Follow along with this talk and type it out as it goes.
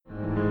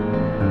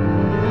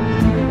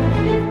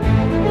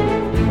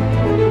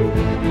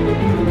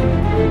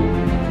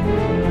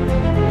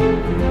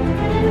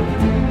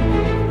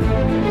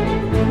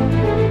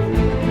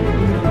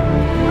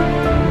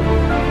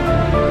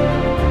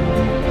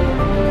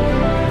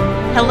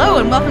Hello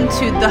and welcome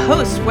to The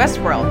Host,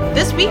 Westworld.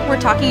 This week we're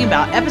talking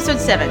about Episode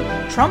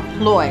 7, Trompe.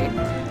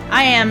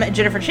 I am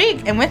Jennifer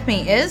Cheek, and with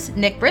me is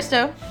Nick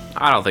Bristow.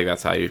 I don't think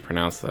that's how you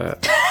pronounce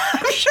that.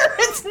 I'm sure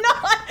it's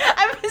not.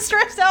 I've been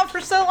stressed out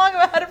for so long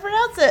about how to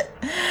pronounce it.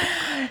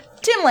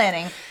 Tim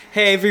Lanning.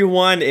 Hey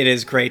everyone, it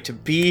is great to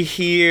be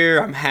here.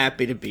 I'm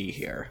happy to be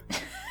here.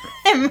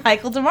 And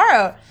Michael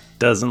Tomorrow.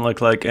 Doesn't look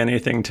like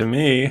anything to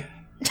me.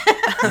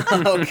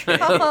 Okay.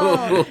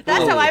 Oh,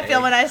 that's how I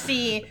feel when I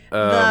see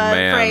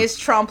the phrase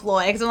trompe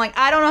l'oeil, because I'm like,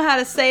 I don't know how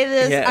to say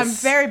this. Yes. I'm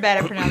very bad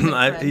at pronouncing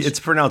French. It's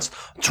pronounced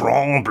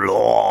trompe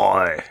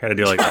l'oeil. Gotta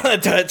do like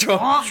that.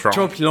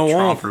 Trompe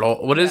l'oeil.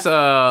 What is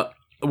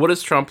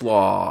Trompe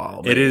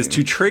l'oeil? It is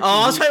to trick you.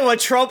 Oh, I'll tell you what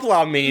trompe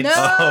l'oeil means. No!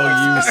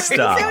 Oh, you You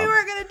stop. said we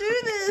weren't going to do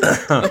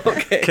this.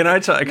 Okay. Can I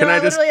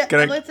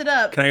looked it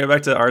up. Can I go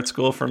back to art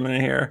school for a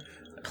minute here?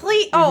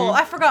 Please. Oh,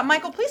 I forgot.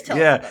 Michael, please tell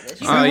us about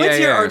this. We went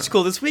to your art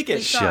school this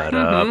weekend. Shut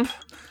up.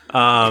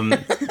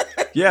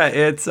 Yeah,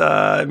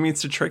 it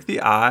means to trick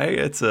the eye.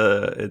 It's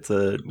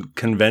a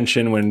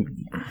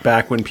convention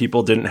back when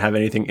people didn't have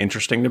anything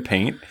interesting to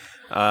paint.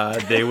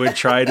 They would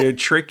try to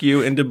trick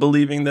you into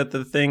believing that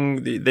the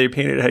thing they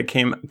painted had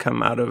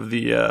come out of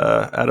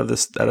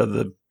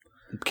the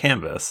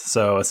canvas.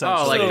 So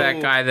essentially, like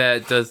that guy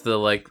that does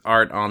the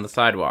art on the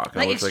sidewalk.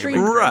 Like It looks extreme.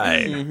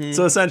 right. Mm-hmm.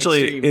 So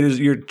essentially, Extreme. it is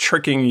you're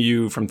tricking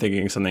you from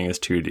thinking something is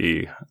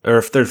 2D, or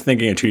if they're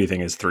thinking a 2D thing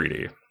is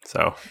 3D.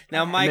 So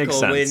Now, it makes Michael,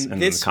 sense when in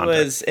this the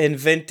context. was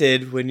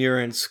invented when you were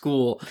in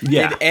school,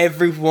 Yeah. did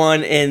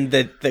everyone in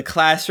the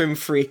classroom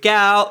freak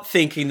out,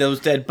 thinking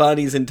those dead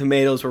bunnies and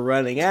tomatoes were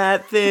running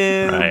at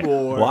them? Right.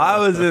 Or...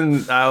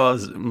 Well,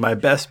 my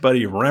best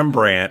buddy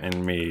Rembrandt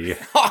and me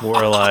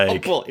were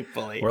like,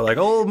 bully.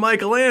 old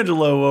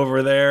Michelangelo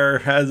over there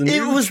has a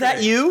new Was that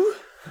trick." you?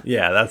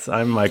 Yeah,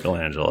 I'm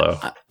Michelangelo.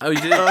 Oh,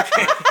 you did?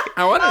 Okay.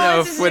 I want to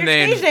know if when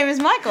Your stage name is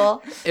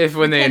Michael.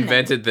 they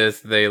invented this,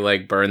 they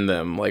burned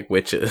them like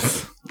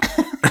witches.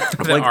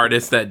 The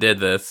artists that did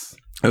this.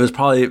 It was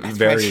probably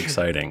very right.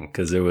 exciting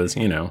because it was,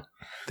 they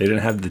didn't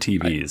have the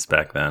TVs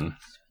back then.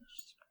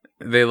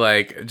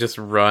 They just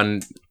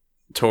run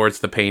towards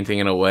the painting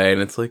in a way,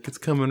 and it's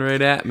coming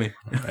right at me.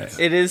 Right.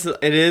 It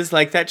is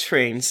like that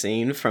train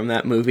scene from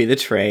that movie, The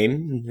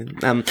Train.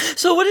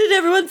 So what did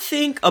everyone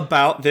think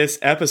about this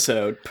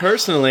episode?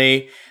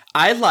 Personally,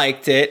 I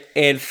liked it,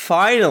 and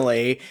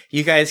finally,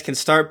 you guys can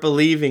start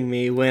believing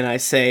me when I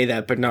say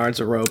that Bernard's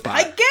a robot.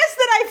 I guess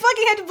that I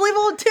fucking had to believe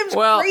all of Tim's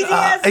crazy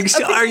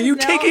ass Are you opinions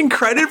now. taking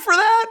credit for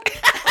that?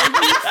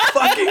 Are you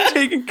fucking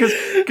taking...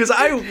 Because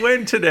I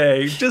went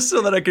today just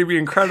so that I could be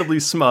incredibly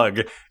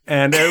smug,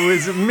 and it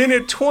was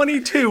minute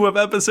 22 of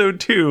episode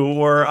 2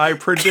 where I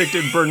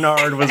predicted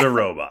Bernard was a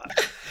robot.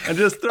 I'm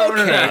just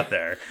throwing it out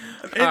there.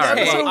 In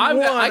episode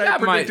 1, I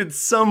predicted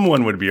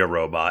someone would be a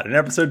robot. In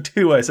episode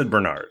 2, I said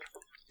Bernard.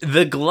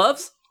 The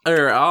gloves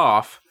are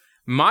off.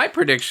 My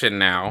prediction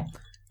now,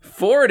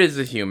 Ford is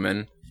a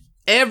human.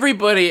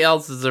 Everybody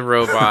else is a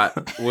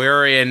robot.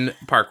 We're in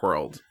Park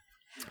World.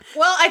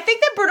 Well, I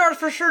think that Bernard's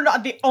for sure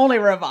not the only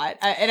robot.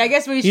 And I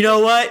guess we should... You know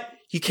what?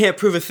 You can't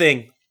prove a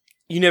thing.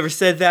 You never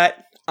said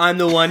that. I'm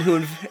the one who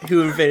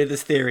invented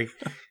this theory.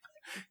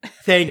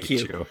 Thank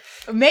you.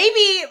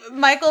 Maybe,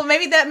 Michael,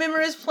 that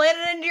memory is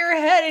planted into your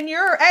head and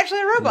you're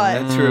actually a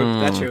robot.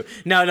 That's true.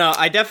 No,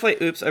 I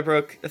definitely... Oops, I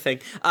broke the thing.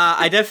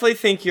 I definitely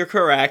think you're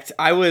correct.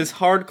 I was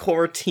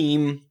hardcore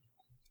team...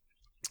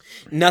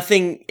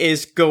 Nothing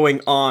is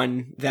going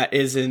on that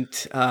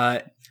isn't...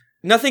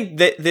 nothing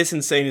this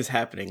insane is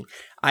happening.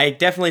 I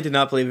definitely did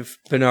not believe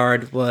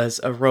Bernard was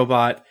a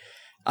robot.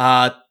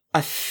 I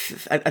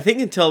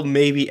think until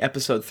maybe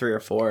episode 3 or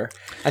 4.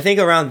 I think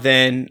around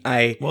then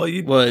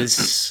You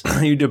was...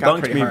 You debunked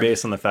pretty me hard.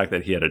 based on the fact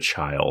that he had a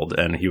child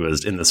and he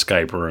was in the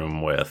Skype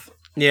room with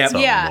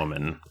some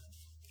woman.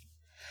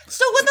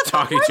 So what the fuck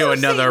Talking were to those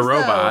another things,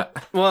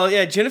 robot. Well,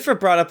 yeah, Jennifer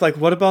brought up,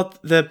 what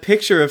about the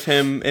picture of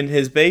him and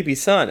his baby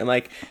son? I'm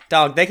like,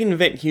 dog, they can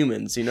invent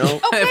humans, you know?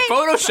 Okay.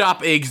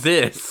 Photoshop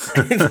exists.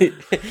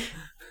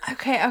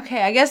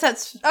 Okay, I guess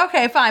that's...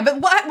 Okay, fine. But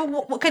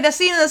what could that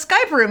scene in the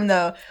Skype room,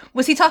 though?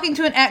 Was he talking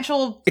to an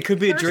actual... It could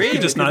be a person? dream. It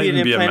could just It could not be an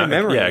even be implanted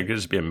memory. Yeah, it could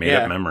just be a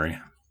made-up memory.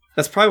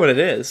 That's probably what it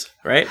is,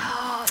 right?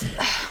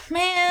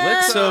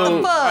 Man,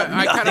 So, what the fuck?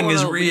 I kinda Nothing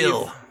is wanna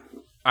real.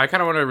 I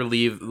kind of want to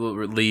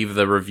leave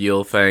the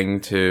reveal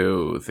thing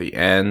to the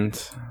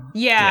end.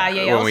 Yeah.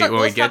 When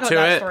we get talk to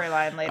about it. that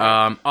storyline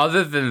later.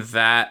 Other than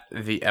that,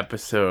 the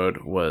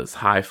episode was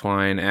high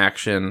flying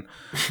action,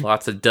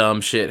 lots of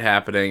dumb shit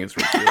happening. It's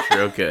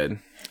real good.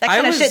 That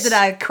kind of was- shit that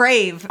I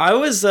crave. I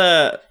was,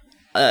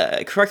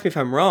 correct me if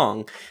I'm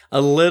wrong,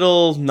 a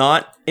little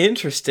not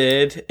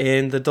interested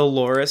in the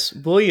Dolores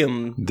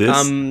William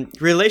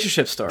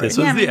relationship story. This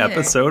was Yeah, me the neither.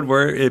 episode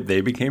where they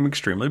became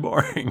extremely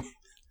boring.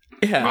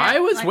 Yeah. I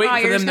was Like, waiting oh,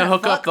 for you're them just to gonna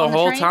hook up fuck the on the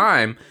whole train?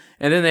 time,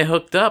 and then they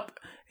hooked up,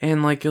 and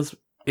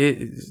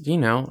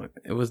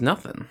it was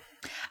nothing.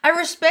 I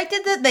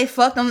respected that they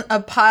fucked on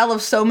a pile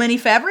of so many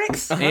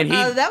fabrics. And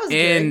that was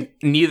and good.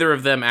 neither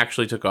of them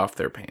actually took off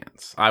their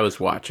pants. I was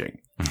watching.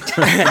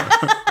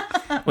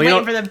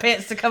 Waiting for the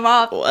pants to come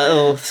off.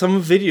 Well,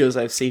 some videos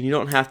I've seen, you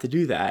don't have to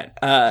do that.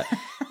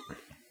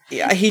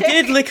 Yeah, he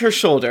did lick her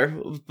shoulder,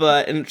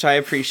 which I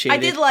appreciated. I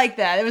did like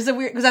that. It was a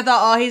weird, because I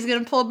thought, he's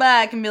going to pull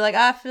back and be like,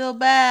 I feel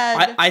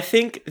bad. I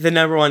think the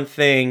number one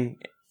thing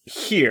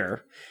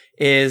here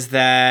is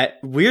that,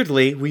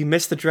 weirdly, we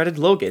missed the dreaded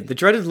Logan. The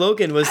dreaded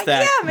Logan was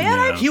that... Yeah,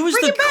 man. He was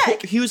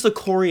he was the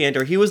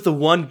coriander. He was the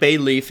one bay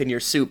leaf in your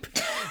soup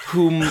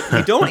whom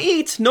you don't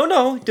eat.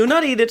 No, do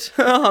not eat it.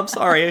 Oh, I'm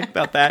sorry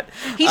about that.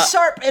 He's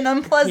sharp and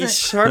unpleasant.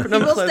 He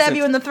will stab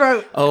you in the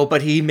throat. Oh,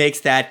 but he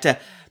makes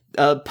that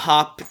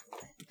pop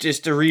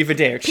just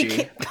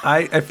arrivederci.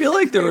 I feel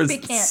like there was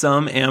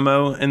some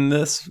ammo in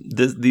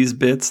these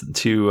bits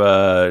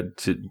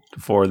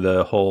for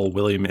the whole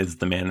William is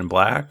the Man in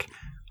Black.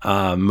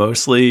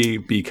 Mostly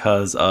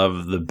because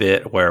of the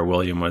bit where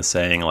William was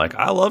saying, like,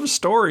 I love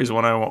stories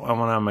when I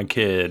was a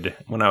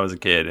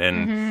kid,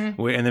 and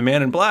and the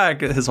Man in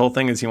Black, his whole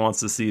thing is he wants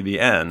to see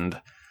the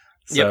end.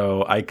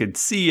 So I could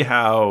see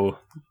how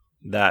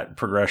that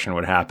progression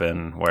would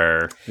happen.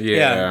 Where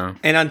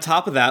and on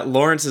top of that,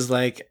 Lawrence is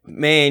like,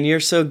 man, you're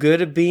so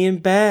good at being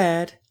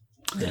bad.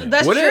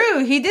 That's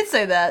true. He did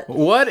say that.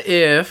 What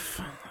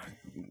if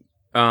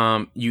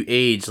you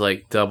age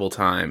like double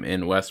time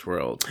in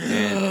Westworld,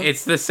 and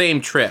it's the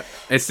same trip?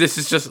 This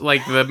is just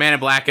like the Man in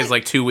Black is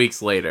like 2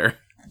 weeks later.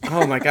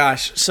 Oh my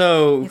gosh!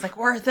 So he's like,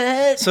 worth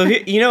it. So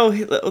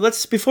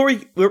let's before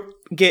we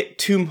get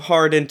too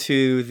hard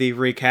into the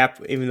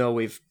recap, even though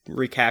we've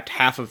recapped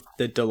half of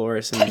the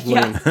Dolores and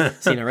William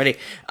scene already.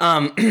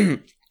 You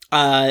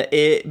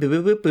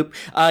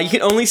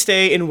can only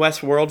stay in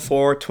Westworld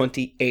for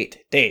 28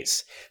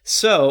 days.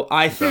 So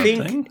I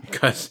think...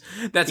 Because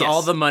that's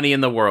all the money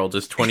in the world,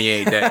 is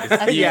 28 days.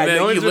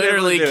 You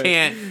literally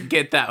can't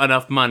get that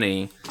enough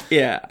money.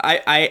 Yeah,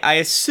 I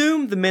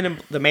assume the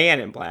Man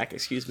in Black,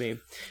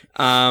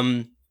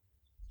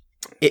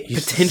 it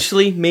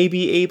potentially may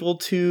be able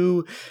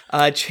to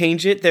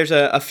change it. There's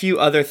a few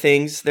other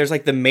things. There's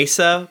like the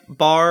Mesa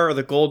bar, or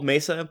the Gold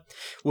Mesa,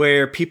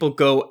 where people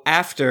go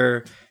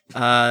after...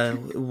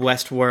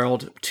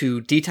 Westworld to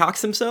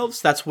detox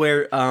themselves. That's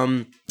where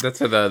that's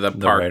where the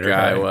park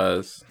guy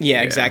was.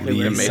 Yeah, exactly.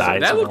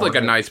 That looked like a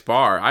nice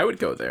bar. I would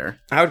go there.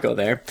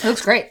 It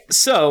looks great.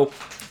 So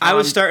I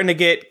was starting to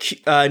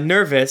get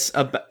nervous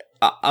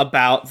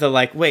about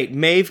the wait,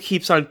 Maeve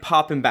keeps on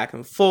popping back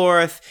and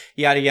forth,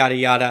 yada yada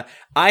yada.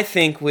 I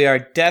think we are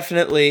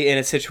definitely in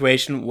a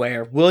situation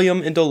where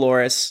William and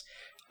Dolores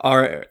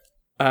are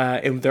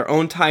in their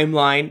own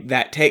timeline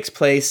that takes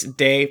place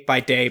day by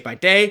day by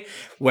day,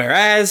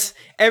 whereas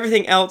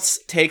everything else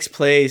takes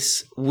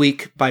place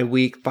week by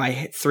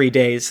 3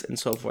 days, and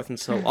so forth and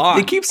so on.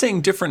 They keep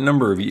saying different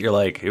number of years.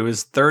 Like, it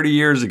was 30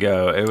 years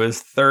ago, it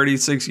was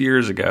 36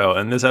 years ago,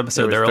 and this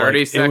episode they're like,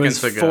 it was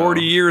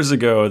 40 years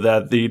ago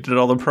that they did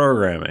all the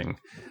programming.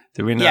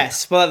 Did we know?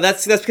 Yes, well,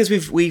 that's because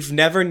we've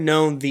never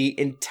known the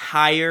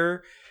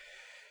entire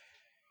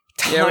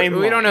timeline.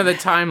 We don't know the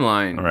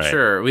timeline. Right.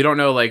 Sure, we don't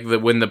know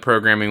when the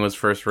programming was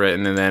first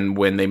written, and then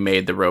when they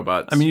made the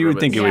robots. I mean, you would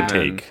think it would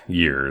take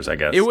years. I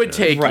guess it would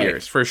take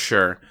years for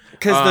sure.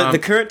 Because the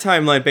current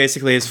timeline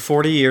basically is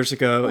 40 years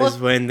ago is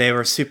when they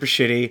were super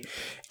shitty,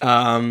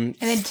 and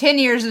then 10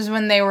 years is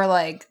when they were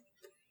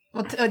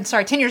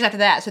 10 years after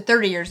that, so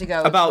 30 years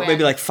ago. About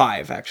maybe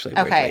 5 actually.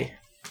 Okay. Weirdly.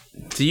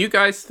 Do you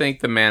guys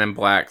think the Man in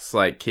Black's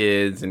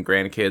kids and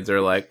grandkids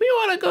are like, we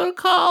want to go to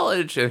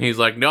college? And he's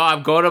like, no,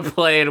 I'm going to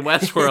play in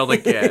Westworld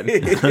again.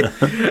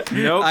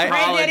 No,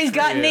 Granddaddy's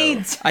got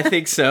needs. I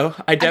think so.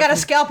 I got to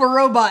scalp a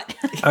robot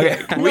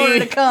in order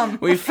to come.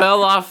 We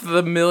fell off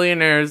the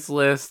millionaires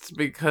list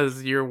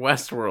because your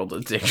Westworld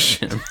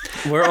addiction.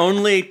 We're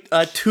only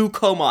 2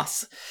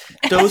 comas.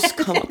 Dos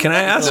comas. Can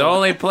I ask? The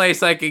only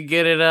place I could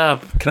get it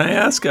up. Can I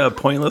ask a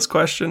pointless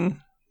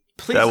question?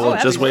 Please. That will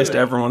just waste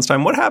everyone's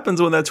time. What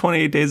happens when that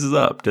 28 days is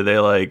up? Do they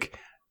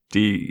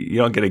you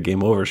don't get a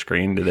game over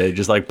screen? Do they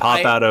just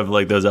pop out of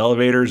those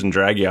elevators and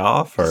drag you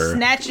off, or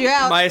snatch you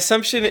out? My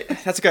assumption,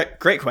 that's a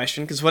great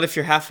question, because what if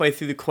you're halfway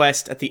through the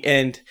quest at the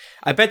end?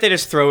 I bet they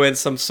just throw in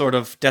some sort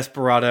of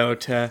desperado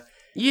to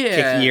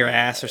kick your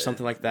ass or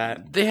something like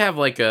that. They have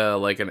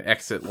an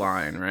exit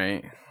line,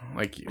 right?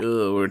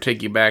 We'll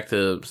take you back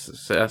to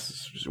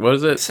what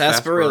is it?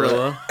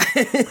 Sarsaparilla.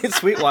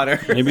 Sweetwater.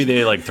 Maybe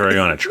they throw you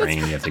on a train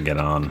you have to get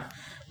on.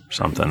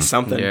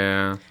 Something.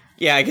 Yeah.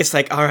 Yeah, I guess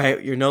all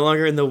right, you're no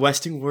longer in the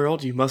Western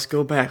world, you must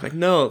go back.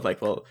 No,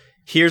 well,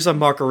 here's a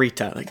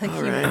margarita.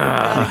 All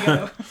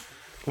right.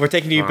 We're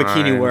taking you to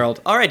Bikini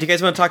World. All right, do you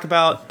guys want to talk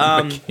about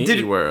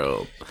Bikini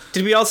World?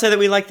 Did we all say that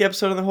we liked the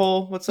episode on the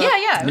whole? What's up?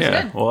 Yeah, it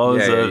was good. Well,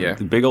 it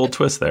was a big old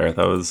twist there.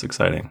 That was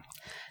exciting.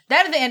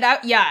 That at the end,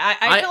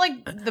 I feel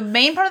like the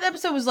main part of the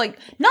episode was it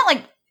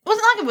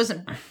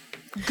wasn't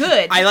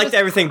good. I liked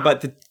everything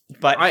but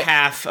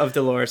half of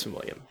Dolores and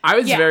William. I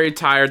was very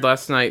tired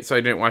last night, so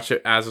I didn't watch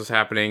it as was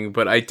happening,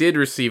 but I did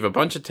receive a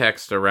bunch of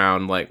texts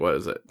around,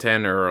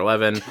 10 or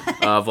 11,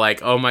 of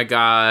oh my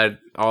god,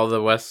 all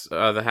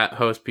the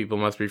host people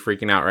must be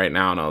freaking out right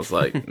now, and I was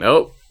like,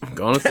 nope, I'm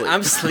going to sleep.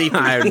 I'm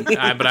sleeping.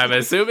 But I'm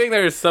assuming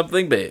there's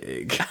something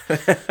big.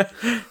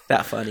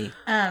 That funny.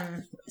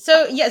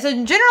 So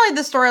generally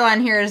the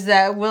storyline here is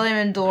that William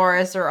and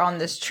Dolores are on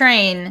this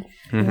train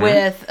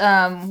with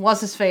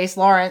what's his face,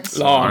 Lawrence.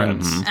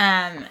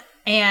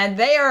 And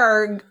they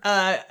are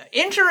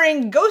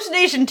entering Ghost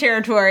Nation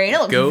territory, and it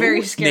looks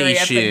very scary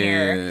up in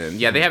here.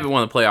 Yeah, they haven't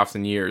won the playoffs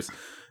in years.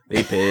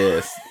 They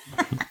pissed.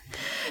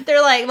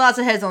 They're like lots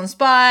of heads on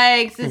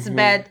spikes. It's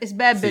bad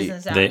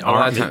business out they here.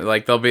 are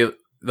Like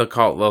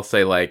they'll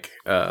say like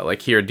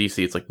here in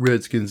DC it's like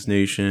Redskins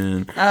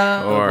Nation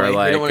or wait,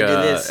 like we don't wanna do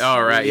this.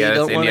 oh right, yeah, We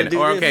that's don't wanna Indian. do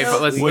Or this. okay,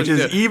 but which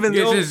is even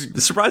this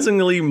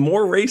surprisingly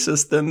more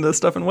racist than the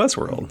stuff in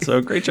Westworld.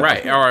 So great job.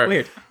 right. Or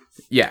Weird.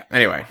 yeah.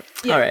 Anyway,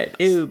 Yeah. All right.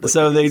 Ew.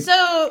 So they.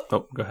 So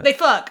Oh, go ahead. they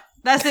fuck.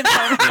 That's it.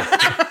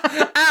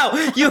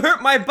 Ow! You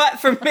hurt my butt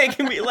for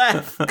making me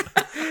laugh.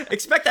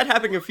 Expect that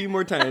happening a few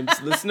more times.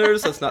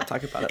 Listeners, let's not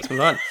talk about it. Let's move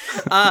on.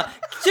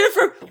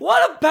 Jennifer,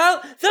 what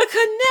about the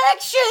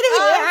connection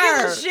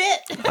here?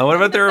 Shit. What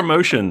about their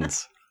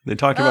emotions? They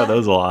talked about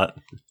those a lot.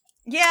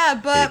 Yeah,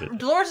 but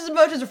Dolores'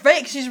 emotions are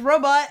fake. She's a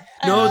robot.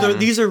 No,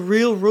 these are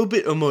real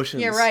robot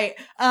emotions. Yeah, right.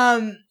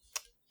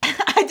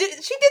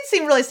 She did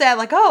seem really sad,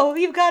 like, oh,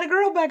 you've got a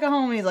girl back at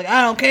home. And he's like,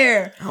 I don't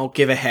care. I don't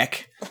give a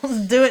heck.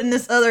 Let's do it in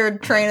this other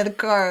train of the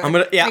car.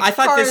 I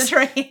thought this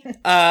train.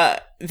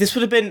 This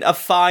would have been a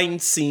fine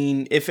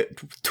scene if it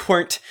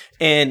weren't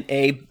in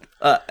a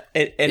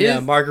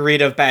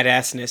margarita of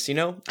badassness, you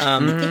know?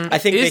 I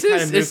think they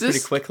kind of moved pretty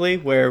quickly,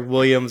 where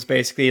William's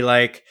basically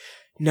like,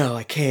 no,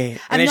 I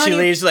can't. And then she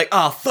leaves like,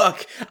 oh,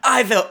 fuck.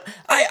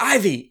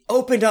 Ivy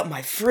opened up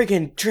my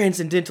friggin'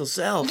 transcendental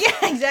self.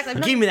 Yeah,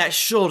 exactly. Give me that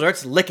shoulder.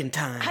 It's licking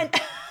time.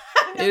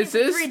 is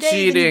this 3 days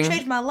cheating? And you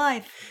changed my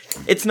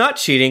life. It's not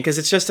cheating because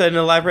it's just an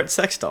elaborate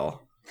sex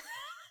doll.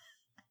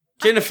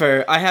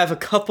 Jennifer, I have a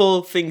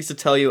couple things to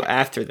tell you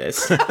after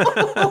this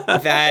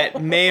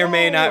that may or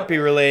may not be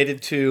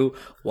related to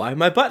why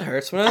my butt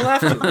hurts when I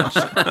laugh too much.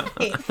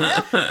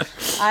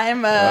 I'm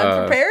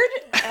prepared.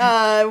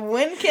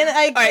 When can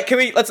I? All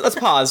right, let's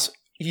pause.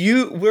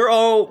 We're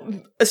all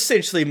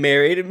essentially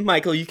married.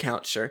 Michael, you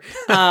count, sure.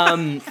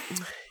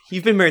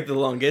 You've been married the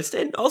longest,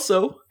 and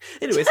also,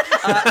 anyways,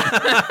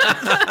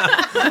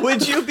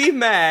 would you be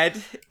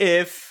mad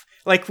if,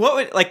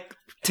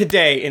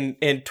 today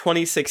in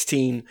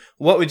 2016,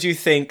 what would you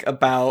think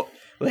about,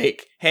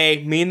 like,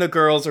 hey, me and the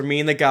girls or me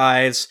and the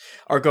guys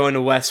are going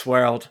to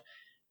Westworld?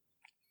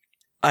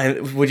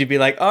 Would you be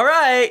like, all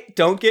right,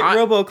 don't get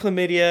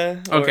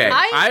robo-chlamydia? Okay,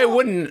 I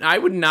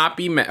would not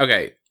be mad.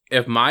 Okay,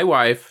 if my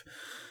wife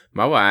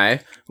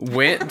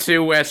went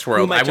to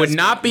Westworld, I would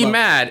not be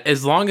mad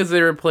as long as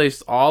they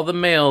replaced all the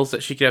males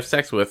that she could have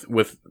sex with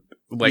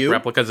like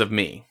replicas of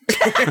me.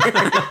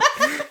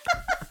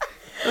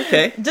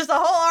 Okay. Just a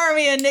whole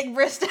army of Nick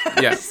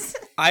Bristos. Yes.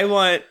 I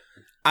would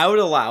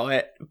allow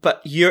it,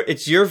 but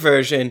it's your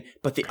version,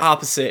 but the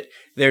opposite.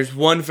 There's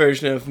one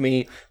version of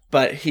me,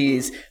 but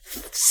he's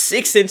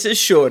 6 inches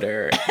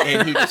shorter,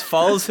 and he just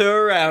follows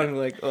her around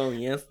like, oh,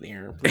 yes,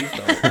 there, please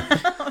don't.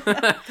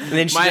 And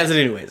then she does it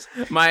anyways.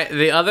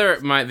 The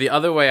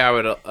other way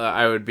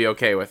I would be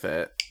okay with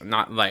it.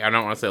 Not like, I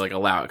don't want to say like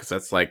allow it, because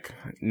that's like,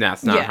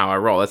 that's not how I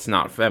roll. That's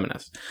not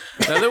feminist.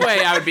 The other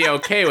way I would be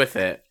okay with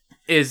it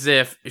is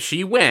if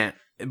she went,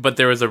 but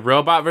there was a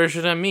robot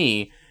version of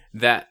me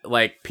that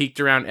like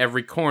peeked around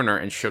every corner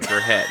and shook her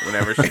head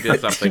whenever she did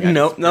something.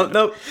 Nope.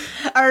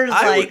 Or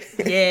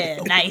yeah,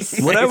 nice.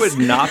 What I would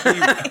not be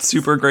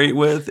super great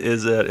with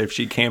is that if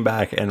she came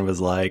back and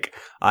was like,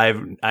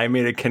 I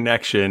made a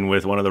connection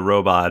with one of the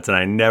robots and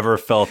I never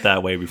felt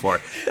that way before.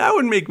 That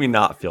would make me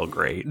not feel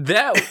great.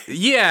 Yeah.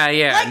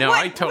 Like no,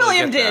 I totally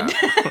William get did.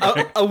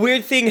 that. A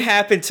weird thing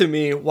happened to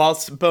me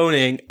whilst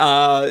boning.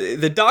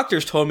 The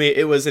doctors told me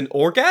it was an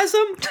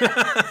orgasm.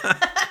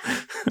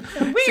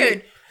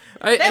 Weird.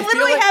 That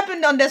literally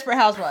happened on Desperate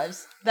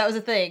Housewives. That was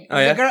a thing. Oh,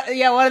 yeah? The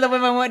girl, one of the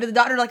women went to the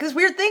doctor like, this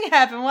weird thing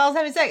happened while I was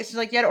having sex. She's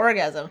like, you had an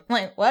orgasm. I'm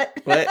like, what?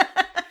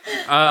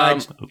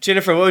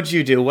 Jennifer, what would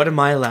you do? What am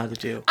I allowed to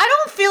do? I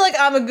don't feel like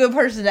I'm a good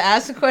person to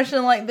ask a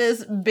question like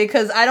this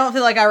because I don't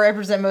feel like I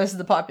represent most of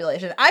the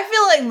population. I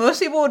feel like most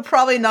people would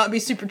probably not be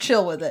super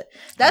chill with it.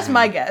 That's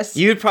my guess.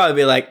 You'd probably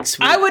be like,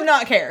 sweet. I would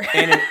not care.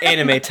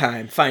 Anime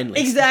time,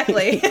 finally.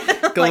 Exactly.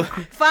 Like,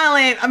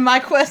 finally, my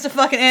quest to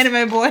fucking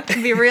anime boy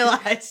can be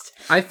realized.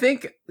 I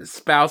think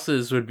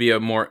spouses would be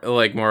more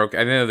okay.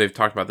 I know they've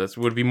talked about this.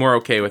 Would be more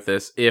okay with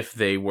this if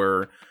they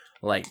were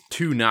like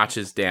 2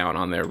 notches down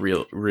on their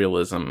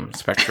realism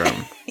spectrum.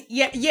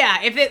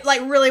 yeah. If it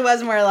like really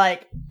was more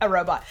like a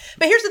robot.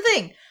 But here's the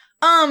thing.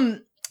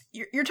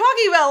 You're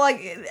talking about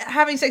like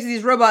having sex with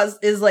these robots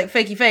is like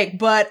fakey fake,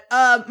 but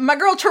my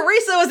girl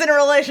Teresa was in a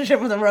relationship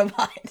with a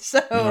robot.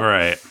 So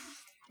Right.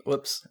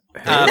 Whoops.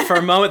 For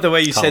a moment, the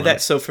way you said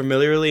that so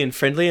familiarly and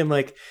friendly, I'm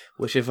like,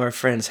 which of our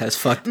friends has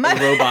fucked a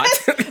robot?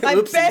 My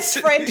best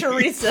friend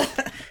Teresa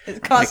is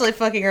constantly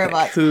fucking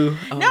robots. Who?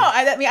 Oh. No,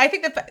 I mean, I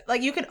think that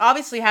like you can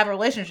obviously have a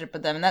relationship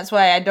with them, and that's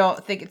why I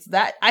don't think it's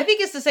that. I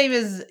think it's the same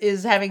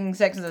as having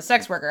sex as a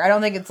sex worker. I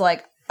don't think it's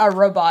like a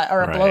robot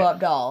or a Right. blow up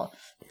doll.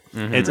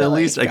 Mm-hmm. It's at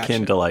least Gotcha.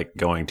 akin to like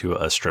going to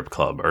a strip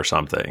club or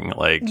something.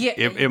 Like Yeah,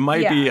 it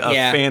might be a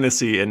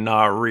fantasy and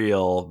not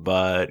real,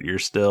 but you're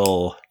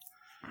still,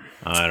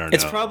 I don't know.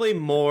 It's probably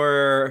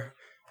more,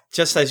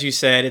 just as you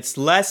said, it's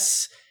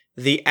less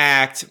the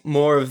act,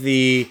 more of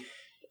the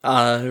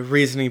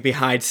reasoning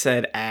behind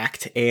said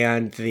act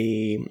and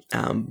the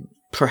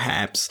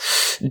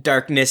perhaps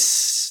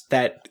darkness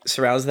that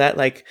surrounds that.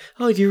 Like,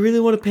 oh, do you really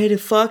want to pay to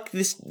fuck?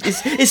 This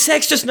is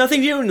sex just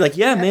nothing to you? And like,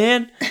 yeah,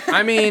 man.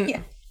 I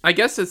mean, I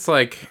guess it's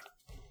like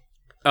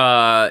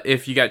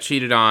if you got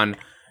cheated on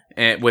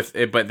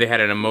but they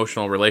had an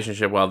emotional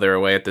relationship while they were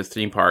away at this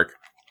theme park,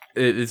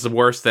 it's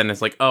worse than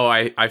it's like, oh,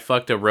 I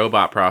fucked a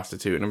robot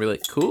prostitute, and I'd be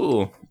like,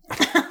 cool.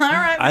 All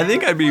right, I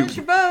think I'd be float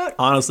your boat.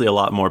 honestly a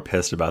lot more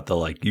pissed about the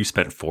like you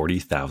spent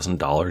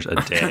 $40,000 a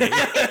day.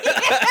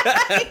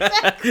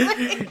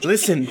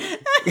 Listen,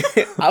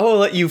 I will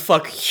let you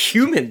fuck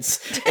humans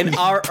in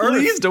our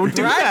Please Earth. don't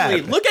do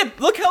Bradley, that.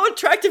 look how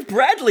attractive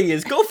Bradley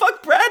is. Go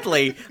fuck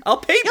Bradley. I'll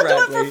pay You'll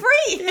Bradley. do it for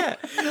free. Yeah.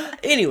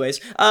 Anyways,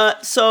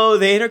 so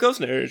they undergo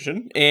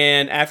nation,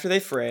 and after they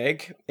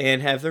frag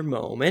and have their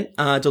moment,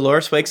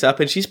 Dolores wakes up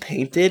and she's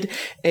painted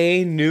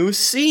a new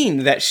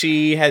scene that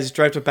she has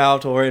dreamt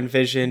about or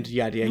envisioned.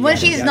 Yada yada. When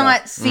yada, she's yada.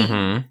 not seen.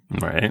 Mm-hmm.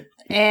 Right.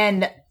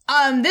 And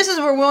this is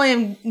where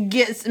William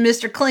gets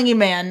Mr. Clingy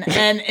Man,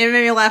 and it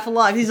made me laugh a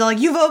lot. He's like,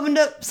 "You've opened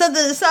up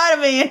something inside of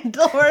me," and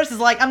Dolores is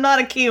like, "I'm not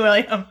a key,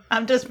 William.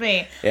 I'm just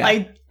me." Yeah.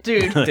 Like,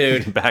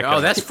 dude, Back Oh,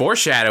 up. that's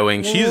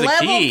foreshadowing. She's a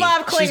level key.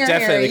 5 clinger here.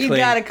 definitely You clean.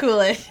 gotta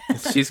cool it.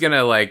 She's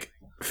gonna like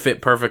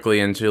fit perfectly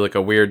into like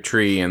a weird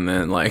tree, and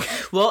then like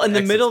Well, in the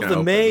exit's middle of gonna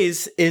the open.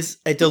 maze is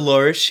a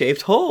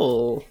Dolores-shaped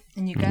hole.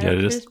 And you You gotta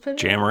gotta just just put it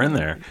jam her in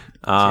there.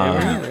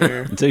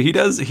 Yeah. So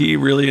he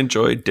really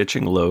enjoyed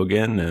ditching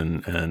Logan,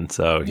 and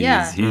so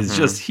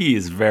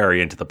he's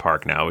very into the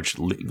park now,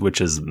 which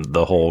is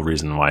the whole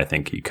reason why I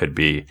think he could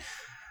be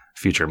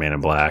future Man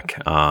in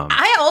Black.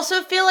 I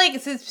also feel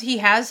like since he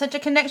has such a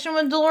connection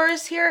with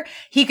Dolores here,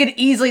 he could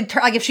easily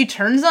like if she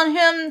turns on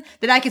him,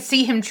 that I could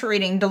see him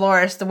treating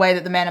Dolores the way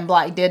that the Man in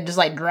Black did, just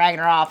like dragging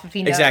her off if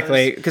he knows.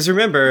 Exactly, because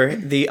remember,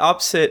 the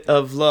opposite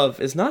of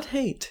love is not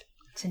hate.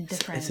 It's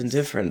indifference. It's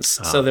indifference.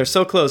 So they're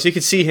so close. You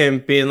could see him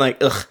being like,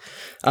 ugh.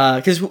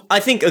 Because I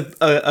think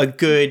a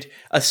good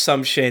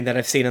assumption that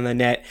I've seen on the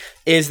net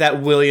is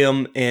that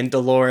William and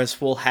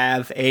Dolores will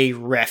have a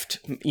rift.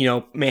 You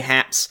know,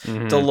 mayhaps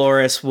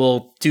Dolores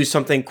will do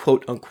something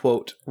quote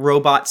unquote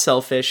robot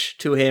selfish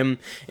to him,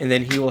 and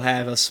then he will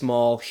have a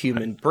small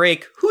human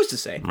break. Who's to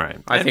say? Right.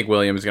 I think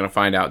William's gonna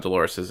find out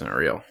Dolores isn't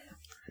real.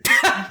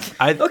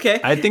 Okay.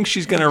 I think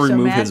she's gonna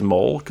remove his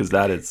mole because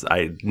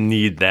I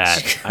need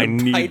that. I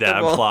need Bite the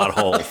that mole. plot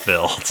hole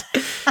filled.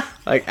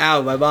 Like,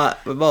 ow, my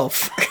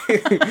mouth.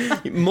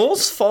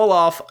 Moles fall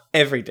off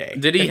every day.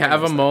 Did he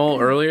have a mole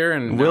earlier?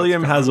 And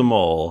William has a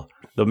mole.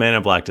 The Man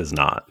in Black does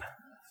not.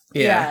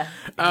 Yeah.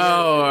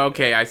 Oh,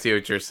 okay. I see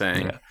what you're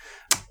saying.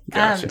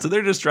 Gotcha. So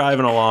they're just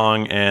driving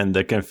along, and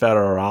the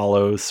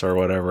Confederados or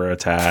whatever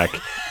attack.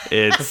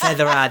 It's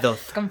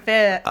Confederados.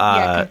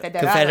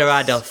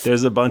 Confederados.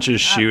 there's a bunch of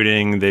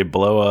shooting. They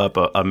blow up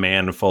a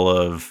man full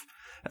of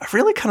a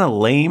really kind of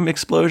lame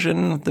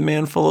explosion. The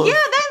man full of Yeah,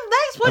 that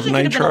explosion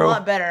could have been a nitro.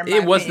 lot better. in my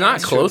It was opinion.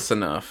 not close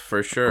enough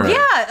for sure.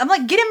 Yeah, I'm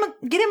like, get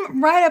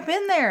him right up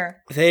in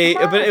there. But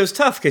it was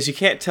tough because you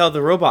can't tell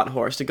the robot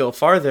horse to go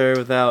farther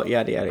without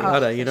yada yada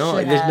yada. You know,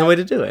 should there's have. no way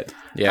to do it.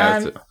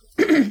 Yeah.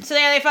 So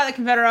yeah, they fight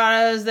the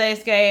Confederados, they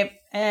escape,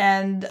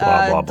 and Blah,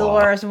 blah, blah.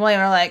 Dolores and William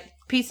are like,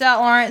 "Peace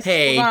out, Lawrence."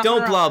 Hey, We're going don't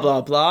for a blah run."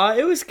 blah blah.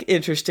 It was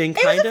interesting, It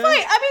was kind a of. fight. I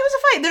mean, it was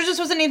a fight. There just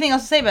wasn't anything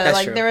else to say about it. That's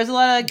Like true. there was a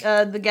lot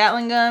of the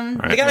Gatling gun.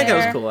 Right. The guy that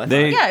was there. cool. I thought.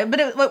 They Yeah,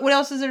 but what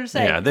else is there to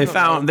say? yeah they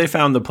found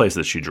the place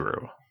that she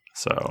drew.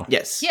 So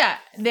Yes. Yeah,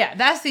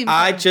 that's the.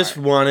 I important just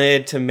part.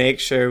 wanted to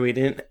make sure we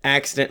didn't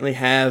accidentally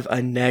have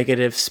a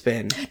negative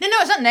spin. No,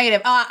 it's not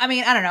negative. I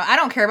mean, I don't know. I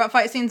don't care about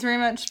fight scenes very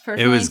much it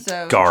personally. was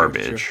so.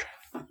 garbage.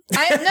 No.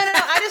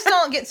 I just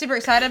don't get super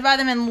excited by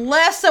them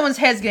unless someone's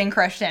head's getting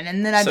crushed in,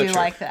 and then I So do true.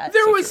 like that.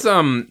 There was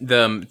some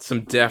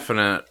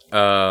definite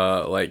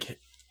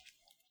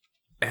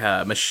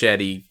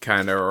machete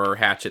kind of or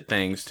hatchet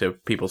things to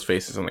people's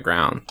faces on the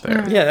ground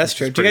there. Yeah, that's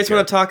true. Do you guys pretty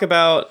want to talk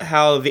about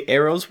how the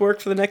arrows work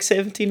for the next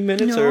 17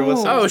 minutes, or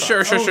what's? Oh, the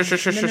sure.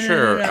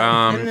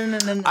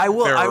 No. I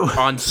will. They're I will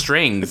on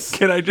strings.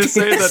 Can I just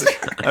say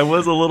that I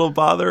was a little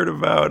bothered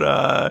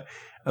about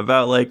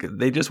like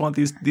they just want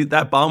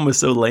that bomb was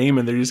so lame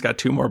and they just got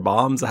 2 more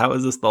bombs. How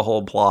is this the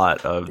whole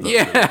plot of the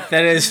Yeah.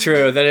 That is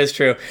true. That is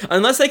true.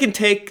 Unless they can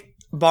take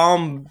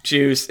bomb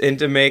juice and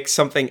to make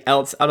something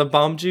else out of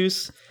bomb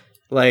juice,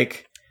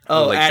 like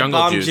like add jungle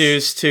bomb juice.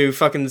 juice to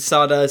fucking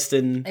sawdust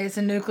and It's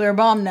a nuclear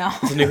bomb now.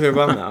 it's a nuclear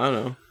bomb. I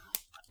don't know.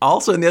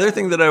 Also, and the other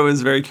thing that I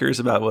was very curious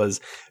about was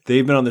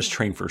they've been on this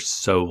train for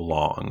so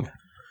long.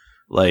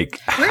 Like,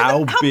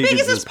 how big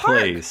is this park?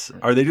 place?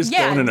 Are they just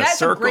Yeah, going in a that's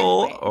a great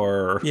circle point.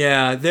 or?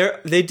 Yeah,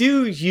 they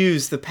do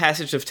use the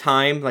passage of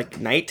time, like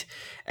night,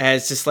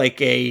 as just like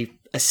a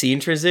scene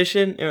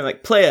transition. And they're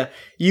like, playa,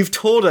 you've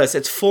told us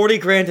it's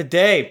 $40,000 a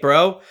day,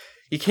 bro.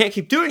 You can't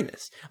keep doing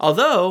this.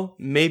 Although,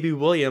 maybe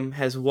William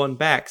has won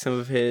back some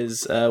of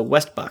his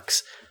West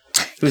Bucks.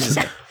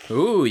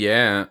 Ooh,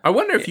 yeah. I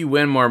wonder if you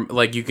win more,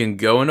 like you can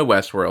go into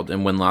Westworld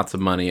and win lots of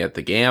money at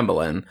the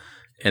gambling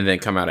and then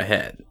come out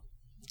ahead.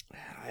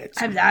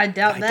 I doubt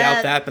that. I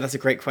doubt that, but that's a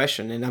great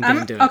question, and I'm going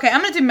to do it. Okay,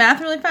 I'm going to do math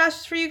really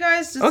fast for you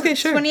guys. Okay,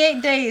 sure.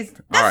 28 days.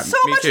 That's right, so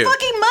much too.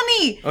 fucking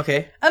money.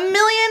 Okay.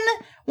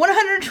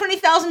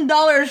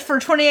 $1,120,000 for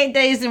 28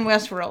 days in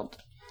Westworld.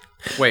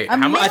 Wait, how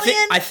much?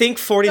 I think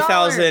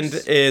 40,000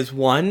 is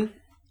 1,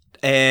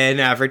 an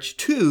average.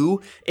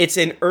 2, it's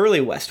in early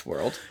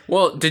Westworld.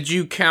 Well, did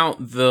you count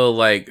the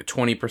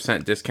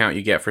 20% discount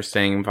you get for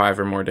staying 5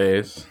 or more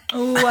days?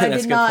 Oh, I That's did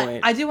a good not.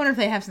 point. I do wonder if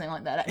they have something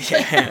like that,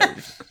 actually. Yeah.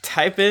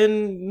 Type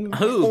in.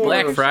 Ooh,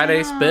 Black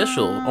Friday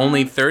special.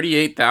 Only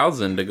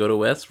 38,000 to go to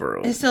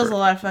Westworld. It still is a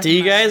lot of fun. Do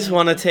you guys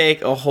want to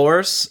take a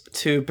horse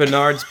to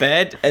Bernard's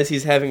bed as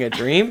he's having a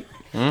dream?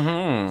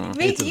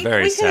 Mm-hmm. It's a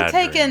very we could have sad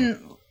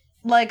taken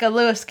a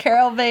Lewis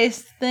Carroll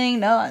based thing.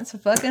 No, it's a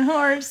fucking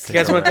horse. You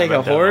guys want to take a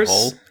Down a horse?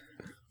 hole?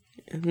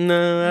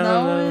 No, I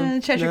don't know.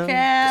 Cheshire No.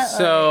 Cat.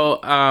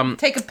 So,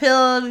 take a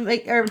pill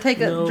or take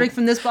a drink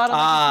from this bottle.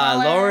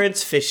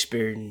 Lawrence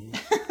Fishburne.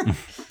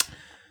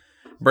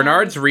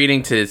 Bernard's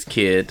reading to his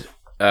kid.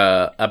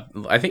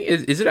 I think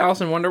is it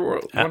Alice in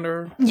Wonderworld?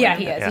 Yeah,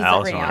 he is. Yeah, He's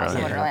Alice reading in Alice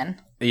in Wonderland.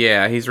 Wonderland.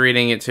 Yeah, he's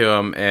reading it to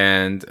him,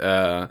 and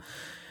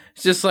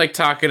it's just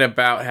talking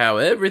about how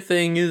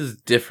everything is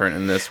different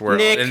in this world.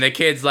 Nick. And the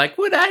kid's like,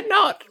 "Would I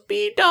not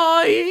be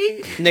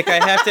dying?" Nick,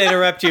 I have to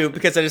interrupt you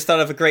because I just thought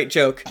of a great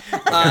joke.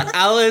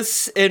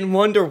 Alice in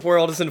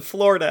Wonderworld is in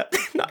Florida,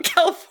 not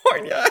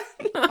California.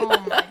 Oh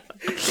my!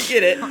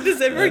 Get it?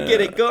 Does everyone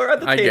get it? Go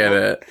around the I table. get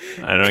it.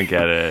 I don't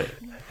get it.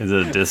 Is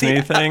it a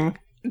Disney thing?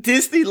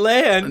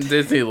 Disneyland.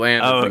 Disneyland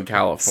is Oh, in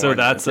California. so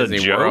that's a Disney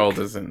joke? World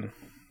is in.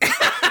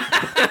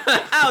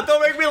 Ow,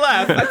 don't make me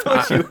laugh. I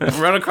told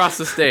you. Run across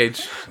the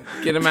stage.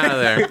 Get him out of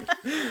there.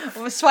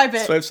 Well, swipe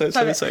it.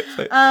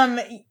 Swipe.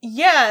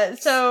 Yeah.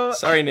 So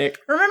Sorry, Nick.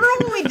 remember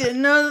when we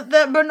didn't know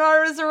that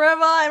Bernard was a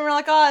robot, and we're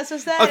like, "Oh, it's so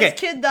sad. Okay, His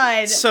kid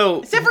died."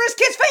 So, Except for his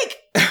kid's fake.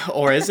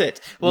 or is it?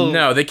 Well,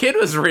 No, the kid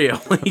was real.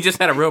 He just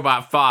had a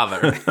robot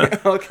father.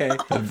 okay.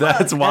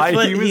 That's why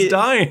what he was he-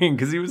 dying,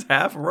 because he was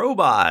half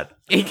robot.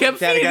 He kept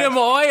Daddy feeding got- him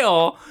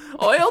oil.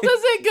 Oil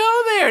doesn't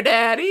go there,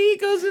 Daddy.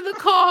 It goes in the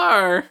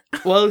car.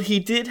 Well, he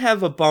did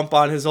have a bump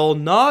on his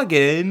old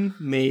noggin,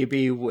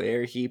 maybe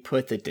where he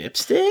put the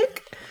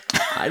dipstick.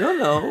 I don't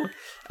know.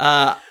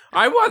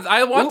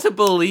 I want to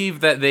believe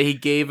that he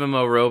gave him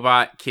a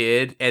robot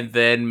kid and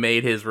then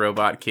made his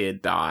robot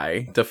kid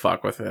die to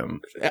fuck with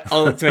him.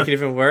 Oh, to make it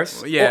even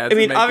worse. Yeah, Well, I to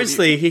mean, make it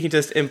obviously, he can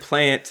just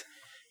implant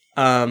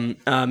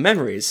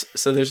memories,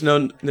 so there's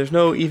no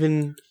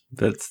even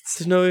It's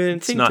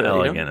thing not to it,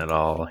 elegant at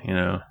all, you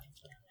know?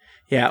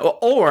 Yeah,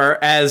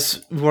 or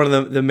as one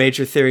of the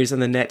major theories on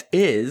the net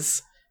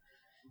is,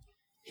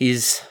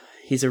 he's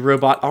a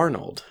robot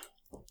Arnold,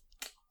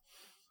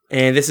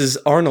 and this is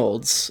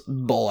Arnold's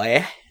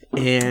boy,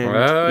 and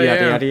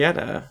yada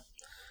yada.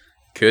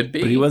 Could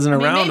be. But he wasn't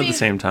around at maybe- the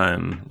same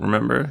time,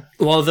 remember?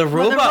 Well, the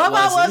robot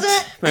wasn't.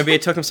 wasn't. Maybe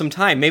it took him some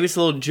time. Maybe it's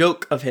a little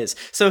joke of his.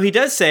 So he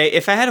does say,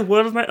 if I had a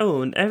world of my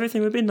own,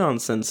 everything would be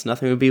nonsense.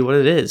 Nothing would be what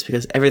it is,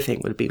 because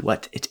everything would be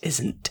what it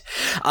isn't.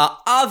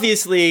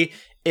 Obviously,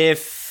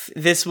 if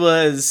this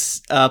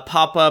was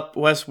pop-up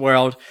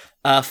Westworld,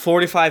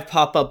 45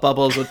 pop-up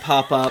bubbles would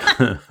pop up.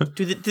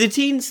 Do the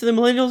teens, the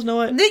millennials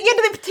know it? Do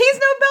the teens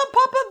know about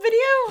pop-up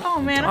video?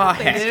 Oh man, I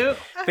hope they do. I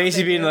hope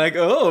Basically they being do. like,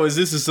 oh, is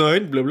this a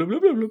sign? Blah, blah, blah,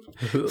 blah,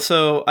 blah.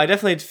 So I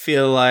definitely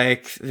feel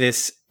like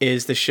this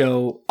is the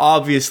show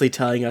obviously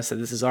telling us that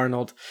this is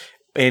Arnold,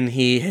 and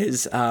he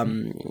is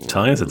Telling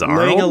us it's laying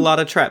Arnold? a lot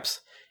of traps.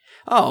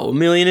 Oh,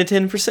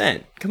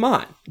 1,010%. Come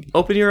on.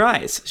 Open your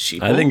eyes,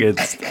 sheeple. I think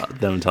it's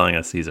them telling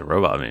us he's a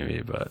robot,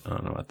 maybe, but I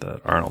don't know about the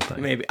Arnold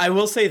thing. Maybe. I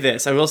will say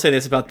this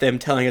about them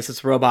telling us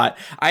it's a robot.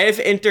 I have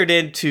entered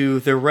into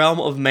the realm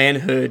of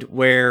manhood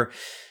where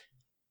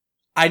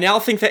I now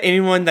think that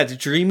anyone that's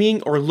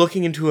dreaming or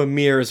looking into a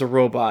mirror is a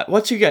robot.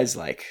 What's you guys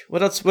like?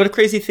 What else? What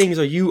crazy things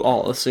are you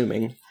all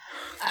assuming?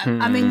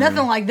 I mean,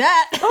 nothing like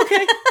that.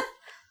 Okay.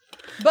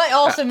 But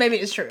also, maybe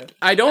it's true.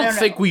 I don't know.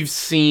 think we've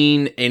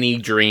seen any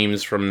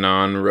dreams from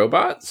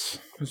non-robots.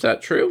 Is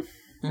that true?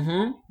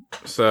 Mm-hmm.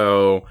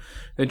 So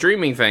the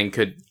dreaming thing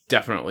could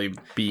definitely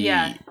be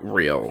Yeah.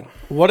 real.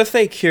 What if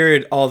they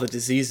cured all the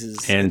diseases?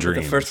 And The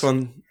dreams. first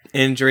one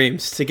in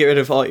dreams. To get rid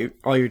of all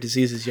your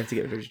diseases, you have to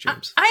get rid of your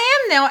dreams. I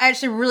am now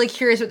actually really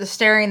curious with the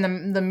staring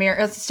in the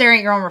mirror, staring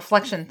at your own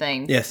reflection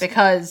thing. Yes.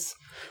 Because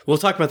We'll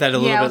talk about that a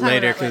little Yeah, bit we'll talk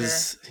later about that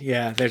because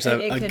there's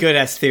It a could- good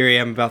ass theory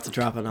I'm about to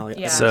drop on all you.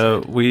 Yeah.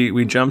 So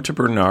we jump to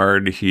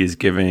Bernard. He's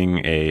giving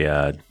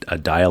a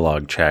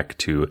dialogue check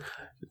to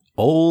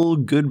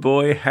old good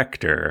boy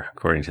Hector,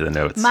 according to the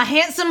notes. my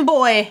handsome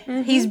boy,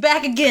 he's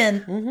back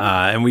again.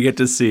 And we get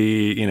to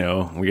see,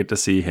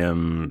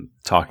 him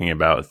talking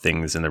about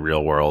things in the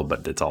real world,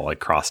 but it's all like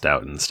crossed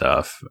out and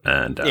stuff.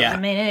 And Yeah. I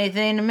mean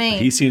anything to me.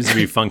 he seems to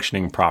be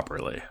functioning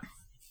properly.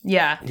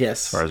 Yeah.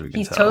 Yes. As far as we can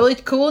He's tell. totally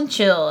cool and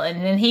chill,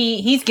 and then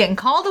he's getting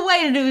called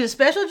away to do a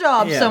special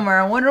job somewhere.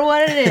 I wonder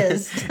what it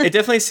is. It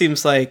definitely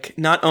seems like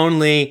not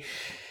only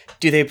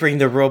do they bring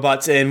the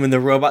robots in when the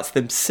robots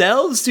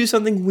themselves do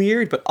something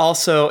weird, but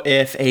also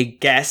if a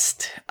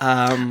guest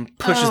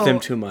pushes them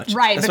too much.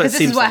 Right, That's because what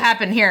this is what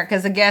happened here,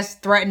 because the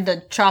guest threatened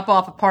to chop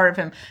off a part of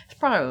him. It's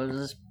probably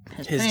his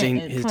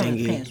dingy.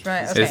 penis,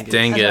 right? His Okay.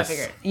 dingus. That's what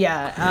I figured.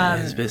 Yeah.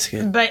 his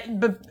biscuit.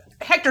 But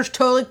Hector's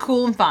totally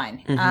cool and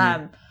fine.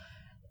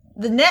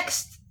 The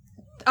next...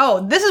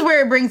 Oh, this is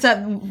where it brings up,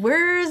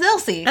 where's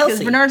Elsie? Because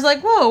Elsie. Bernard's like,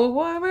 whoa,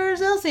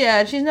 where's Elsie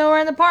at? She's nowhere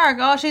in the park.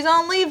 Oh, she's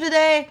on leave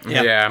today.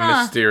 Yeah,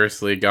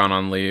 mysteriously gone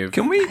on leave.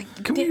 Can we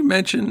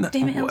mention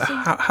damn it, Elsie.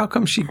 how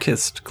come she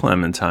kissed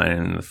Clementine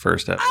in the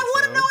first episode? I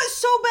want to know it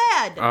so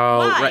bad. Oh,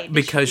 Why right, did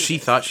because do she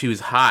this? thought she was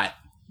hot.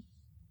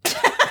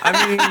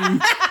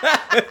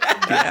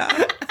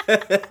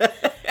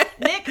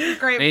 Nick,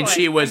 great And point.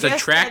 she was I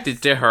guess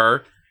attracted to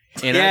her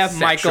in a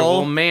sexual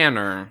Michael.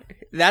 manner.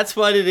 That's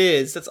what it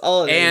is. That's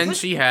all it is. And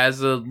she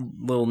has a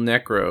little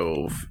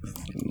necro.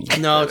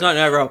 No, it's not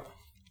Negro.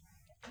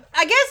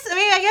 I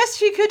guess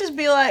she could just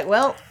be like,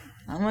 well,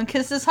 I'm going to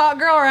kiss this hot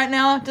girl right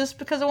now just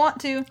because I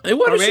want to.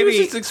 What Or if she was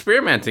maybe- just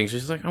experimenting?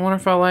 She's like, I wonder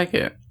if I like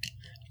it.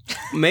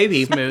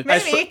 Maybe. Smooth.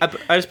 Maybe.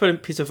 I just put a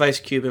piece of ice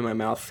cube in my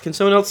mouth. Can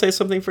someone else say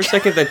something for a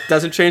second that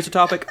doesn't change the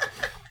topic?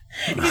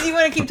 Because you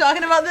want to keep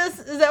talking about this?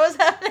 Is that what's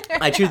happening?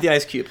 I chewed the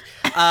ice cube.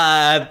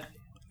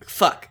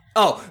 Fuck.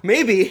 Oh,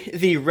 maybe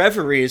the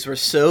reveries were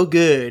so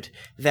good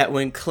that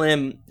when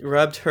Clem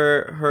rubbed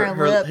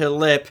her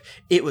lip,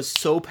 it was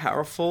so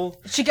powerful.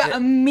 She got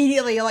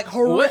immediately, like,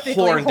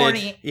 horrifically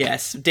horny.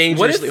 Yes, What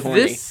dangerously if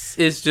horny. this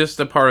is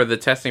just a part of the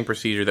testing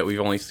procedure that we've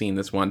only seen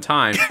this one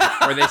time,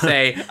 where they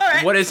say,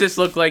 "What does this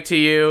look like to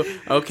you?"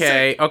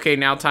 Okay,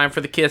 now time for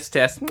the kiss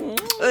test.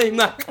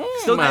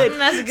 Still good.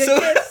 That's a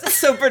good kiss.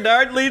 So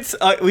Bernard leans.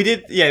 We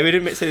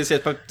didn't say this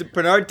yet, but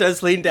Bernard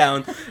does lean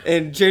down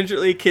and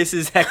gingerly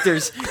kisses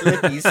Hector's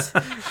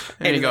lippies.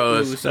 And he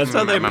goes, That's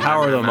how they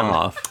power them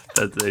off.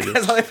 That they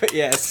just,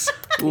 Yes.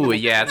 Ooh,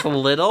 yeah, it's a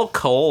little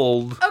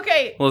cold.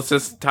 Okay, Let's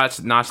just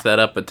notch that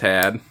up a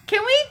tad.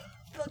 can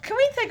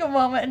we take a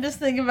moment and just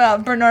think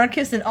about Bernard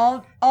kissing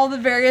all the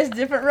various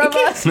different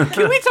robots?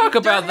 Can we talk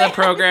about the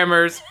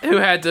programmers who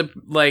had to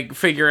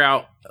figure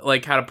out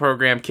how to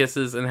program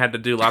kisses and had to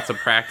do lots of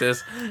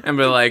practice and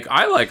be like,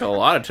 I like a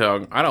lot of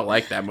tongue. I don't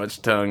like that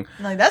much tongue.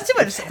 Like, that's too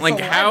much.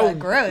 How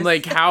gross.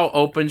 how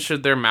open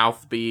should their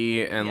mouth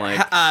be and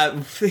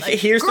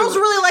Here's Girls the,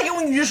 really like it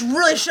when you just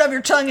really shove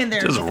your tongue in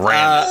there. Just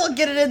ram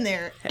Get it in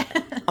there.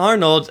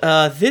 Arnold.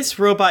 This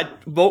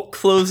robot won't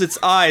close its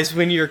eyes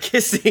when you're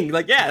kissing.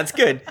 Like, yeah, that's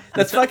good.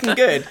 That's fucking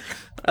good.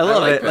 I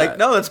love like it. Like, that.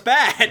 no, that's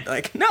bad.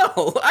 Like, no,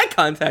 eye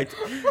contact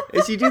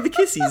as you do the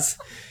kissies.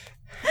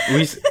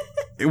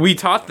 we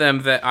taught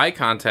them that eye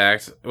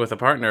contact with a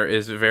partner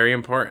is very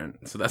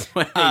important. So that's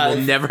why they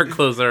will never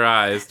close their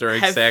eyes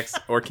during sex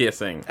or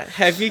kissing.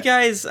 Have you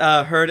guys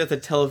heard of the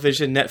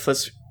television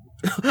Netflix?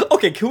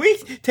 Okay, can we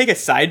take a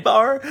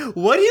sidebar?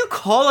 What do you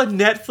call a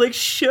Netflix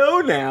show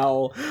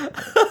now?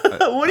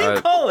 What do you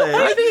call it?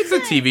 I think it's a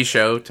TV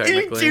show,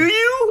 technically. Do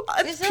you?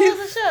 It's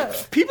a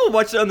show. People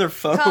watch it on their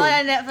phone. Call it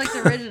a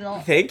Netflix original.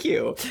 Thank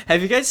you.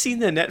 Have you guys seen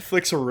the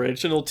Netflix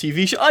original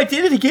TV show? Oh, I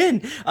did it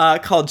again.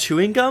 Called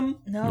Chewing Gum.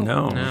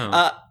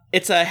 no.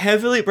 It's a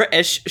heavily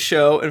British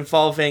show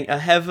involving a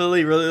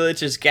heavily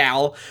religious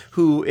gal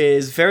who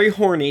is very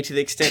horny to the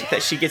extent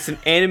that she gets an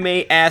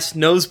anime-ass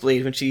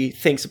nosebleed when she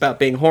thinks about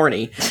being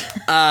horny.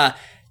 And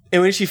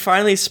when she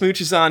finally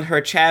smooches on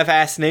her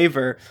chav-ass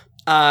neighbor,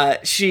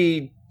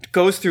 she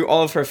goes through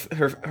all of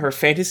her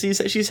fantasies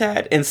that she's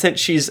had, and since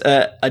she's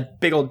a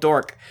big old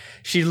dork,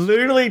 she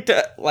literally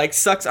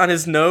sucks on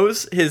his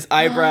nose, his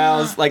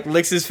eyebrows,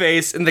 licks his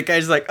face, and the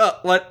guy's like, "Oh,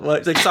 what?"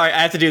 It's like, "Sorry, I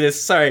have to do this.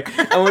 Sorry,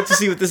 I want to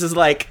see what this is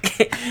like."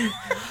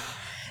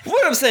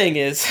 What I'm saying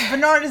is,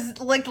 Bernard has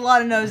licked a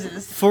lot of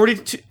noses.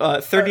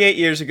 38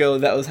 years ago,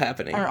 that was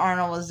happening. Or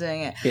Arnold was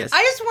doing it. Yes.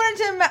 I just wanted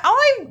to. All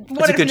I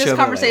wanted from good show, this by the way,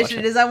 conversation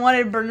watch it. is I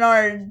wanted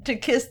Bernard to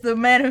kiss the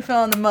man who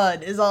fell in the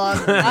mud. Is all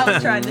I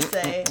was trying to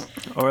say.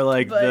 Or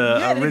like But you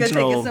had the to go take it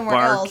original somewhere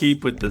else.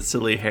 barkeep with the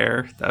silly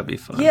hair. That'd be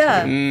fun.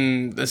 Yeah.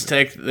 Let's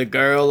take the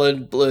girl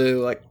in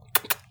blue,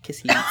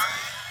 kissy.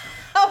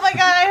 Oh my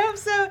god, I hope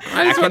so.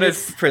 I just want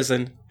to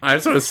Prison. I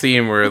just want to see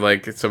him where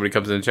somebody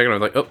comes in and checking. I'm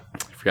like, oh,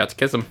 forgot to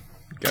kiss him.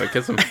 Gotta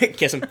kiss him.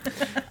 Kiss him.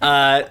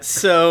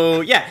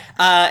 So yeah,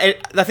 I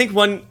think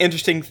one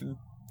interesting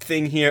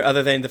thing here,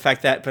 other than the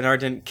fact that Bernard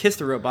didn't kiss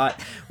the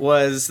robot,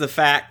 was the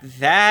fact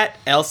that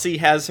Elsie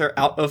has her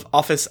out of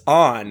office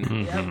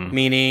on,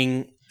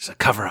 meaning It's a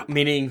cover up.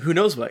 meaning who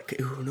knows what?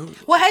 Who knows?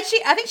 Well, I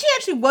think she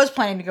actually was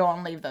planning to go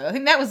on leave though. I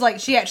think that was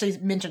she actually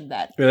mentioned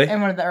that. Really?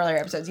 In one of the earlier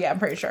episodes. Yeah, I'm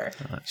pretty sure.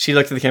 She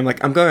looked at the camera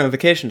like, "I'm going on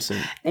vacation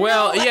soon."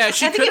 Well, yeah,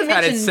 she I think could it have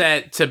had it mentioned-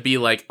 set to be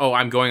like, oh,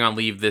 I'm going on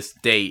leave this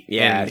date.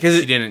 Yeah, and because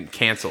she didn't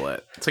cancel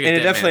it. It's like And a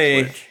it dead man's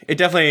definitely, switch.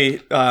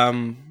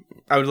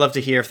 I would love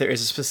to hear if there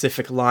is a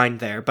specific line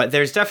there, but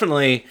there's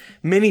definitely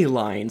many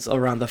lines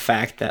around the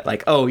fact that,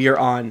 like, oh, you're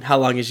on. How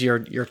long is your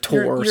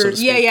tour? So to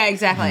speak. Yeah,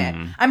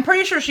 exactly. I'm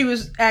pretty sure she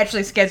was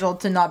actually scheduled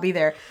to not be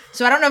there.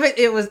 So I don't know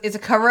if it's a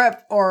cover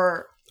up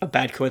or a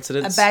bad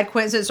coincidence.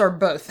 Or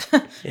both.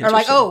 Or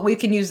like, oh, we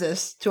can use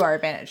this to our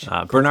advantage.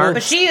 Bernard,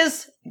 but she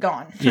is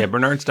gone. Yeah,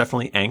 Bernard's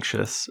definitely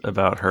anxious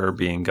about her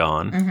being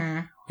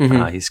gone.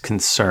 He's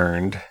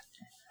concerned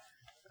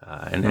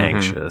and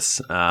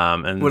anxious.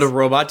 And would a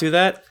robot do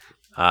that?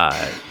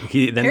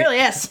 Apparently,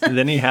 yes.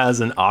 Then he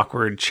has an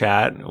awkward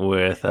chat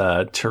with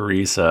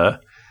Teresa.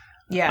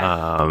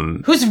 Yeah.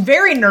 Who's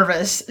very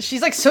nervous.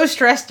 She's like so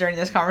stressed during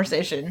this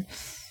conversation.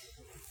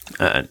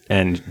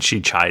 And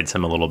she chides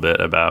him a little bit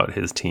about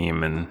his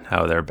team and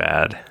how they're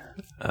bad.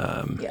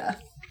 Yeah.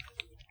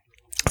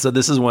 So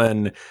this is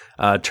when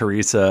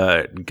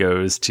Teresa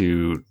goes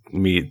to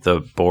meet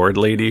the board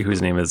lady,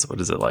 whose name is, what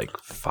is it, like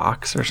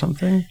Fox or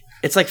something?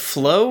 It's like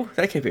Flo.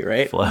 That can't be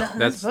right. Flo.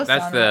 No, That's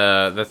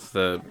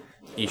the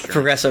Eastern.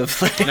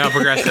 Progressive. No,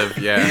 progressive.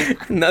 Yeah.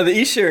 No, the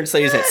Eastern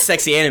lady is that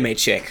sexy anime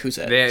chick. Who's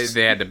that?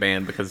 They had to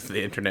ban because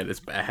the internet is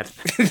bad.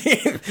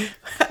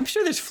 I'm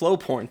sure there's Flo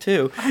porn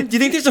too. Do you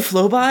think there's a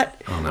Flo bot?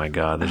 Oh my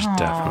god, there's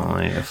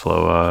definitely a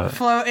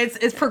Flo.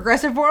 It's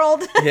Progressive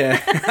World.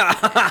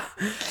 Yeah.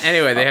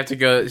 Anyway, they have to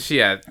go.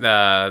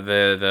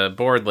 The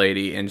board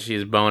lady, and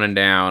she's boning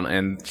down,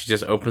 and she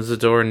just opens the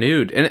door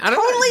nude, and I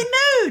don't Totally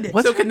nude.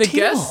 What's so can her the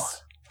deal?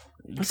 guests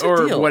her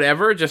or deal?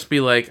 whatever just be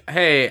like,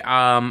 hey,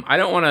 I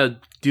don't want to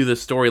do the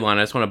storyline.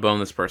 I just want to bone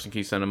this person. Can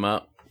you send them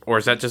up? Or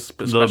is that just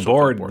special The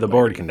board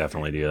lady? can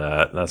definitely do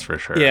that. That's for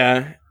sure.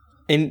 Yeah.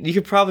 And you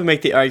could probably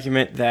make the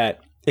argument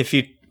that if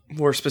you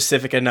were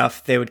specific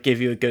enough, they would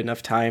give you a good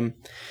enough time.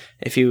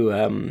 If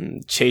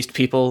you chased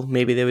people,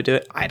 maybe they would do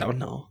it. I don't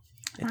know.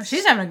 Oh,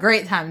 she's having a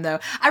great time though.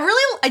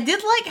 I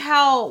did like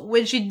how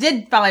when she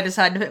did finally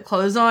decide to put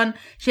clothes on,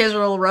 she has her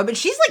little robe, and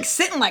she's like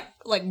sitting like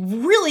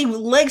really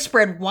legs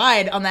spread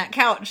wide on that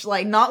couch,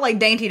 like not like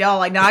dainty at all.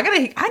 Like, no, I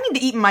need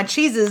to eat my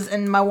cheeses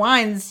and my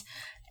wines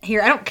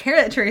here. I don't care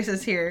that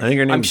Teresa's here. I think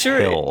her name's sure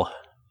Hill.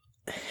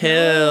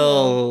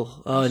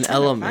 Hill. Oh, an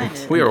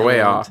element. We were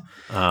way off.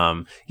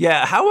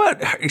 Yeah, how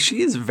about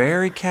she is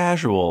very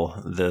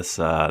casual, this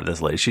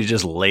lady. She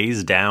just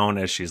lays down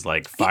as she's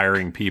like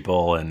firing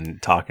people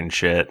and talking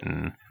shit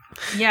and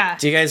Yeah.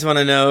 Do you guys want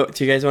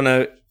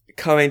to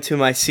come into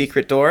my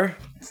secret door?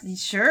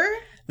 Sure?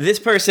 This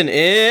person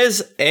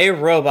is a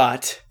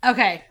robot.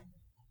 Okay.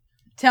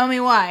 Tell me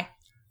why.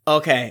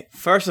 Okay,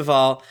 first of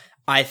all,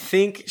 I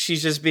think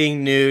she's just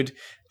being nude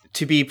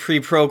to be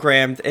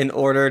pre-programmed in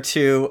order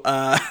to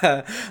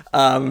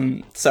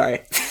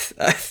sorry.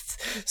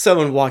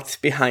 Someone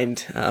walked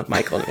behind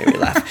Michael and made me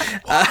laugh.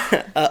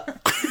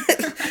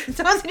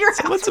 Someone's in your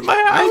house. what's in my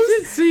I house?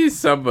 did see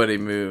somebody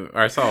move,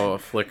 or I saw a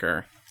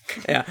flicker.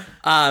 Yeah.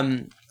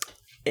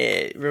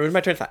 It ruined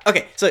my train of thought.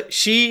 Okay, so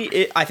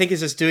I think, is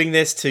just doing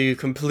this to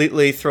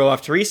completely throw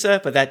off Teresa,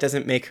 but that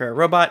doesn't make her a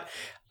robot.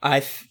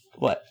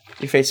 What?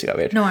 Your face got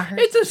weird. No, I heard.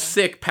 It's a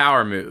sick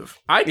power move.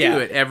 I do Yeah.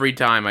 it every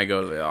time I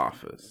go to the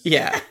office.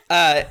 Yeah.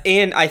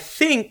 And I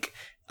think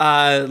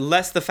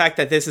less the fact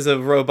that this is a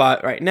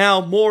robot right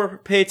now, more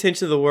pay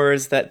attention to the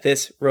words that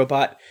this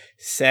robot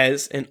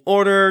says in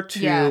order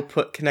to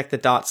connect the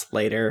dots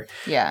later.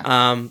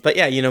 Yeah. But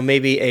yeah,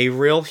 maybe a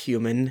real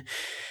human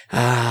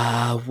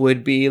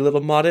would be a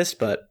little modest,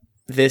 but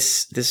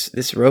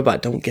this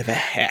robot don't give a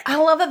heck. I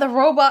love that the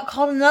robot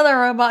called another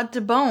robot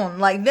to bone.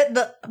 Like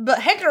the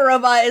Hector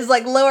robot is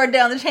like lower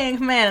down the chain of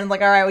command and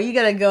like, all right, well, you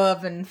gotta go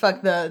up and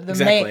fuck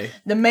Exactly.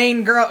 the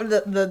main girl,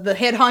 the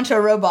head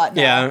honcho robot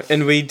now. Yeah,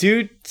 and we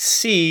do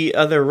see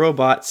other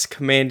robots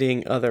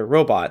commanding other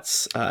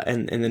robots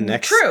in the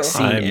next True.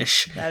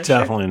 scene-ish. That is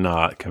Definitely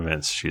not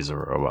convinced she's a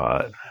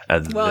robot.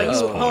 At Well, this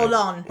you point. hold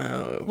on.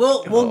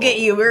 We'll get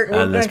you. We're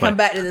going to come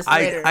back to this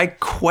later. I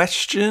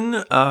question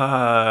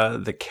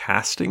the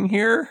casting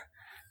here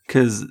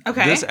because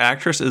this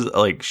actress is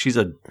like she's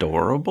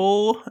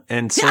adorable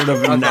and sort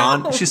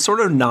of she's sort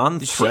of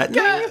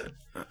non-threatening.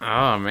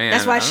 Oh man,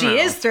 That's why I don't she know.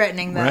 is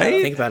threatening, though.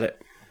 Right? Think about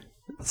it.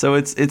 So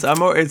it's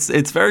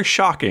very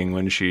shocking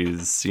when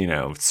she's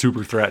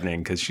super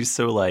threatening because she's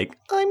so like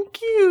I'm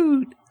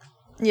cute.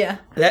 Yeah.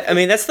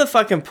 That's the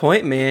fucking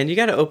point, man. You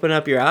got to open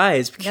up your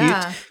eyes.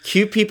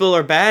 Cute people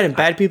are bad, and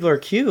bad people are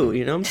cute.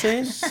 You know what I'm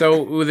saying?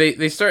 So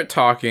they start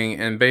talking,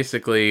 and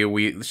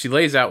basically she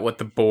lays out what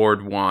the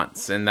board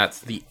wants, and that's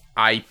the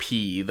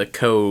IP, the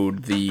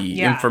code,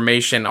 the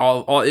information,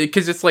 all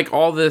because it's like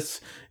all this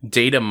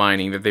data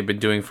mining that they've been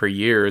doing for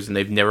years, and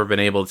they've never been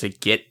able to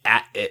get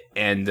at it.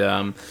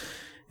 And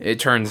it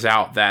turns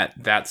out that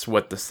that's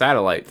what the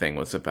satellite thing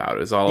was about. It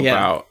was all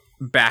about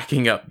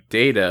backing up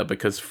data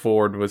because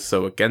Ford was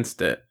so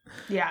against it.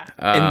 Yeah.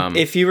 And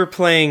if you were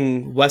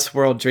playing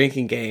Westworld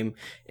drinking game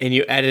and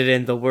you added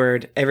in the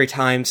word every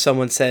time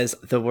someone says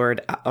the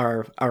word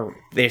or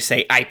they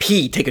say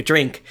IP, take a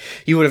drink,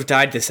 you would have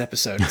died this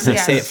episode because they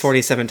say it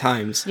 47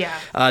 times.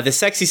 Yeah. The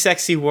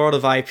sexy world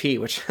of IP,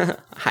 which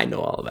I know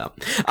all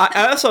about.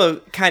 I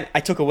also I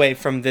took away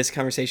from this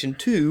conversation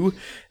too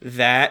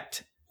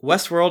that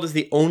Westworld is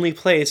the only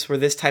place where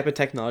this type of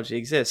technology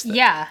exists.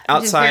 Yeah. Outside,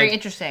 which is very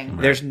interesting.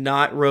 There's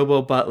not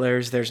robo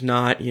butlers. There's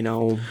not,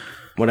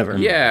 whatever.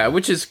 Yeah,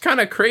 which is kind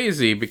of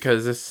crazy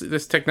because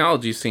this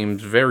technology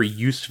seems very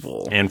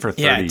useful. And for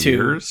 30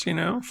 years,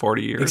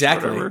 40 years,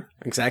 whatever.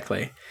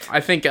 Exactly.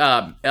 I think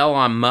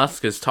Elon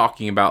Musk is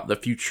talking about the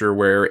future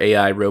where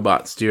AI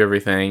robots do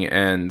everything,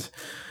 and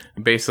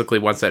basically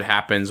once that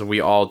happens, we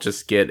all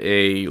just get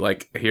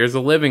here's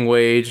a living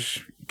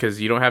wage because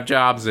you don't have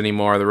jobs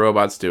anymore. The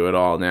robots do it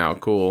all now.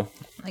 Cool.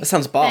 That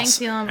sounds boss.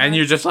 Thanks, Elon Musk. And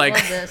you're just like,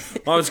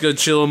 I'm just going to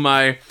chill in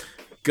my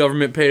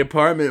government paid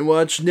apartment and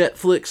watch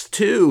Netflix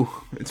too.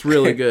 It's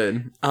really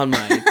good. On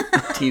my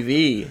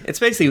TV. It's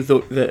basically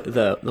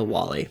the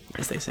Wall-E,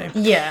 as they say.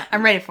 Yeah,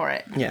 I'm ready for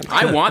it. Yeah.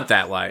 I want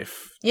that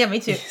life. Yeah,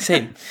 me too.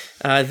 Same.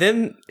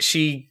 Then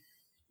she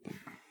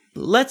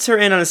lets her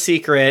in on a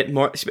secret.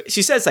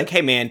 She says,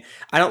 hey, man,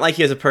 I don't like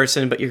you as a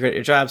person, but you're good at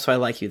your job, so I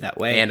like you that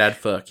way. And I'd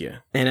fuck you.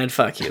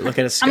 Look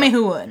at us. I mean,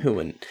 who would? Who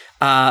wouldn't?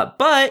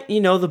 But,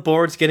 the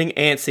board's getting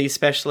antsy,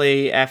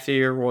 especially after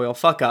your royal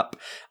fuck-up.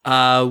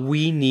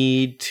 We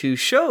need to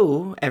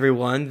show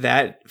everyone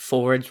that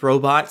Ford's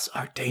robots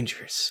are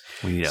dangerous.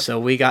 So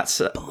we got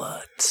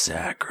blood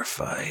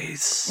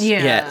sacrifice.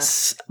 Yeah.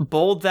 Yes.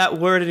 Bold that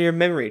word in your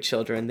memory,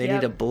 children. They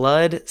need a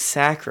blood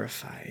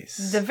sacrifice.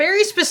 The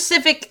very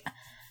specific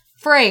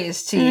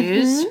phrase to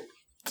use.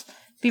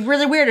 Be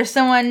really weird if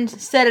someone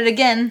said it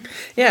again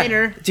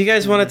later. Do you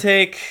guys want to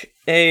take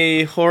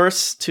a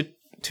horse to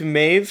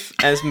Maeve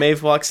as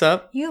Maeve walks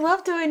up? You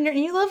love riding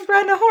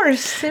a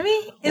horse, Timmy.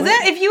 Is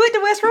that if you went to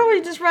Westworld where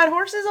you just ride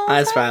horses all the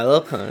time? That's right, a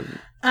little pun.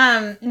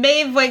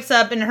 Maeve wakes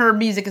up and her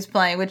music is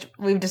playing, which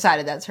we've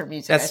decided that's her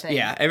music. I think.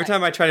 Yeah. Every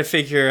time I try to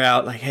figure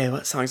out, hey,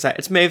 what song is that?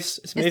 It's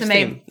Maeve's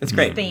theme. It's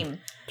great. Theme.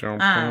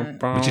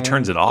 But she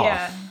turns it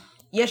off.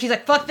 Yeah, she's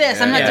like, fuck this.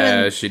 I'm not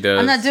doing. She does.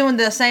 I'm not doing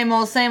the same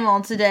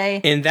old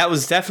today. And that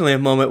was definitely a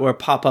moment where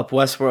pop-up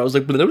Westworld was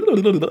like, blah, blah,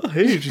 blah, blah.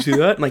 Hey, did you see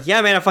that? I'm like,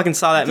 yeah, man, I fucking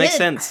saw that. Makes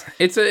sense.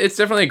 It's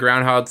definitely a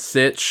Groundhog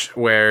Stitch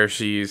where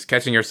she's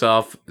catching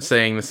herself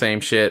saying the same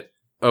shit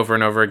over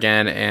and over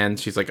again, and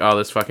she's like, oh,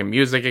 this fucking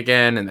music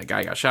again, and the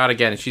guy got shot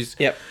again, and she's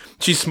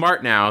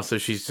smart now, so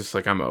she's just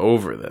like, I'm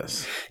over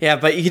this. Yeah,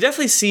 but you can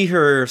definitely see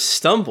her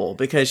stumble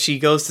because she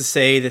goes to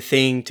say the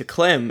thing to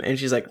Clem, and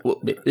she's like, well,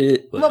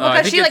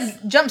 because she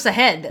jumps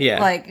ahead. Yeah.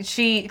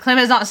 Clem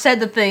has not said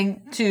the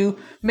thing to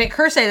make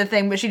her say the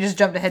thing, but she just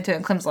jumped ahead to it,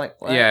 and Clem's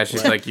like, what? Yeah,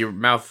 she's like, your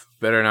mouth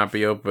better not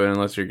be open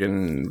unless you're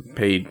getting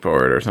paid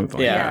for it or something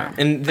like that.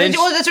 And then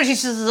that's what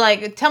she's just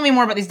like, tell me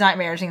more about these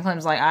nightmares, and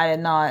Clem's like, I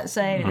did not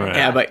say anything.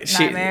 Yeah, but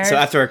so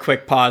after a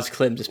quick pause,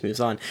 Clem just moves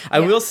on. I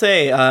will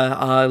say,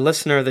 a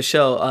listener of the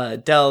show,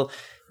 Del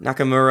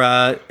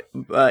Nakamura,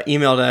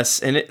 emailed us,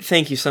 and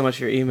thank you so much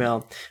for your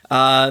email.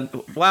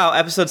 Wow,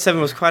 episode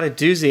 7 was quite a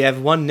doozy. I have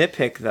one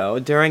nitpick, though.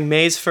 During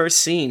May's first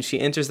scene,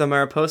 she enters the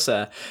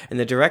Mariposa, and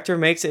the director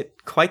makes it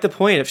quite the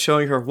point of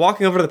showing her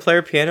walking over to the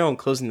player piano and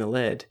closing the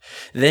lid.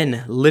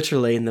 Then,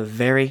 literally, in the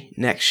very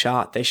next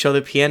shot, they show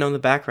the piano in the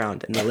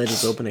background, and the lid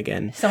is open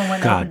again.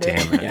 God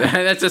damn it. Yeah.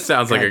 That just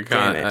sounds like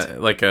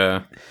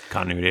a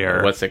continuity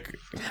error. What's it?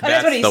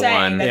 That's what he's the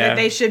saying. one. That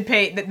they should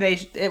pay.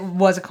 It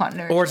was a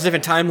continuity. Or it's a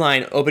different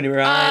timeline. Open your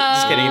eye.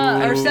 Just kidding.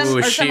 Or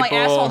some like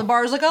asshole in the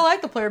bar is like, I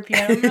like the player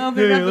piano. No,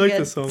 I like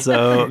this song.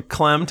 So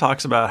Clem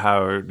talks about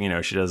how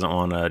she doesn't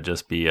want to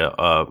just be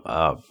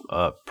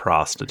a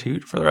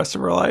prostitute for the rest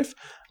of her life.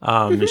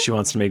 She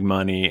wants to make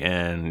money,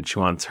 and she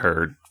wants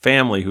her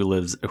family, who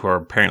are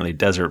apparently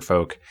desert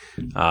folk.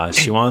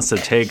 She wants to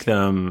take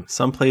them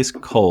someplace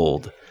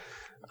cold.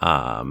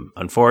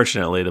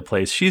 Unfortunately, the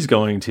place she's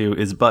going to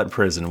is butt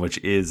prison, which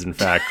is in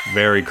fact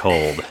very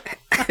cold.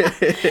 No,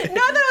 that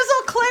was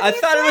all Clem. I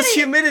thought it was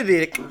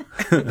humidity.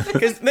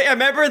 Because I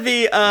remember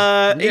the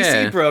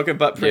AC broke in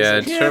butt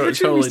prison. Yeah,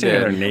 totally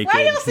did. Naked.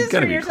 Why y'all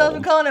censor yourself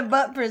and calling it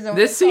butt prison?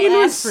 This scene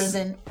was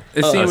prison.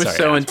 This scene was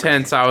so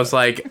intense. I was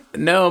like,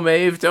 "No,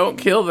 Maeve, don't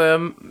kill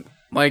them.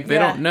 Like they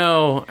don't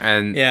know."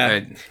 And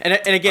and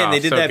again, they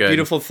did that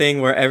beautiful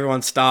thing where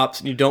everyone stops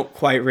and you don't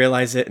quite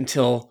realize it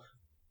until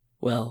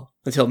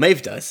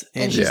Maeve does,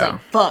 and she's like,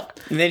 "Fuck!"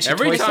 And then she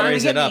Toy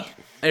Stories it up.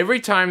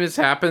 Every time this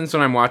happens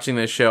when I'm watching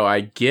this show,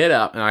 I get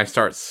up and I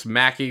start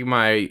smacking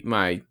my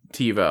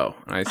TiVo.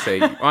 And I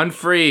say,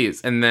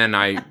 unfreeze. And then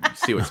I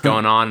see what's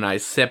going on and I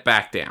sit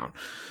back down.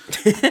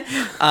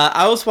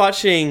 I was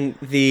watching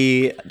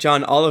the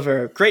John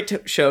Oliver,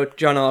 great show,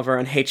 John Oliver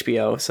on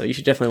HBO, so you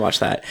should definitely watch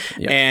that.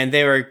 Yep. And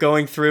they were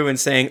going through and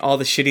saying all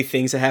the shitty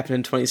things that happened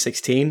in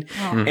 2016.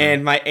 Mm-hmm.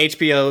 And my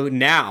HBO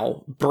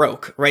Now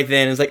broke right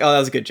then. It was like, oh, that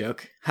was a good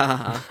joke. Ha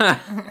ha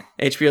ha.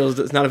 HBO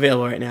is not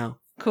available right now.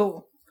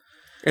 Cool.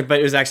 But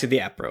it was actually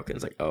the app broke. It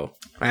was like, oh,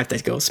 I have to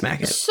go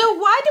smack it. So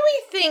why do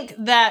we think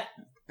that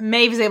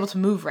Maeve is able to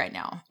move right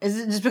now? Is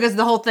it just because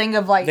the whole thing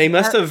of like they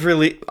must have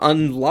really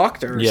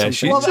unlocked her? Or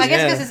something. Well, I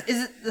guess because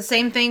is it the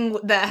same thing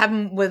that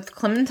happened with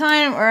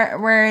Clementine, or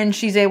wherein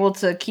she's able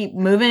to keep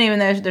moving even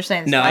though they're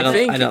saying no? I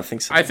don't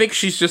think so. I think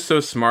she's just so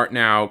smart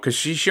now because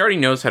she already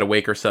knows how to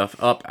wake herself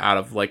up out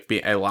of like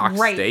a locked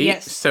state.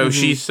 Yes. So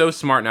she's so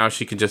smart now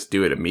she can just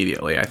do it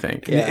immediately. I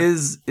think. Yeah.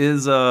 Is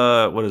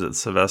what is it?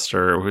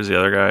 Sylvester? Who's the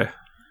other guy?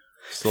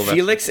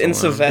 Felix and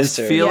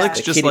Sylvester. Is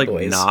Felix just like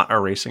boys. Not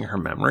erasing her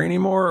memory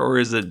anymore, or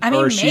is it?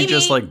 Or is she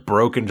just like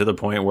broken to the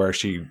point where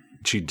she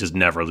just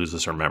never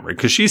loses her memory?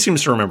 Because she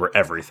seems to remember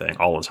everything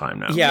all the time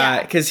now.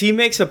 Yeah, because he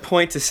makes a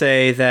point to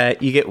say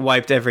that you get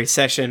wiped every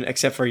session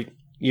except for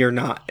you're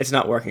not. It's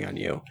not working on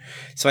you.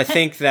 So I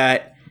think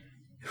that.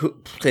 I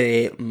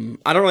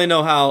don't really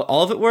know how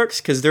all of it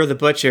works because they're the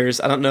butchers.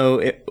 I don't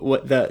know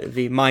what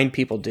the mind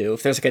people do.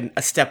 If there's like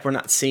a step we're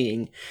not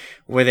seeing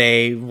where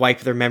they wipe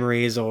their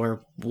memories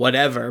or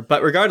whatever.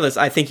 But regardless,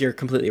 I think you're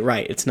completely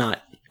right. It's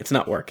not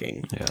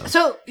working. Yeah.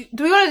 So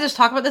do we want to just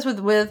talk about this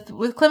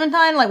with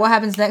Clementine? Like what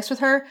happens next with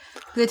her?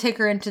 They take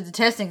her into the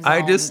testing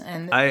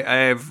zone. I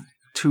have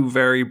two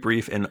very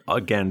brief and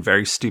again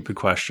very stupid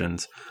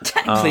questions.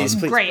 Please.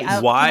 Great.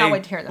 I cannot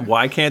wait to hear them.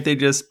 Why can't they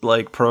just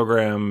like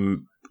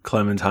program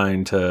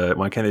Clementine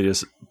why can't they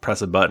just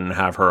press a button and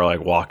have her like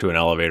walk to an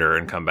elevator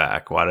and come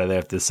back? Why do they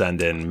have to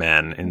send in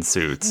men in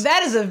suits?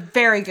 That is a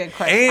very good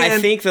question. I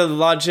think the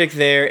logic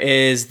there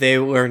is they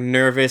were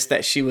nervous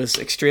that she was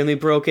extremely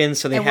broken,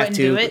 so they have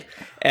to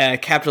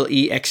capital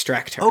E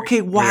extract her.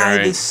 Okay,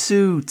 why the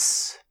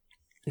suits?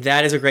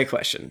 That is a great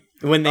question.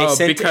 When they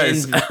sent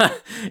because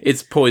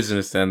it's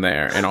poisonous in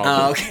there and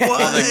all.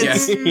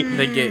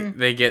 Okay.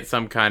 they get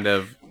some kind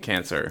of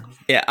cancer.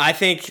 Yeah, I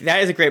think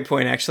that is a great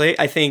point. Actually,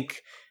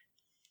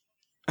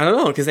 I don't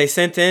know because they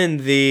sent in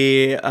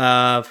the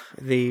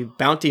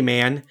bounty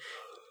man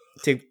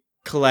to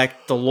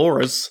collect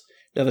Dolores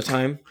the other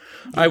time.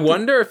 I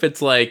wonder if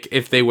it's like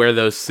if they wear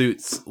those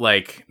suits,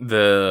 like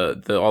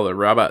the all the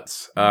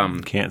robots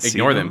can't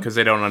ignore them because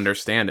they don't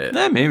understand it.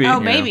 Maybe. Oh,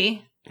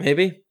 maybe.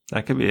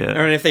 That could be it.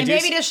 Or if they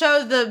maybe to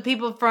show the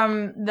people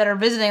that are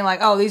visiting, like,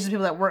 oh, these are the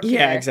people that work here.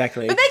 Yeah,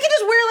 exactly. But they could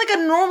just wear like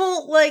a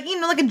normal,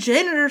 like a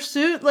janitor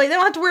suit. Like they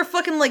don't have to wear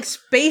fucking like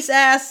space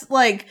ass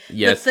like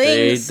yes, the thing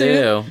they suit.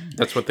 do.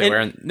 That's what they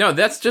wear. No,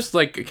 that's just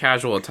like a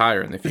casual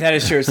attire in the future. That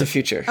is true. It's the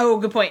future. Oh,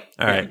 good point.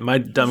 All right, my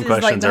dumb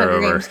questions are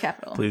over.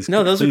 Please,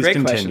 no, those are great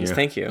continue. questions.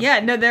 Thank you.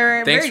 Yeah, no,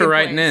 they're thanks for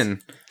writing in.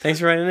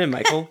 Thanks for writing in,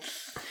 Michael.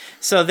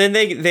 So then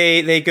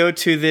they go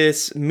to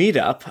this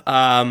meetup,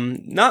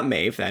 not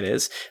Maeve, that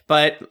is,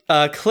 but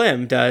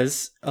Clem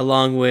does,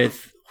 along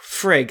with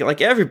Frigg, like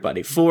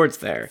everybody. Ford's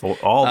there.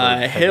 All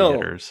the heavy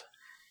hitters.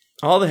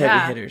 All the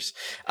heavy hitters.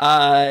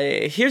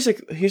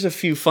 Here's a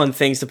few fun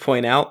things to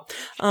point out.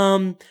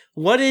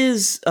 What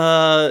is,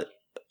 are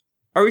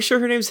we sure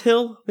her name's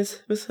Hill?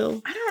 Miss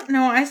Hill? I don't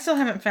know. I still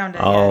haven't found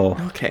it yet.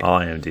 Okay. I'll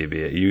IMDb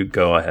it. You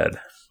go ahead.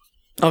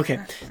 Okay,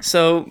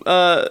 so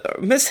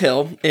Miss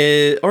Hill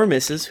or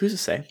Mrs. who's to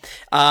say,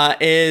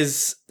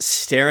 is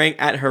staring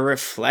at her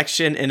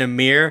reflection in a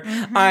mirror.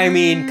 Mm-hmm. I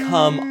mean,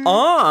 come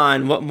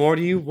on, what more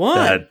do you want?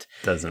 That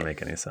doesn't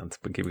make any sense,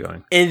 but keep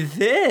going. And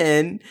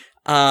then,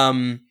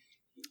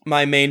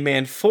 my main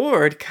man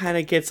Ford kind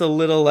of gets a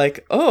little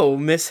like, "Oh,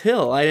 Miss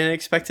Hill, I didn't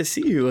expect to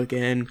see you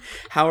again.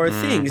 How are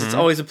things? It's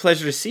always a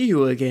pleasure to see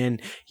you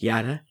again."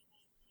 Yada,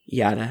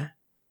 yada,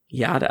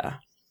 yada.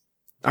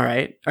 All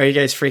right. Are you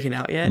guys freaking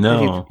out yet?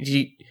 No. Do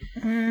you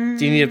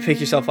need to pick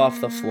yourself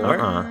off the floor?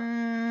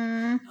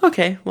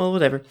 Okay. Well,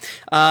 whatever.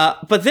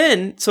 But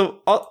then,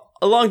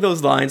 along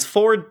those lines,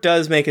 Ford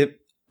does make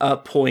a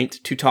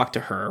point to talk to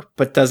her,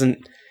 but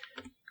doesn't,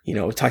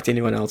 talk to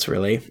anyone else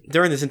really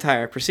during this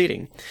entire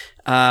proceeding.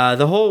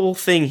 The whole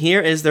thing here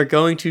is they're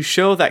going to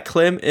show that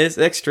Clem is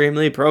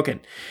extremely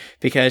broken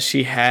because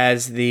she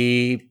has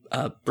the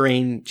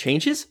brain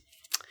changes,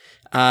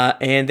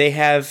 and they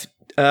have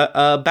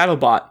a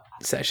BattleBot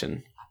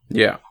session.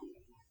 Yeah.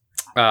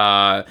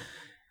 So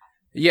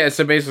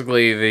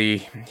basically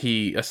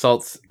he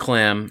assaults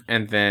Clem,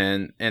 and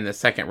then in the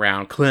second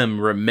round Clem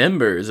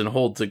remembers and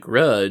holds a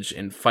grudge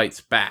and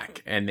fights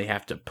back, and they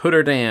have to put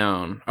her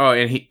down. Oh,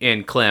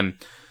 and Clem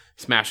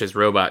smashes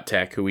Robot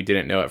Tech, who we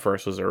didn't know at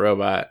first was a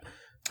robot.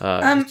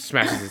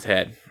 Smashes his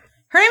head.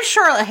 Her name's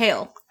Charlotte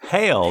Hale.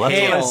 Hale,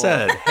 that's what I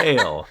said.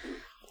 Hale.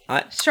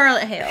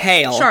 Charlotte Hale.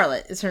 Hale.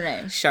 Charlotte is her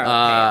name.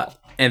 Charlotte Hale.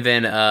 And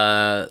then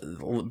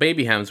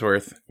Baby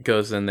Hemsworth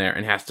goes in there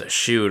and has to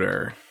shoot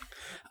her.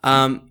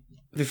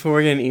 Before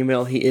we get an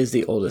email, he is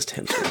the oldest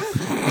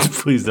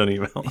Hemsworth. Please don't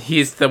email.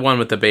 He's the one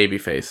with the baby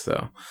face,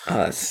 though.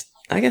 I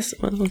guess.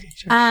 Well, okay,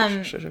 sure.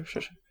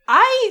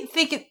 I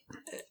think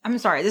I'm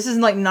sorry, this is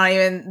like not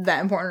even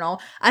that important at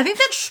all. I think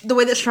that the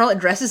way that Charlotte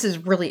dresses is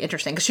really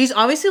interesting because she's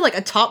obviously like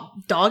a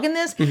top dog in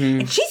this,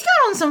 and she's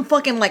got on some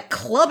fucking like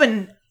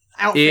clubbing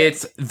outfit.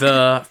 It's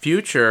the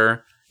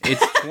future.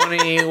 It's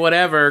 20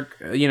 whatever.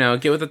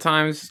 Get with the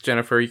times,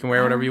 Jennifer. You can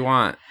wear whatever you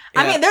want.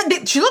 I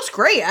mean, she looks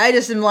great. I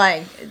just am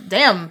like,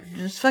 damn,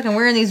 just fucking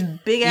wearing these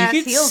big ass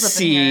heels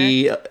up in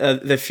here.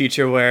 The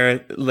future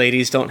where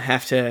ladies don't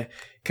have to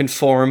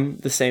conform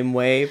the same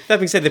way. That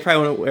being said, they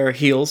probably won't wear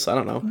heels. I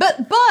don't know.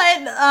 But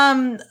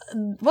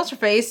what's her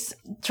face?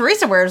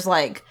 Teresa wears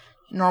like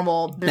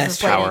normal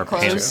business lady Power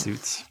clothes.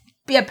 pantsuits.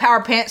 Yeah,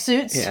 power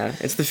pantsuits. Yeah,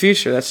 it's the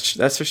future.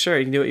 That's for sure.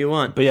 You can do what you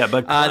want. But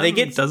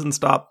Clem doesn't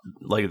stop.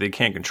 Like they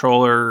can't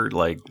control her.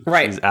 Like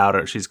she's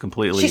out. She's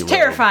completely. She's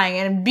terrifying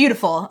and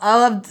beautiful. I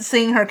love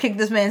seeing her kick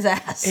this man's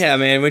ass. Yeah,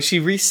 man. When she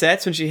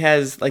resets, when she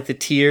has like the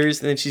tears,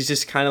 and then she's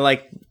just kind of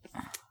like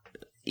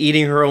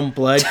eating her own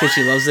blood because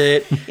she loves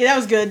it. Yeah, that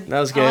was good. That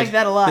was good. I like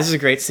that a lot. This is a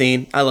great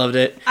scene. I loved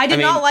it. I did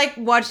not like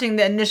watching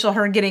the initial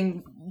her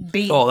getting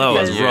beat. Oh, that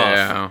was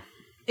Yeah. rough.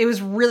 It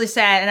was really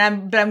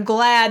sad, but I'm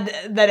glad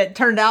that it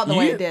turned out the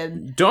way it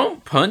did.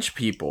 Don't punch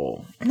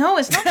people. No,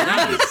 it's not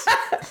nice.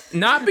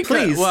 Not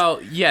because, Please. well,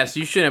 yes,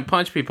 you shouldn't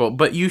punch people,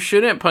 but you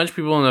shouldn't punch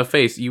people in the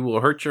face. You will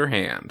hurt your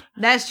hand.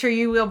 That's true.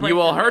 You will break You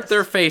will their hurt wrist.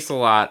 their face a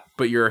lot,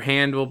 but your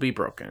hand will be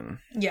broken.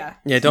 Yeah.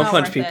 Yeah, It's don't not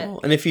punch worth people.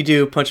 it. And if you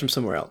do, punch them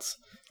somewhere else.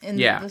 In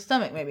Yeah. the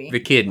stomach, maybe. The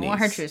kidneys. It won't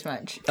hurt you as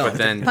much. But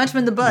then, Punch him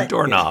in the butt.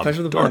 Doorknob. Punch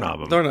them in the Doorknob.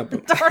 butt. Doorknob.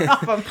 Doorknob. Turn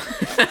off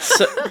him.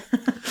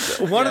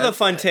 So, one of the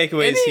fun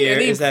takeaways here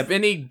is that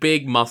any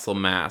big muscle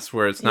mass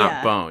where it's not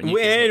Yeah. bone. you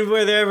can- and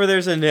wherever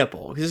there's a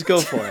nipple, just go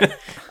for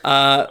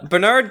it.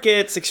 Bernard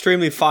gets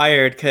extremely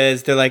fired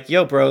because they're like,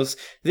 yo, bros,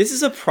 this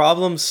is a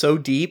problem so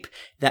deep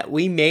that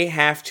we may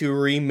have to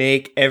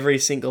remake every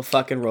single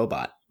fucking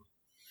robot.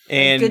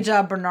 And Good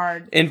job,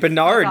 Bernard. And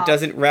Bernard Fuck off.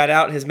 doesn't rat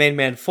out his main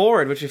man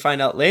Ford, which we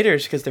find out later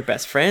is because they're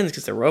best friends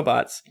because they're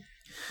robots.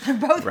 They're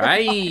both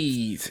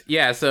Right.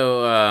 Yeah,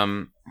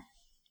 so,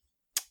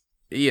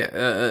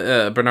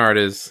 Bernard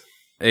is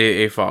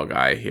a fall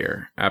guy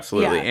here.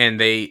 Absolutely. Yeah. And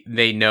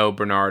they know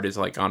Bernard is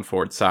like on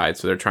Ford's side,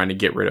 so they're trying to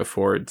get rid of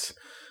Ford's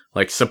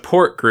like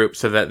support group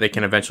so that they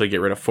can eventually get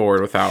rid of Ford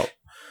without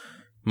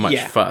much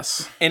Yeah.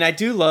 fuss. And I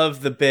do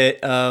love the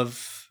bit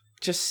of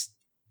just,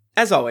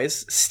 as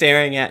always,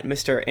 staring at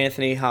Mr.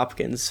 Anthony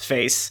Hopkins'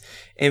 face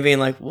and being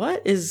like,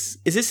 "What is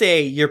this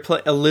a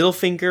little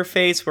finger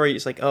face where you're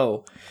just like,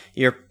 oh,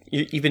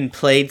 you've been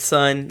played,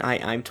 son.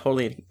 I'm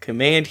totally in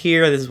command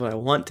here. This is what I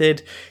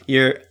wanted.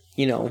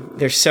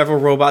 There's several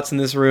robots in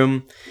this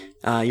room.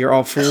 You're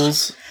all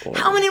fools.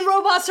 How many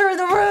robots are in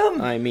the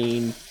room? I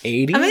mean,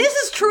 80? I mean, this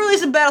is truly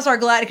some Battlestar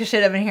Galactica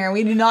shit up in here.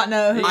 We do not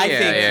know who. I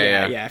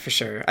think, yeah, for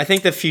sure. I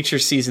think the future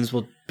seasons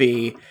will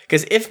be,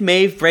 because if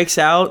Maeve breaks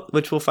out,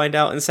 which we'll find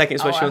out in a second,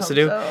 is what she wants to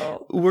do,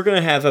 we're going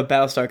to have a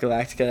Battlestar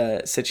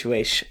Galactica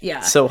situation.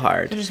 Yeah. So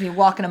hard. They'll just be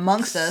walking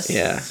amongst us.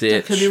 Yeah.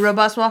 There could be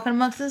robots walking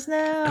amongst us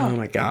now. Oh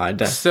my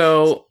god.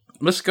 So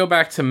let's go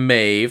back to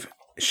Maeve.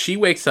 She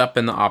wakes up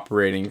in the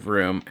operating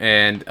room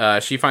and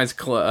she finds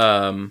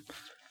Clem?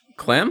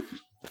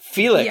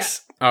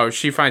 Felix. Oh,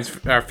 she finds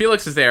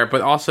Felix is there,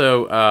 but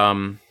also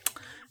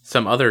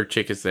some other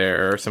chick is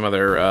there, or some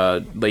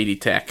other lady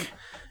tech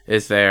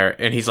is there,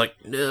 and he's like,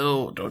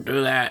 "No, don't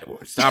do that.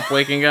 Stop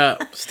waking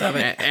up. Stop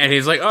it." And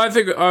he's like, "Oh, I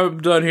think I'm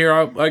done here.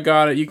 I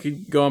got it. You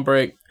can go on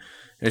break."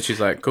 And she's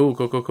like, "Cool.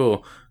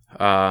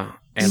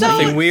 And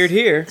Nothing weird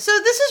here. So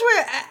this is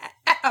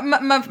where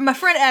my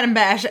friend Adam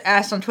Bash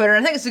asked on Twitter,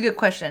 and I think it's a good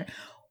question.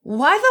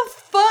 Why the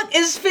fuck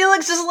is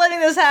Felix just letting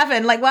this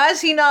happen? Like, why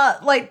is he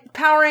not, like,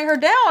 powering her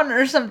down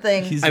or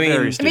something? He's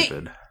very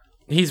stupid.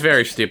 He's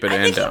very stupid I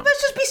and think he dumb.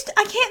 must just be...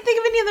 I can't think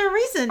of any other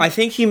reason. I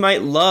think he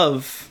might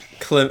love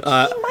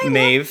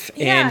Maeve,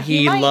 and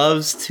he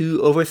loves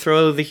to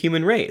overthrow the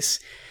human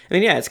race. I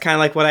mean, yeah, it's kind of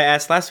like what I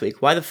asked last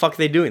week. Why the fuck are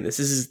they doing this?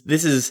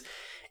 This is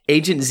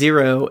Agent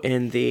Zero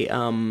in the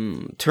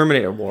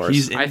Terminator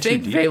Wars. I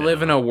think they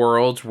live in a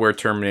world where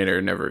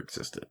Terminator never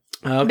existed.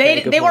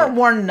 Okay, they weren't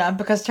warned enough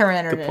because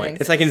Terminator Good didn't point.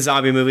 exist. It's like in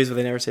zombie movies where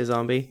they never say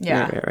zombie.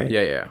 Yeah. Right.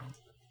 Yeah.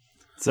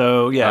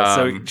 So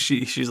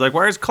she's like,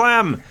 "Where's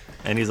Clem?"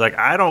 And he's like,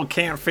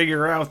 can't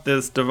figure out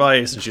this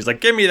device." And she's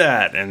like, "Give me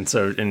that." And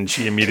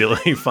she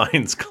immediately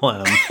finds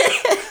Clem.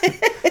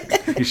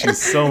 She's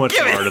so much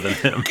smarter than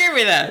him. Give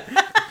me that.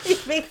 You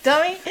big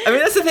dummy. I mean,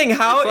 that's the thing.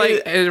 How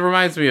It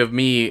reminds me of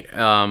me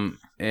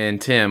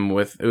and Tim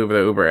with the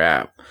Uber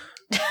app.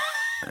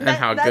 And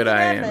how That's good what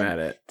I am happened. at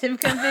it. Tim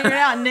couldn't figure it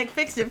out, and Nick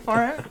fixed it for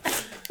him.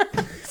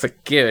 It's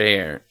like, give it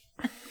here.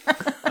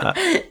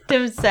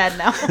 Tim's sad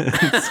now.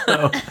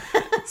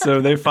 So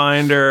they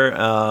find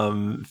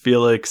her.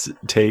 Felix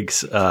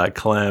takes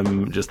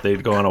Clem. They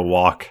go on a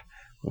walk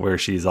where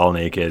she's all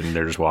naked and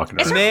they're just walking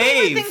It's around. her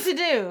Maeve. favorite thing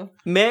to do.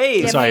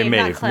 Maeve. Yeah, Sorry, Maeve,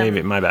 not Maeve. Clem.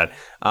 Maeve, my bad.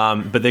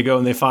 But they go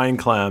and they find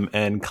Clem,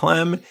 and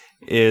Clem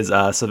is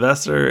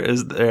Sylvester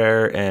is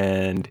there,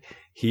 and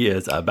he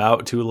is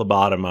about to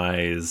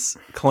lobotomize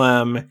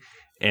Clem,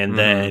 and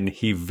then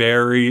he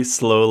very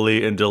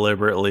slowly and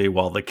deliberately,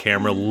 while the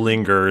camera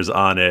lingers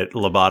on it,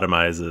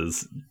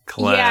 lobotomizes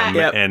Clem. Yeah.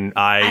 Yep. And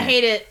I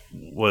hate it.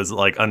 was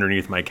like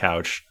underneath my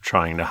couch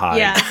trying to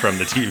hide from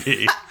the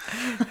TV.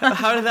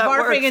 How did that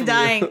work? Barfing and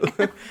dying.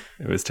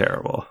 It was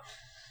terrible.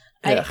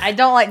 I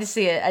don't like to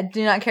see it. I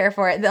do not care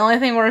for it. The only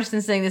thing worse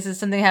than seeing this is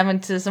something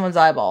happened to someone's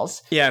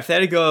eyeballs. Yeah, if they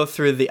had to go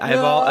through the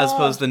eyeball as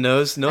opposed to the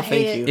nose, no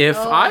thank you. If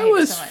I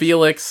was so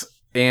Felix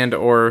and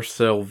or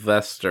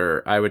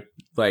Sylvester, I would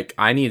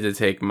I need to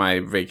take my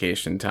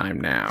vacation time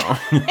now.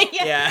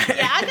 Yeah,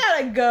 I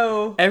gotta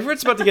go.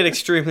 Everyone's about to get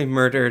extremely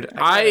murdered.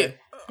 I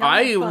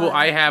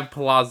have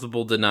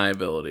plausible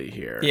deniability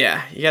here.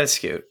 Yeah, you gotta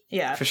scoot.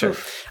 Yeah, for sure.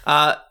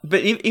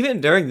 But even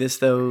during this,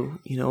 though,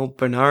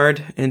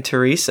 Bernard and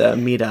Teresa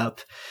meet up,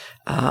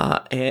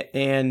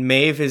 and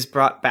Maeve is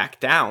brought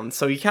back down.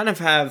 So you kind of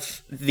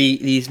have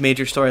these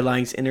major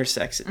storylines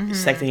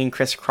intersecting and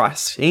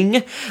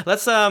crisscrossing.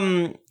 Let's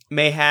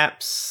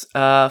mayhaps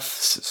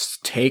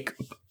take.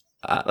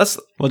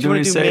 Do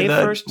we say Maeve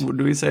that? first?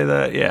 Do we say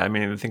that? Yeah, I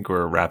mean, I think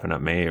we're wrapping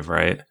up Maeve,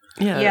 right?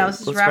 Yeah,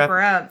 let's just wrap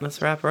her up.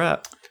 Let's wrap her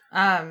up.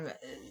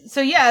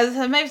 So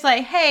Maeve's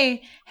like,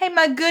 hey,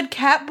 my good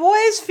cat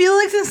boys,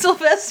 Felix and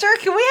Sylvester,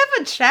 can we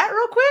have a chat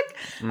real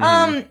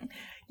quick?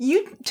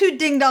 You two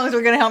ding dongs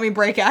are gonna help me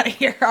break out of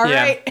here, all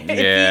right? If you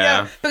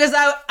don't, because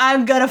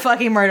I'm gonna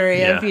fucking murder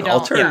you if you don't.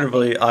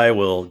 Alternatively, I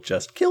will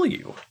just kill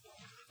you.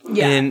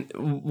 Yeah. And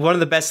one of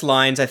the best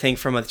lines, I think,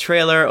 from a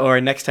trailer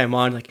or next time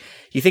on, like,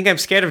 you think I'm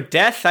scared of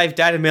death? I've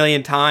died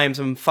 1,000,000 times.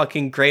 I'm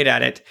fucking great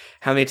at it.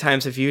 How many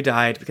times have you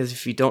died? Because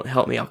if you don't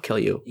help me, I'll kill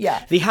you.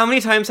 Yeah. How many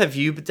times have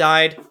you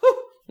died?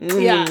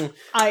 Yeah.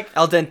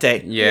 Al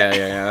dente.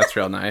 Yeah, that's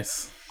real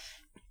nice.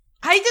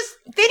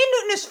 Fanny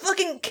Newton is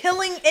fucking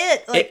killing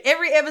it.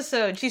 Every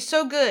episode. She's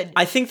so good.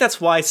 I think that's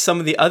why some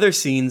of the other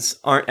scenes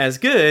aren't as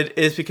good,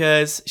 is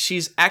because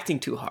she's acting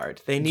too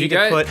hard. They need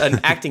to put an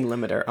acting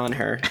limiter on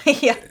her.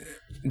 Yeah.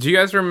 Do you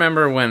guys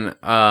remember when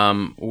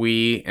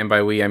we, and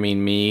by we I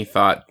mean me,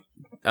 thought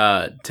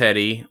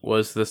Teddy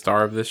was the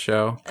star of this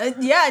show?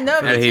 Yeah, no,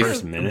 and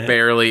he's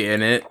barely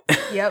in it.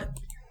 Yep.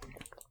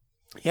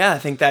 Yeah, I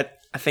think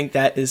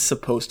that is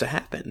supposed to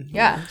happen.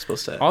 Yeah.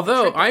 Supposed to.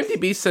 Although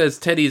IMDb says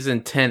Teddy's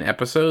in 10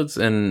 episodes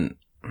and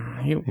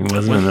he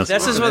wasn't in this.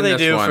 That's just what they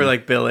do for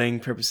like billing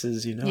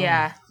purposes,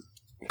 Yeah.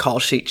 Call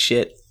sheet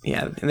shit.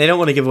 Yeah, and they don't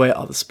want to give away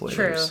all the spoilers.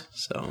 True.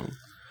 So.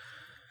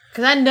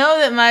 Because I know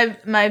that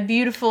my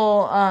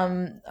beautiful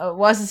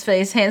what's his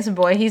face handsome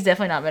boy, he's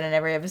definitely not been in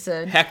every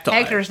episode.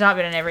 Hector's not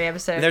been in every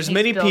episode. There's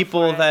many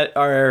people that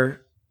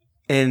are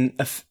in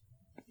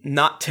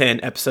not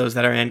 10 episodes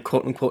that are in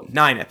quote unquote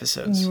 9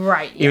 episodes.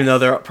 Right. Even though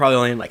they're probably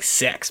only in like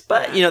 6.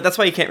 But that's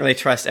why you can't really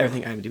trust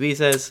everything IMDb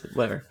says.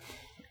 Whatever.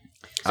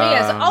 So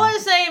so all I'm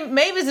saying,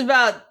 Maeve's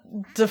about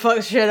to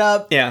fuck shit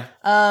up. Yeah.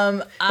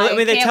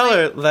 They tell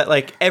her that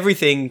like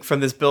everything from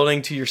this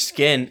building to your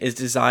skin is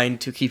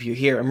designed to keep you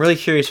here. I'm really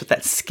curious what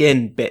that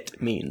skin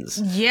bit means.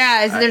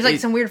 Yeah, there's like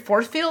some weird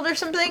force field or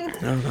something. I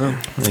don't know.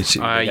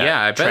 I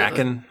bet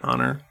tracking on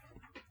her.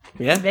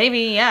 Yeah, maybe.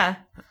 Yeah.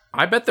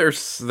 I bet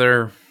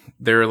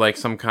they're like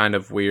some kind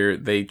of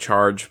weird. They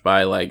charge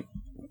by like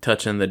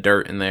touching the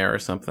dirt in there or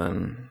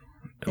something.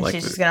 Like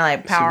she's just gonna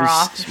like power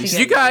off. Do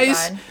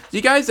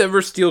you guys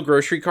ever steal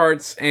grocery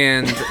carts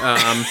and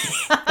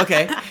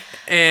okay,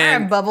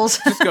 and bubbles?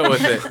 Just go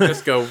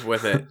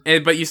with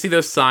it. But you see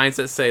those signs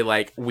that say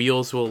like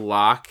wheels will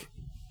lock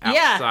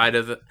outside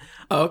of the.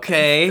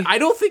 Okay, I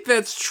don't think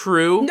that's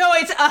true. No,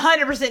 it's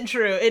 100%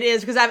 true. It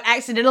is because I've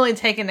accidentally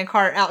taken a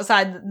cart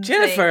outside.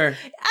 Jennifer,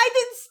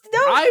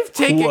 I've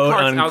taken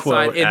carts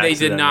outside and they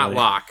did not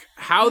lock.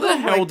 How the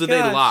hell did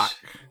they lock?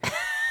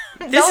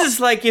 This is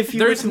like if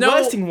you were to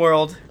Westing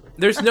World.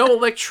 There's no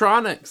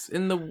electronics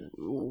in the.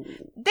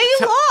 They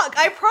lock.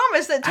 I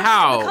promise that.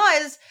 How?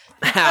 Because.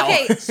 How?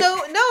 Okay, so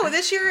no,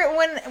 this year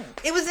when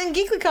it was in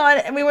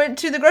GeeklyCon and we went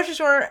to the grocery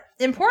store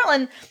in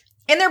Portland,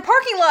 and their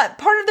parking lot,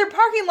 part of their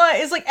parking lot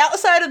is like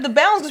outside of the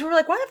bounds because we were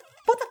like, what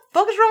the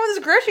fuck is wrong with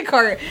this grocery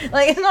cart?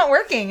 Like, it's not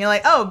working. You're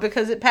like, oh,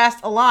 because it passed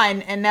a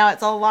line and now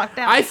it's all locked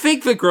down. I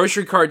think the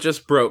grocery cart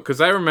just broke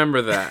because I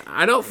remember that.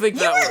 I don't think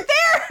you weren't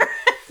there.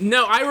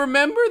 No, I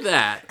remember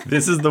that.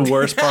 This is the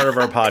worst part of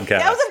our podcast.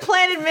 That was a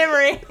planted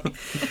memory.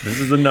 This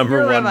is the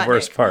number one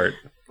worst part.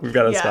 We've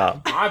got to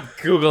stop. I'm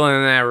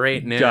Googling that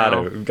right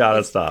now. We've got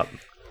to stop.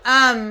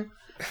 I'm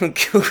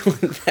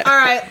Googling that. All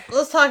right,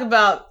 let's talk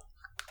about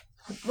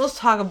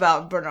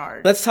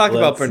Bernard. Let's talk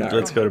about Bernard.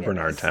 Let's go to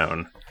Bernard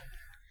Town.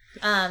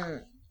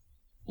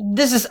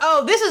 This is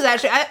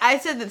actually I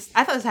said this.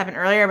 I thought this happened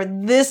earlier,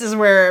 but this is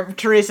where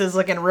Teresa's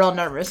looking real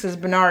nervous because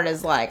Bernard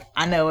is like,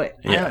 I know it.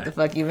 I know what the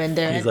fuck you've been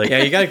doing. He's like, yeah,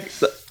 you gotta.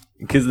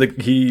 Because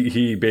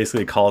he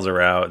basically calls her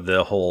out.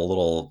 The whole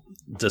little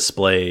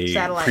display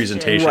satellite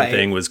presentation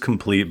thing was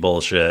complete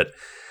bullshit.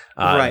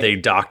 They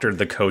doctored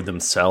the code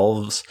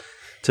themselves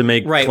to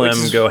make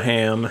Clem go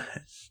ham.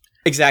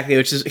 Exactly,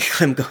 which is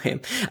Clem go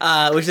ham.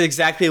 Which is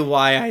exactly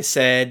why I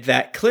said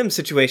that Clem's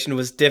situation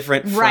was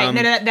different from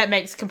that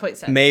makes complete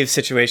sense. Maeve's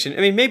situation. I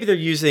mean, maybe they're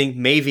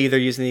using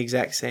the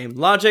exact same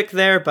logic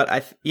there, but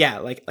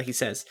like he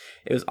says,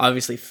 it was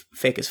obviously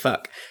fake as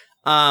fuck.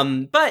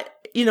 But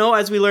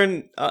as we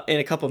learn in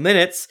a couple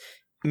minutes,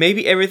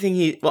 maybe everything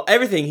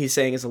he's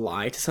saying is a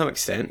lie to some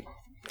extent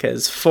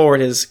because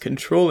Ford is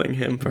controlling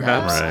him,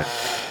 perhaps. Right.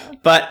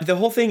 But the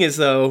whole thing is,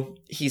 though,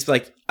 he's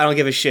like, I don't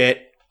give a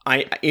shit.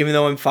 Even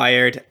though I'm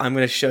fired, I'm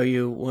going to show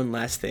you one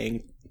last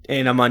thing,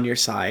 and I'm on your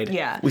side.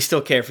 Yeah. We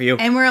still care for you.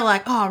 And we're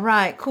like, oh,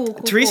 right, cool.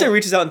 Teresa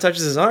reaches out and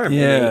touches his arm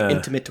in an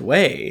intimate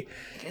way.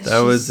 That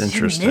was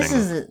interesting.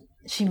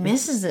 She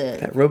misses it.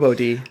 That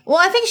Robo-D. Well,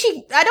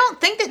 I don't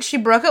think that she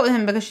broke up with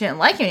him because she didn't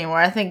like him anymore.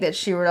 I think that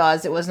she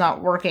realized it was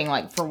not working,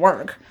 like, for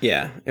work.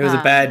 Yeah, it was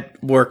a bad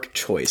work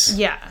choice.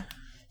 Yeah.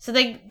 So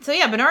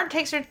Bernard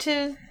takes her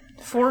to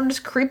Ford's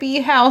creepy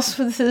house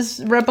with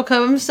his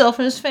replica of himself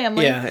and his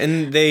family. Yeah,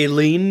 and they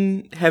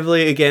lean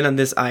heavily again on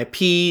this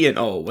IP and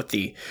what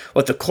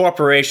the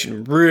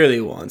corporation really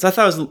wants. I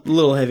thought it was a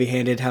little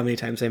heavy-handed how many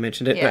times I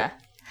mentioned it, but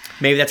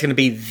maybe that's going to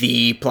be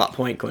the plot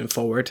point going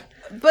forward.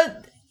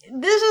 But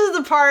this is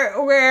the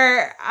part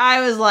where I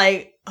was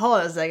like,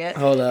 hold on a second.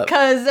 Hold up.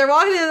 Because they're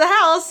walking into the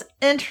house,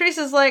 and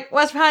Teresa's like,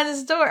 what's behind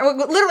this door? Well,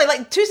 literally,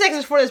 like, 2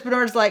 seconds before this,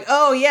 Bernard's like,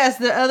 oh, yes,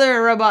 the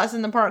other robots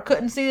in the park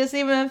couldn't see us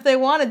even if they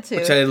wanted to.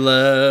 Which I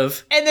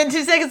love. And then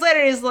 2 seconds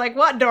later, he's like,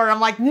 what door? And I'm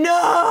like, no!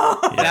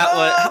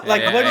 That was,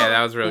 like,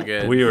 that was real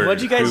good.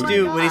 What'd you guys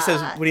do when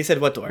he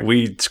said what door?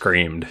 We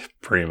screamed,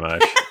 pretty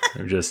much.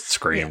 We just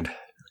screamed.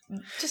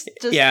 Just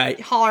Yeah.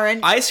 hollering.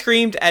 I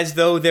screamed as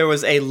though there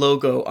was a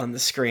logo on the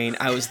screen.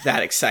 I was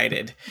that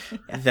excited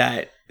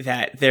that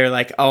they're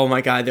like, oh my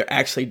god, they're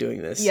actually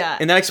doing this. Yeah.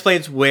 And that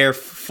explains where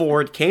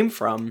Ford came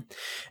from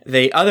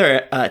the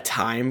other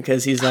time,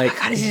 because he's like... Oh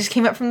my god, he just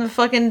came up from the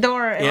fucking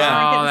door. And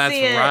Yeah. Oh,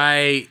 that's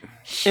right.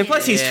 And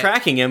plus he's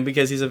tracking him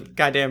because he's a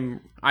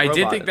goddamn I robot.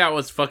 did think that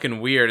was fucking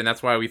weird, and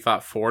that's why we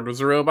thought Ford was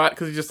a robot,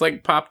 because he just,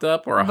 like, popped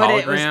up, or a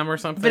hologram or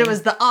something. But it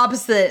was the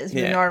opposite.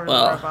 Yeah. Bernard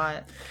was a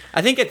robot.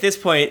 I think at this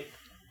point,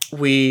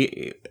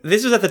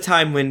 this was at the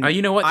time when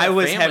you know what? I That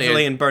was family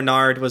heavily is- in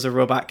Bernard was a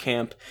robot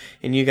camp,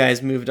 and you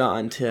guys moved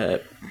on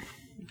to,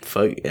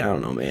 I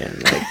don't know,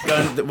 man.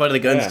 Like, what do the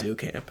guns do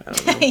camp? I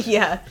don't know.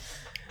 Yeah.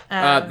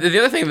 The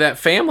other thing, that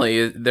family,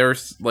 is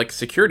there's like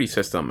security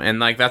system, and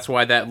like that's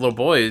why that little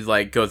boy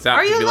like goes out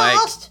Are to you be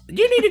lost? like,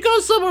 "You need to go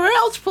somewhere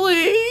else,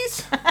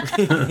 please."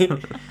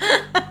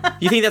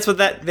 You think that's what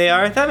they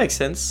are? That makes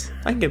sense.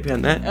 I can get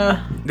behind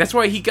that. That's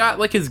why he got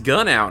like his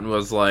gun out and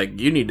was like,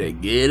 "You need to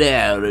get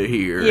out of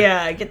here."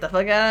 Yeah, get the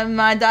fuck out of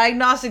my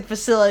diagnostic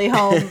facility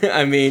home.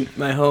 I mean,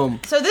 my home.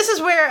 So this is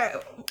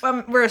where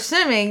we're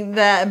assuming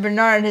that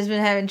Bernard has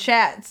been having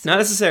chats. Not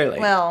necessarily.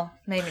 Well,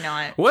 maybe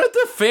not. What if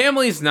the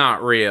family's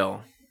not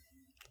real?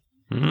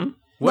 Mm-hmm.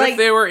 What if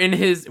they were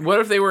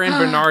in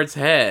Bernard's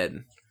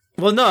head?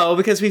 Well, no,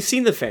 because we've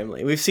seen the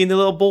family. We've seen the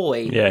little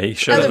boy. Yeah, he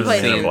showed Other up as Man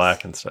in places.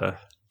 Black and stuff.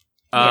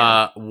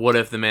 What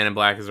if the Man in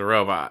Black is a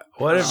robot?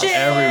 What if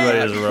everybody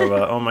is a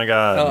robot? Oh my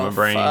god, my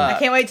brain. I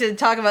can't wait to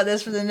talk about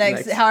this for the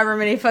next however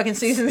many fucking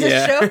seasons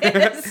this show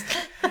is.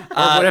 Or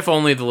what if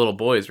only the little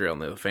boy is real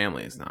and the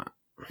family is not?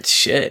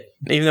 Shit.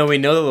 Even though we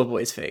know the little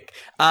boy's fake.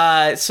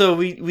 So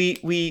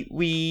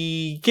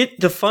we get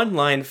the fun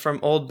line from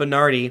old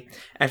Bernardi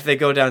after they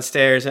go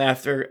downstairs and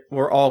after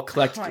we're all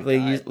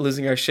collectively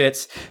losing our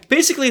shits.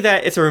 Basically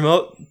that it's a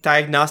remote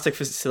diagnostic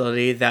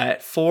facility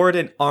that Ford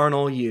and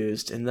Arnold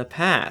used in the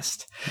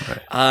past.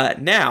 Right.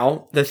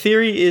 Now, the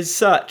theory is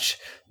such.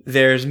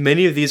 There's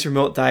many of these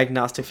remote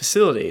diagnostic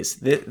facilities.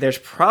 There's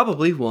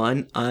probably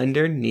one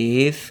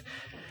underneath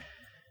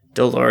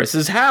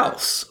Dolores's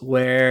house,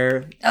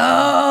 where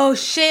oh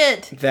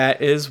shit,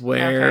 that is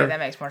where. Okay, that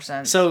makes more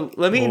sense. So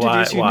let me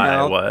introduce you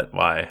now.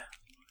 Why?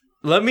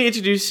 Let me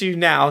introduce you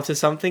now to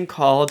something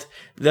called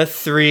the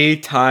 3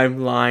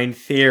 timeline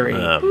theory.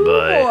 Oh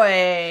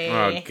boy!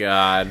 Oh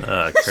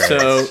god!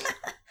 So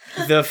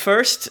the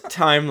first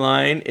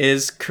timeline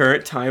is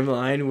current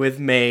timeline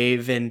with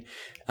Maeve and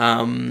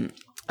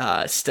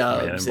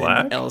Stubbs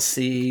and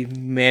Elsie,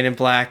 Man in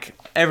Black.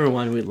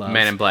 Everyone we love.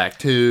 Man in Black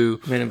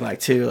 2. Man in Black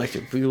 2,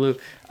 Electric Boogaloo.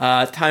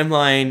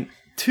 Timeline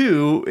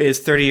 2 is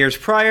 30 years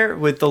prior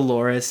with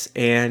Dolores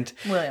and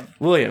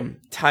William.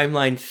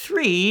 Timeline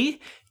 3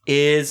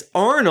 is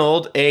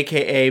Arnold,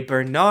 a.k.a.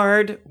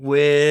 Bernard,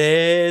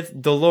 with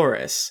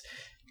Dolores.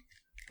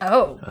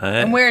 Oh.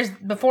 And where's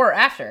before or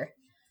after?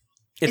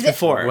 It's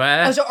before.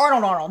 Oh, so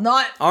Arnold,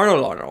 not...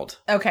 Arnold.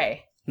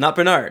 Okay. Not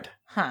Bernard.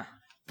 Huh.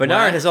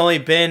 Bernard has only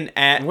been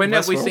at when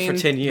have we Westworld seen for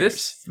 10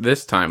 years.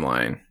 This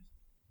timeline?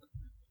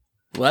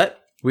 What?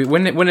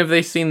 When have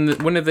they shown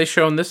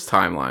this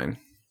timeline?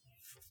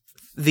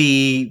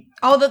 The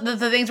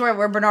things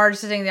where Bernard is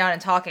sitting down and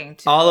talking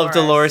to all of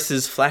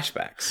Dolores's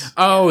flashbacks.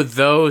 Oh,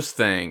 those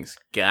things.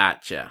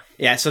 Gotcha.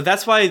 Yeah, so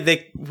that's why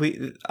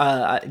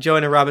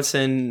Joanna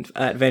Robinson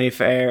at Vanity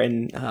Fair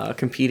and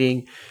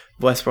competing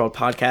Westworld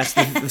podcast,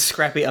 the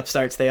scrappy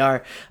upstarts they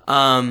are.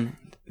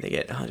 They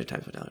get 100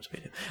 times what dollars we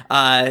do.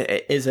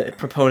 Is a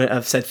proponent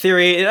of said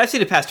theory, and I've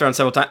seen it passed around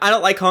several times. I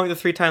don't like calling it the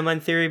 3 timeline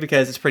theory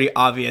because it's pretty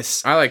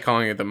obvious. I like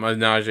calling it the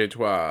Ménage à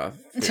Trois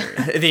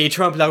theory. The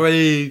Trompe la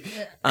Relique.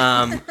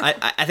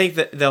 I think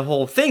that the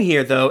whole thing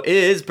here, though,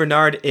 is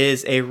Bernard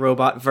is a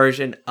robot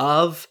version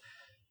of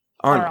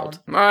Arnold.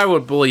 I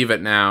would believe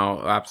it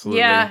now. Absolutely.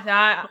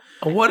 Yeah.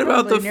 What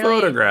about the Probably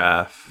nearly-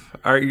 photograph?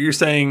 Are you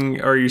saying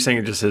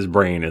just his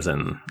brain is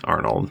in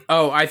Arnold?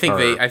 Oh, I think Or-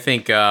 Ford I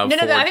think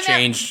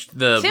changed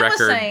the Tim record.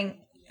 was saying.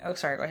 Oh,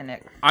 sorry. Go ahead,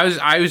 Nick.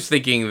 I was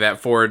thinking that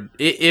Ford,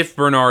 if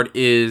Bernard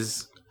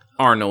is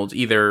Arnold,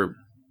 either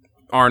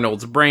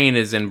Arnold's brain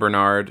is in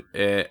Bernard,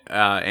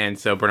 and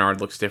so Bernard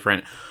looks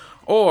different,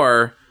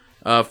 or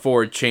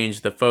Ford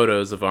changed the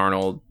photos of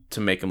Arnold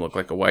to make him look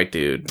like a white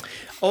dude.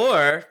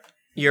 Or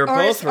you're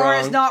both wrong. Or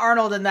it's not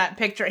Arnold in that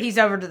picture. He's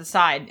over to the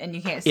side, and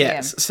you can't see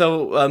him.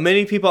 So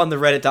many people on the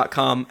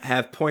Reddit.com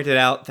have pointed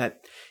out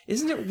that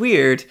isn't it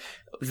weird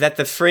that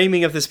the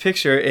framing of this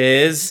picture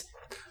is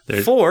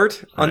Ford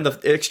on the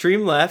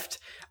extreme left,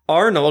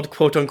 Arnold,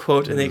 quote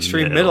unquote, in the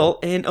extreme middle,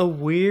 and a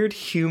weird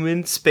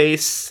human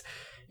space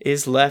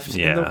is left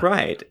in the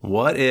right.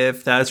 What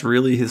if that's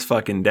really his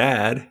fucking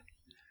dad?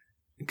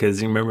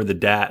 Because you remember the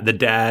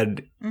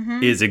dad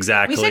is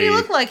exactly... We said he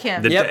looked like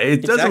him.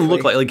 It doesn't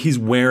look like he's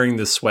wearing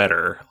the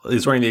sweater.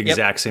 He's wearing the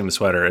exact same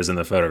sweater as in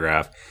the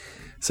photograph.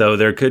 So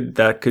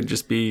that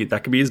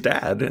could be his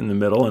dad in the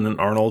middle, and then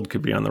Arnold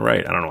could be on the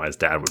right. I don't know why his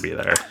dad would be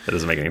there. That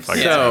doesn't make any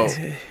fucking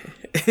sense.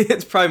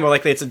 It's probably more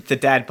likely it's the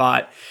dad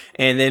bot.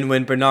 And then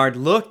when Bernard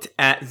looked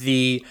at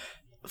the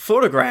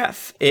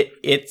photograph,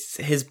 it's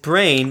his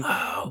brain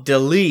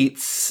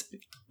deletes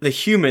the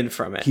human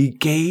from it.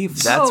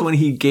 When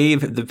he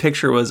gave the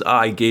picture was,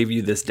 I gave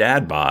you this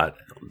dad bot.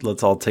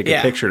 Let's all take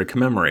a picture to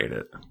commemorate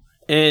it.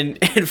 And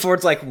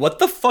Ford's like, what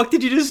the fuck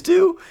did you just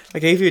do? I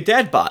gave you a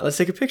dad bot. Let's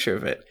take a picture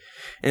of it.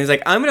 And he's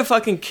like, I'm going to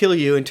fucking kill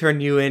you and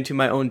turn you into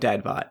my own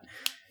dad bot.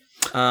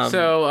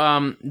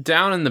 So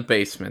down in the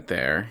basement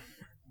there,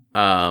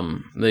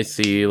 they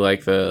see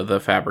like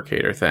the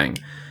fabricator thing.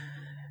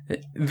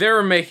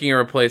 They're making a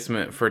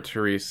replacement for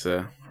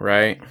Teresa,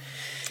 right?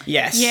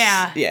 Yes.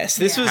 Yeah. Yes.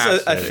 This was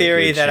a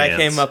theory that I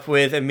came up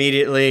with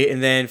immediately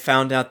and then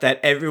found out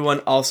that everyone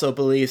also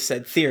believes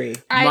said theory.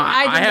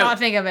 I did not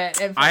think of it.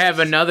 I have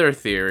another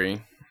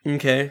theory.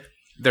 Okay.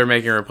 They're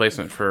making a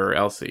replacement for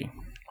Elsie.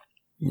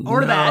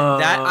 Or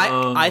that.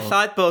 I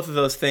thought both of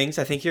those things.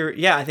 I think you're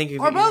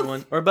Or both.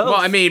 one. Or both.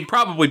 Well, I mean,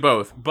 probably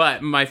both.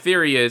 But my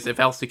theory is if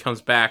Elsie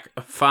comes back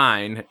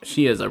fine,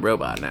 she is a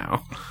robot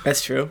now.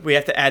 That's true. We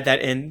have to add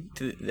that in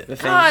to the thing.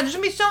 God, there's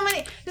gonna be so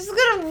many. This is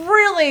gonna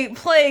really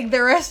plague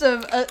the rest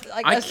of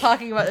us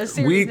talking about this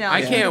series now.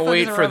 I can't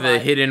wait for the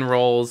Hidden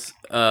Roles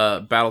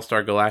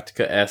Battlestar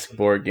Galactica-esque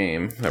board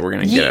game that we're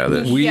gonna get out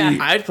of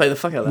this. I'd play the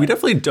fuck out of that. We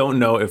definitely don't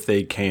know if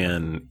they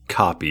can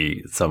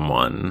copy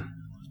someone.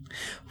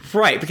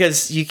 Right,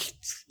 because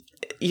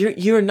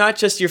you're not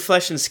just your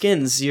flesh and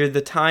skins. You're the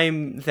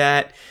time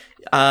that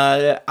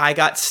I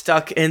got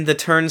stuck in the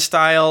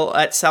turnstile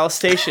at South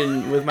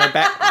Station with my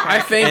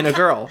backpack and a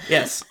girl.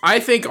 Yes. I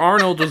think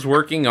Arnold was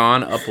working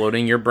on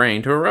uploading your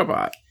brain to a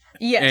robot.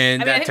 Yes.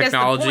 And that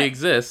technology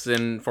exists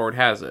and Ford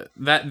has it.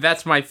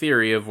 That's my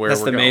theory of where we're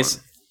going. That's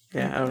the maze.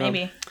 Yeah, I don't know.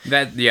 Maybe.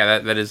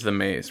 That is the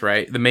maze,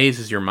 right? The maze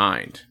is your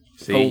mind.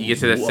 See, you get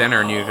to the center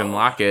and you can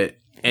lock it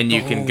and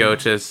you can go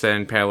to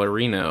San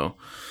Pellegrino.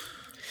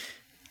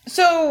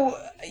 So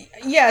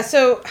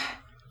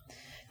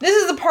this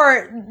is the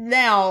part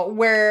now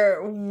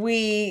where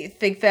we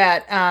think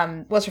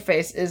that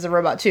What's-Her-Face is a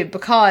robot too,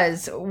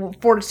 because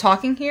Ford is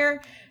talking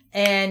here,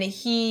 and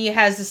he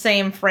has the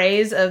same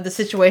phrase of the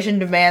situation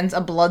demands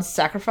a blood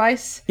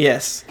sacrifice.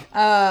 Yes.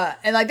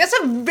 And like that's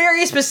a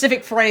very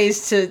specific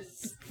phrase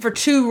for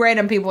two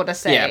random people to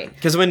say. Yeah,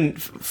 because when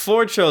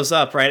Ford shows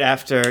up right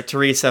after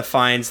Teresa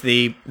finds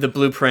the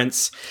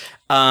blueprints,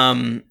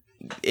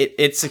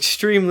 it's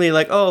extremely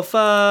like, oh,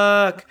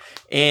 fuck.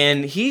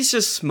 And he's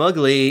just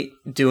smugly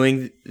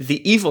doing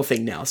the evil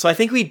thing now. So I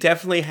think we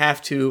definitely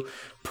have to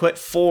put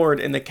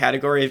Ford in the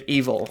category of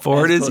evil.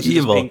 Ford is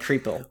evil. Being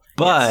creeple.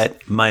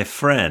 But, my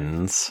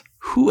friends,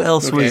 who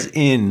else was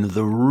in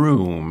the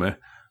room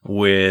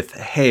with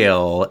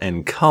Hale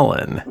and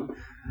Cullen?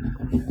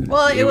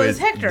 Well, it was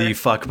Hector. The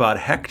fuckbot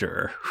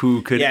Hector,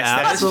 who could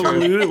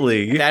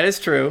absolutely that is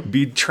true.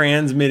 Be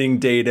transmitting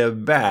data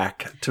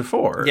back to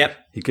Ford. Yep.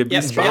 He could be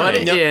What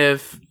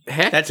if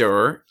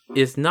Hector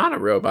is not a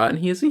robot and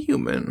he is a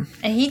human?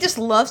 And he just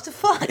loves to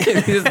fuck. He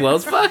just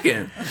loves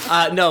fucking.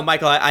 No,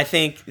 Michael, I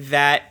think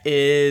that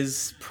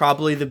is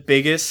probably the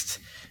biggest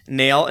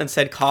nail in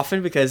said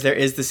coffin, because there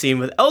is the scene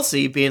with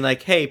Elsie being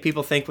like, hey,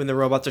 people think when the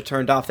robots are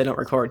turned off they don't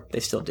record. They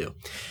still do.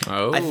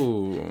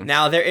 Oh.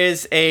 Now there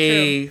is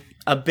a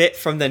bit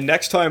from the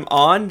next time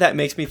on that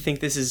makes me think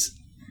this is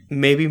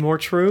maybe more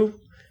true,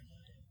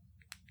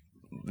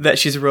 that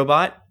she's a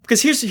robot.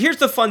 Because here's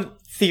the fun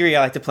theory I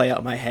like to play out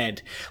in my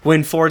head.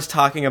 When Ford's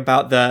talking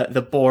about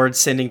the board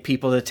sending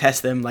people to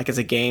test them like as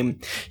a game,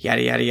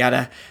 yada yada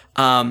yada,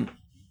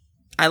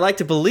 I like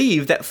to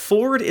believe that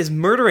Ford is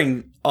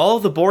murdering all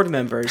the board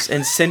members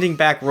and sending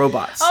back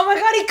robots. Oh my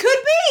god, he could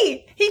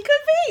be! He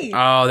could be!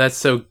 Oh, that's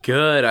so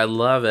good. I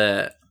love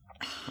it.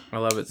 I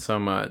love it so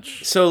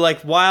much. So,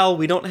 like, while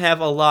we don't have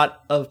a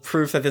lot of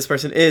proof that this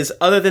person is,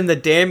 other than the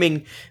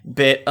damning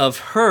bit of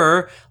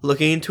her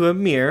looking into a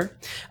mirror,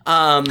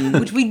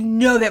 which we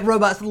know that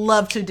robots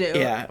love to do.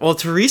 yeah. Well,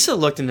 Teresa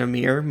looked in a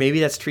mirror. Maybe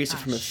that's Teresa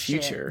from the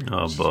future.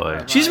 Oh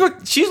boy. She's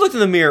looked in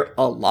the mirror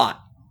a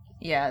lot.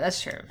 Yeah, that's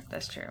true.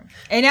 That's true.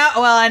 And now,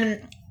 well,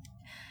 and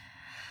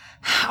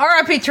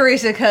R.I.P.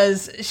 Teresa,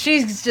 because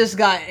she's just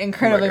got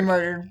incredibly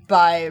murdered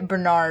by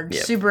Bernard.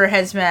 Yep. Super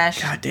head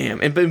smash. God damn.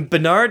 And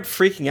Bernard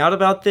freaking out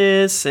about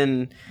this,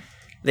 and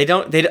they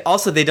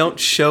don't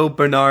show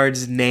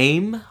Bernard's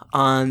name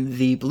on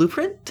the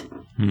blueprint.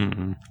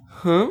 Mm-hmm.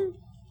 Huh?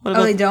 What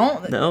about, They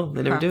don't? No,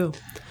 they never do.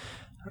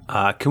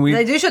 Can we?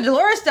 They do show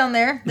Dolores down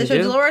there. They show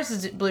do?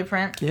 Dolores'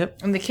 blueprint.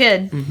 Yep. And the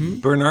kid.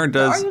 Bernard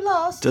Are you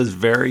lost? does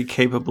very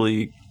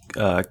capably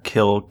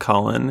kill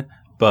Cullen,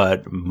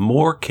 but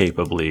more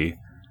capably,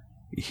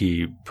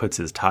 he puts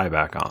his tie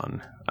back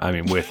on. I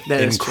mean, with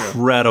That is true.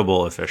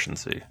 incredible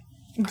efficiency.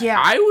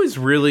 Yeah. I was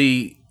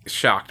really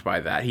shocked by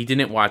that. He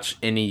didn't watch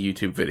any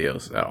YouTube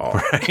videos at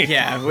all.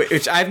 Yeah,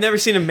 which I've never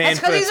seen a man That's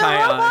 'cause put a he's a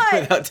tie on robot.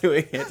 without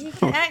doing it. You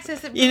can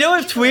access it. You know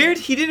what's weird?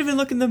 He didn't even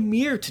look in the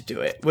mirror to do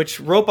it, which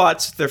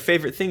robots, their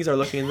favorite things are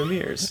looking in the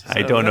mirrors.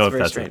 I don't know if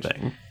very that's strange. a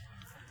thing.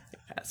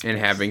 And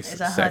having It's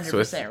sex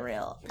with 100%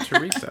 real.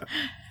 Teresa.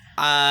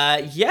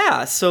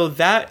 Yeah, so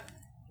that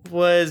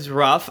was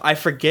rough. I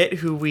forget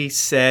who we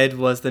said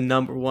was the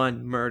number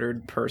one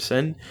murdered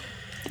person.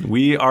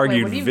 We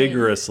argued what do you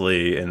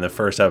vigorously in the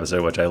first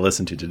episode, which I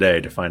listened to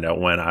today to find out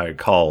when I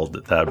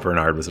called that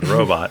Bernard was a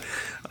robot.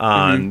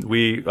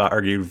 We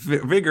argued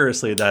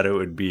vigorously that it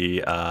would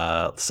be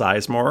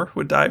Sizemore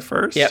would die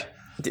first. Yeah,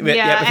 and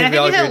I think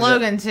all he said agreed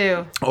Logan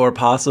too. Or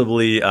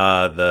possibly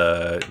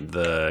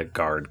the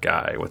guard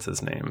guy. What's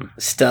his name?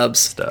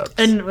 Stubbs.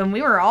 And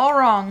we were all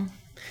wrong.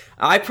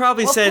 I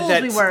probably What said fools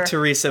that we were.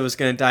 Teresa was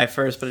going to die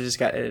first, but it just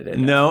got edited.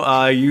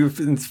 No, you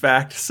in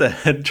fact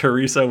said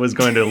Teresa was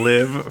going to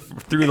live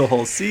through the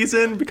whole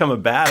season, become a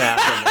badass at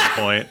that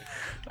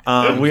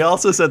point. We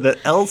also said that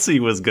Elsie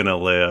was going to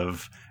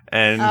live,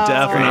 and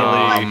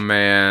definitely... Oh,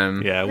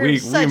 man. Yeah, We're we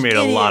such made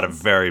a lot of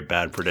idiots. very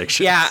bad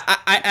predictions. Yeah,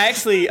 I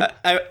actually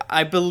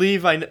I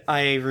believe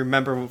I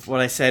remember what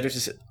I said,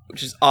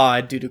 which is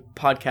odd due to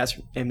podcast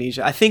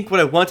amnesia. I think what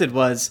I wanted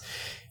was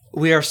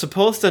we are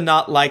supposed to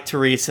not like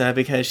Teresa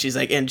because she's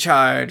like in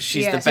charge.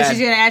 She's the Yeah, so bad she's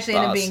going to actually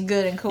end up boss. being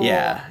good and cool.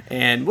 Yeah,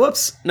 and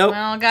whoops, nope.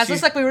 Well, guys,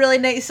 looks like we really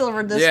Nate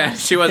Silvered this Yeah, one.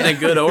 she wasn't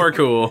good or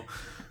cool.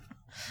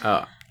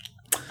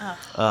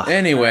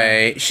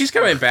 Anyway, she's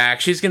coming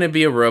back. She's gonna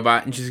be a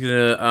robot, and she's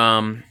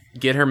gonna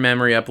get her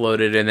memory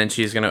uploaded, and then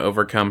she's gonna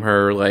overcome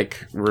her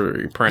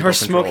parental Her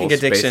smoking controls,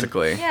 addiction.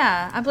 basically.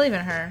 Yeah, I believe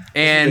in her.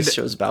 And This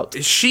show's about.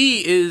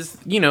 she is,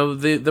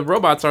 the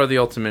robots are the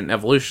ultimate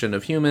evolution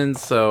of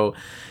humans. So,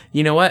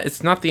 you know what?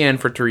 It's not the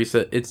end for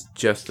Teresa. It's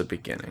just the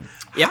beginning.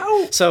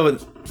 Yeah. So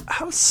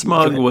How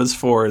smug was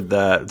Ford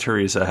that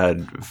Teresa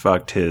had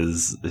fucked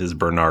his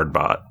Bernard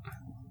bot?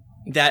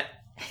 that.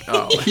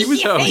 Oh, He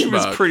was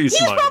pretty He was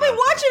smug. probably about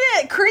watching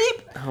it,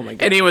 creep. Oh my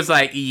god. and he was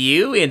like,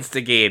 "You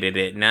instigated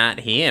it,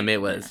 not him.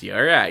 It was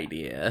your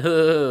idea."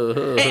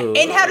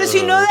 And how does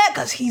he know that?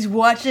 Because he's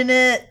watching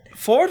it.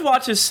 Ford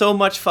watches so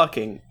much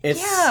fucking. It's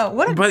Yeah,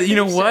 what a But you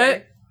know producer.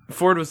 what?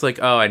 Ford was like,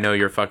 "Oh, I know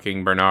you're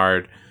fucking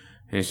Bernard,"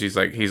 and he's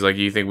like,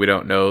 "You think we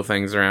don't know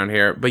things around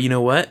here?" But you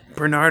know what?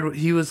 Bernard,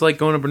 he was like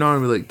going to Bernard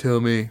and be like, "Tell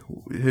me,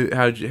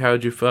 how'd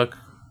you fuck?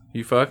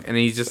 You fuck?" And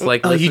he's just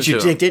like, Oh, you listen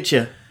to him. didn't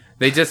you?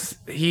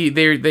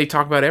 They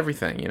talk about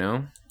everything, in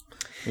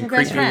best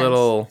creepy friends.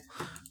 little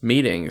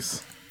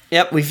meetings.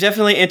 Yep, we've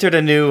definitely entered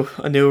a new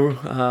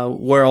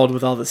world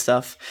with all this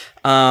stuff.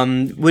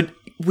 Would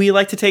we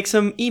like to take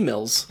some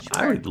emails?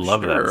 I would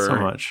love that so Sure.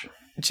 much.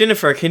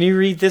 Jennifer, can you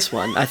read this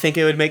one? I think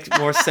it would make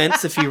more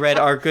sense if you read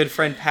our good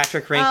friend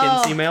Patrick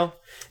Rankin's email.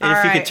 And if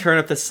you could alright. turn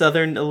up the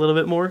southern a little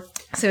bit more.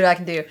 See what I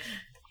can do.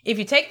 If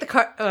you take the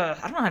I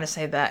don't know how to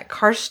say that,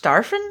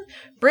 Carstarfen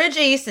Bridge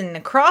east and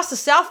across the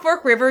South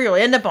Fork River, you'll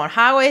end up on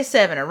Highway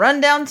 7, a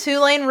rundown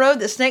 2-lane road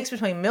that snakes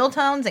between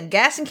Milltones and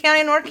Gaston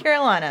County, North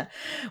Carolina.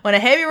 When a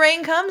heavy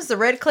rain comes, the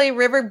Red Clay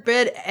River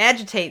bed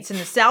agitates in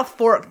the South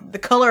Fork, the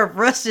color of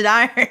rusted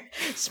iron,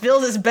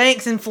 spills its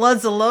banks and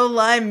floods the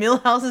low-lying mill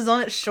houses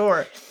on its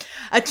shore.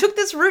 I took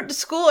this route to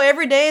school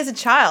every day as a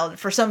child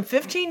for some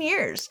 15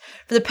 years.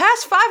 For the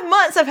past 5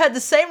 months, I've had the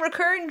same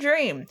recurring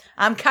dream.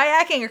 I'm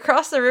kayaking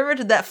across the river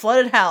to that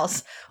flooded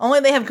house.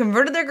 Only they have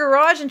converted their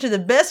garage into the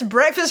best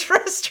breakfast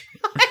restaurant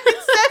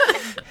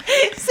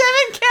in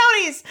seven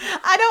counties.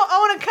 I don't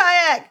own a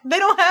kayak. They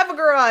don't have a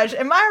garage.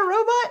 Am I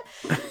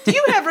a robot? Do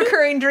you have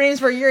recurring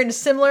dreams where you're in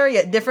similar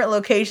yet different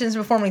locations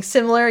performing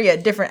similar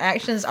yet different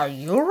actions? Are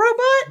you a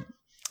robot?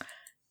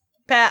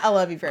 Pat, I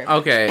love you very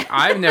much. Okay,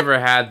 I've never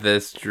had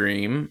this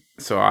dream,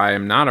 so I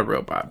am not a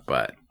robot,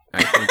 but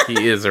I think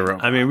he is a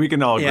robot. I mean, we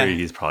can all agree Yeah.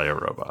 he's probably a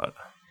robot.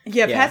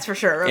 Yeah, Yeah. Pat's for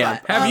sure a Yeah.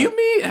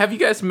 robot. Have you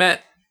guys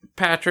met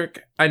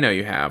Patrick? I know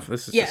you have.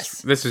 This is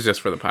Yes. this is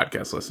just for the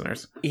podcast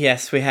listeners.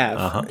 Yes, we have.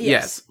 Uh-huh.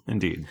 Yes.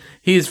 Indeed.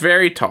 He's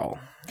very tall.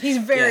 He's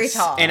very Yes.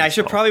 tall. And I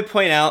should probably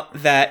point out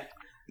that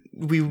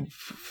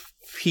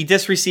he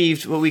just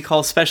received what we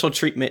call special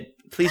treatment.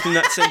 Please do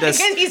not send us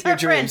your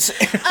dreams.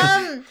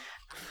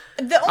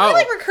 The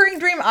only recurring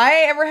dream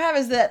I ever have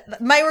is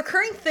that my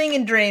recurring thing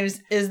in dreams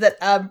is that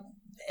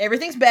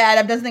everything's bad,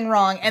 I've done something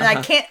wrong, and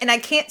I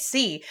can't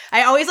see.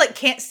 I always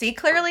can't see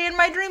clearly in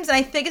my dreams, and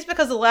I think it's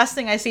because the last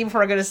thing I see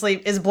before I go to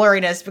sleep is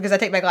blurriness because I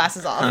take my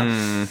glasses off.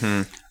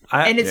 Mm-hmm.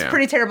 And it's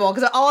pretty terrible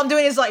because all I'm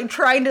doing is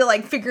trying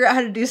to figure out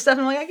how to do stuff,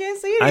 and I'm I can't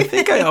see anything. I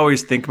think I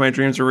always think my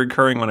dreams are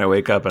recurring when I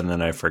wake up, and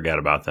then I forget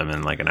about them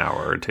in an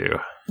hour or two.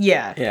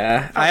 Yeah.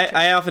 Yeah.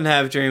 I often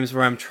have dreams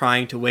where I'm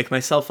trying to wake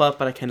myself up,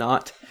 but I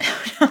cannot.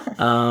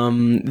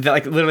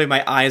 Literally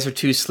my eyes are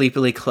too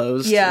sleepily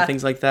closed and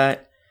things like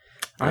that.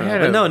 I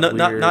had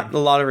not the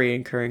lottery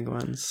incurring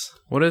ones.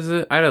 What is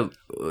it? I had a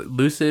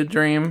lucid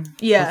dream.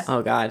 Yeah.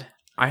 Oh God.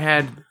 I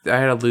had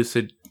a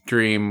lucid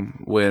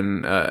dream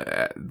when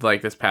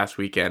this past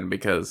weekend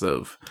because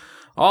of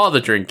all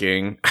the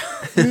drinking.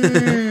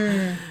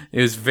 It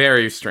was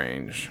very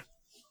strange.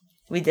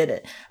 We did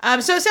it.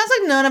 So it sounds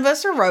like none of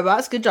us are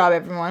robots. Good job,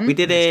 everyone. We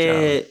did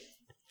it.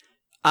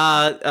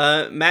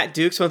 Matt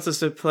Dukes wants us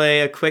to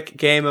play a quick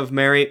game of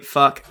marry,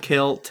 fuck,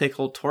 kill,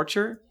 tickle,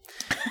 torture.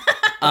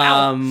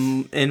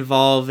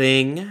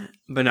 Involving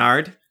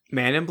Bernard,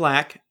 Man in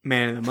Black,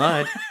 Man in the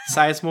Mud,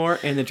 Sizemore,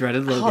 and the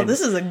Dreaded Logan. Oh,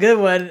 this is a good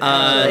one.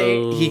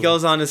 He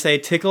goes on to say,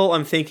 tickle,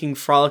 I'm thinking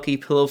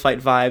frolicky pillow fight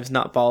vibes,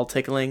 not ball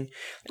tickling.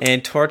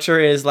 And torture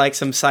is like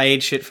some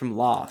side shit from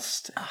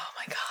Lost. Oh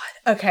my God.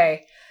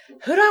 Okay.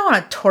 Who do I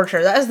want to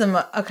torture? That is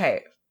the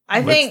okay.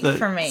 I think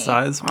for me.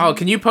 Size? Oh,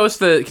 can you post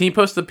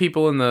the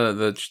people in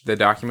the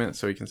document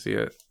so we can see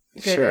it?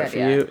 Sure, for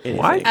you.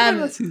 Why do I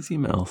not see these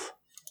emails?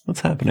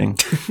 What's happening?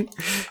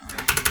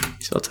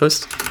 Spell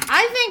toast.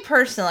 I think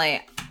personally,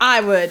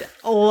 I would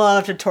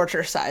love to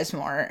torture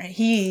Sizemore.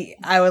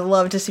 I would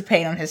love to see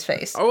pain on his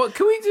face. Oh,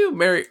 can we do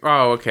Mary?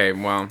 Oh, okay.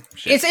 Well,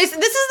 shit. This is an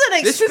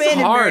expanded This is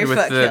hard with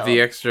kill. the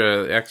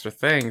extra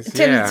things.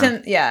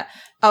 Tim, yeah.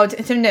 Oh,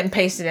 Tim didn't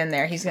paste it in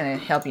there. He's going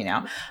to help you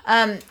now.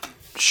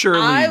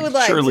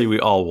 Surely we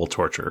all will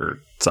torture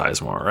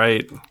Sizemore,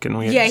 right? Can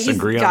we just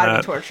agree on that? Yeah, he's got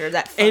to be tortured.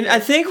 And I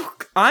think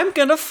I'm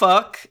going to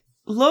fuck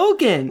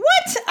Logan.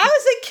 What? I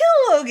would say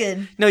kill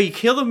Logan. No, you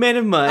kill the Man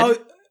in Mud. Oh,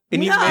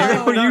 and you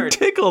marry Bernard. You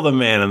tickle the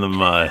Man in the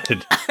Mud.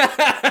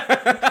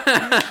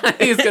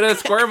 He's going to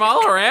squirm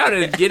all around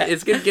and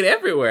it's going to get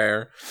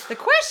everywhere. The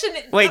question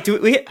is... Wait,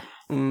 do we...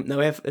 No,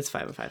 it's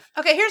 5 and 5.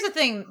 Okay, here's the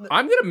thing.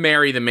 I'm going to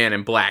marry the Man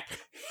in Black.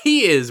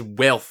 He is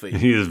wealthy.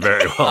 He is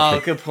very wealthy. Oh,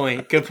 good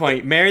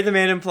point. Marry the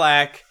Man in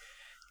Black.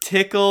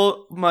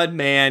 Tickle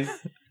Mudman.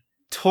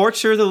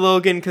 Torture the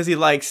Logan because he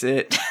likes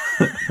it.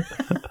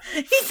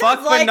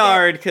 Fuck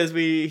Bernard because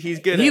he's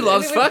good at it. He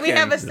loves fucking. We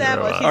have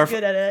established he's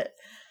good at it.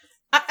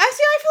 I feel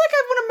like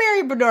I want to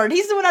marry Bernard.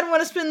 He's the one I'd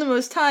want to spend the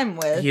most time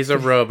with. He's a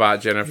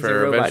robot,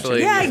 Jennifer.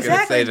 Eventually, he's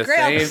going to say the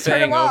same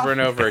thing over and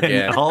over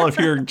again. And all of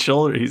your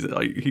children,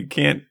 he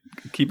can't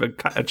keep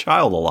a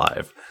child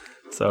alive.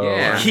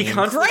 So he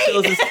constantly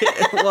kills his kid.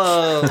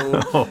 Whoa!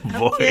 Oh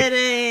boy!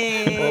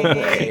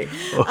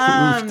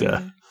 I'm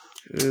kidding.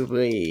 Oh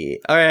boy!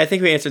 All right, I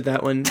think we answered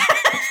that one.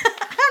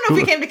 I don't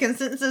know if we came to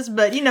consensus,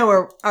 but you know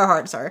where our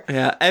hearts are.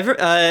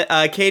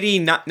 Yeah. Katie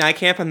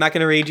Nightcamp, I'm not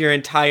going to read your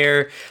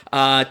entire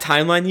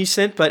timeline you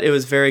sent, but it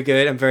was very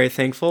good. I'm very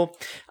thankful.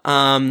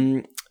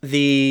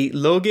 The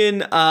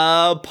Logan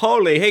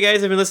Polly. Hey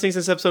guys, I've been listening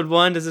since episode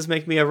 1. Does this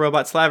make me a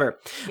robot slaver?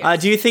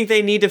 Yes. Do you think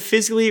they need to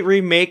physically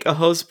remake a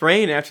host's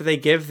brain after they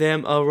give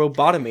them a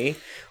robotomy?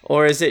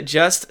 Or is it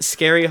just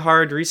scary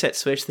hard reset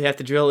switch they have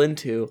to drill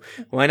into?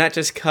 Why not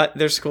just cut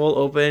their skull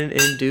open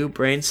and do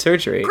brain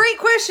surgery? Great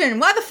question.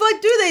 Why the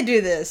fuck do they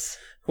do this?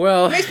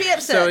 Well, it makes me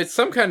upset. So it's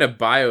some kind of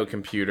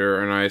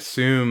biocomputer, and I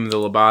assume the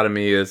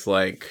lobotomy is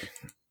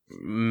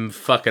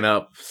fucking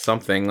up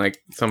something like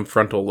some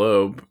frontal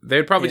lobe.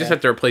 They'd probably just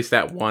have to replace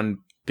that one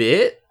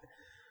bit.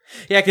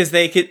 Yeah, because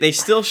they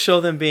still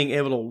show them being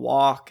able to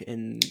walk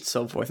and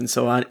so forth and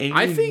so on. And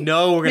I think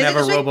we're gonna have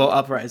a robo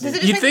uprising.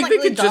 You think they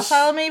could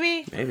docile,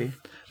 maybe? Maybe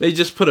they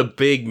just put a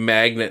big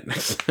magnet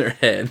next to their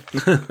head.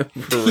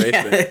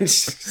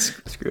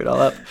 Screw it all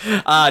up.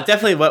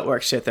 Definitely what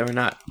works shit that we're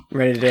not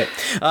ready to do.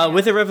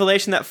 With the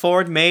revelation that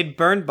Ford made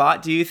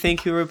BurnBot, do you think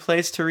he will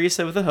replace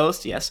Teresa with a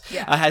host? Yes.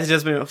 Yeah. Has it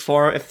just been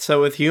before? If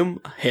so, with Hume,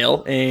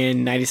 Hill,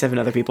 and 97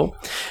 other people.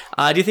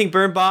 Do you think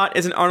BurnBot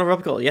is an Arnold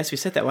replica? Yes, we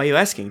said that. Why are you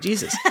asking?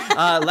 Jesus.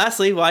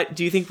 Lastly,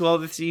 do you think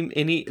we'll see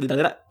any?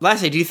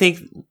 Lastly, do you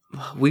think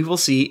we will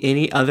see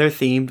any other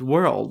themed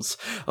worlds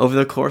over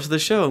the course of the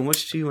show? And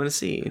which do you want to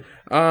see?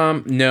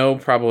 No,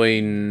 probably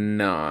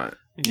not.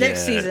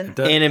 Next season.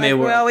 Anime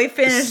world. Well, we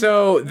finished.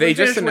 So they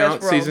just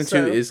announced Westworld,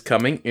 season 2 is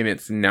coming, and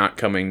it's not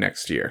coming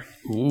next year.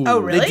 Ooh. Oh,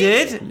 really? They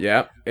did?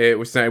 Yep. It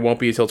won't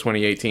be until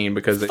 2018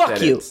 because they Fuck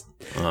said you.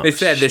 They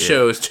said the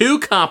show is too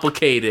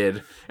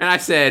complicated. And I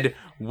said,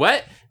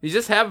 what? You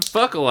just have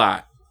fuck a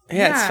lot.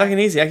 Yeah, it's fucking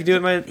easy. I can do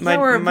it.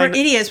 We're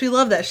idiots. We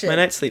love that shit. My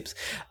night sleeps.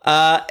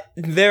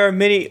 There are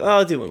many. Oh,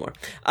 I'll do one more.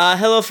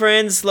 Hello,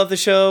 friends. Love the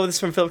show. This is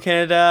from Philip,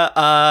 Canada.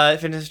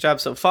 Fantastic job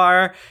so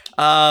far.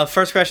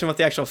 First question about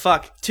the actual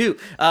fuck. 2.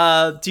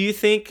 Do you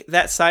think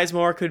that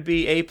Sizemore could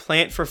be a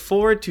plant for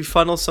Ford to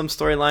funnel some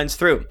storylines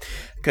through?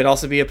 Could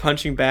also be a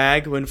punching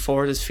bag when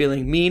Ford is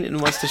feeling mean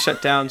and wants to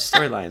shut down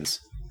storylines.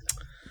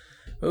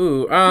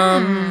 Ooh,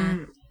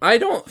 I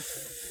don't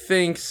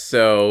think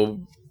so.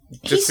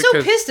 He's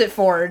so pissed at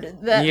Ford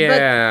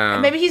that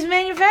but maybe he's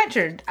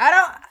manufactured.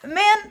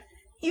 Man,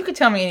 you could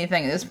tell me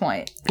anything at this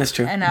point. That's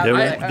true. And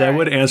that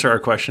would answer our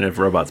question if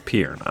robots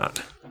pee or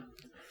not.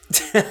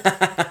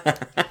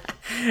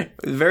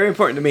 Very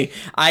important to me.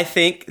 I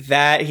think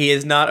that he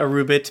is not a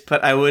Rubit,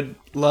 but I would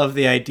love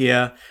the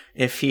idea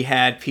if he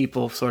had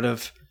people sort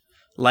of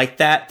like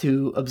that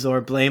to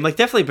absorb blame. Like,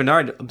 definitely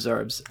Bernard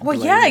absorbs blame.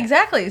 Well, yeah,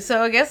 exactly.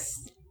 So I guess,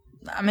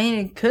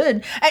 it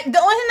could. The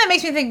only thing that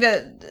makes me think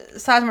that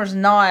Sizemore's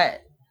not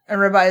a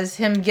robot is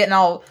him getting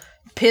all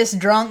pissed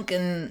drunk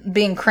and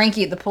being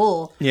cranky at the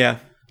pool. Yeah.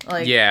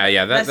 Like,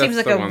 that seems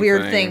like a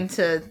weird thing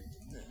to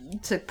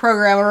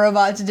program a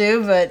robot to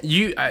do, but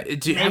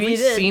have you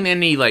seen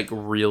any like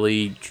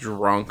really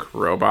drunk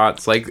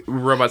robots, like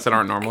robots that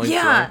aren't normally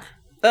drunk?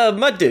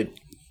 Mud Dude.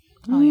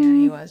 Oh yeah,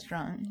 he was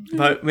drunk.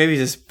 But maybe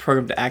he's just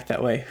programmed to act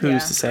that way.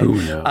 Who's to say?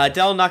 Who knows?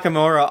 Del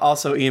Nakamura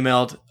also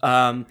emailed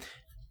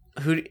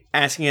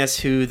asking us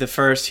who the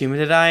first human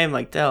to die. I'm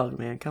like, Del,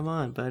 man, come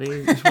on,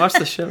 buddy. Just watch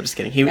the show. Just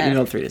kidding. He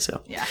emailed 3 days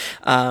ago. Yeah.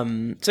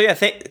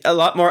 A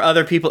lot more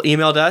other people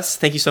emailed us.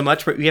 Thank you so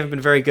much. We haven't been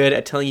very good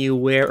at telling you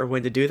where or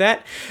when to do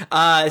that.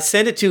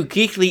 Send it to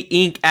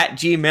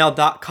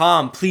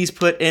geeklyinc@gmail.com. Please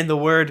put in the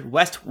word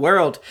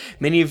Westworld.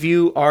 Many of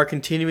you are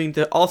continuing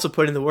to also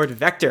put in the word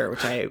Vector,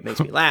 which makes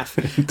me laugh.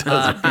 Good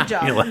job.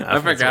 I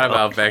forgot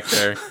about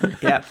Vector.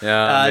 Yeah.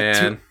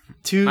 Man.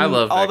 To I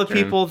love all Vector. the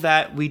people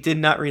that we did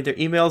not read their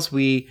emails,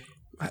 we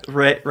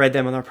read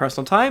them on our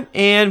personal time,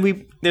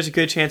 and there's a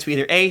good chance we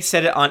either A,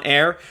 said it on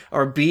air,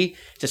 or B,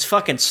 just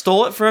fucking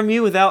stole it from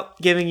you without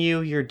giving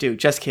you your due.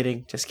 Just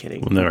kidding.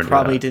 We'll never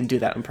Probably didn't do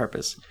that on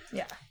purpose.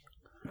 Yeah.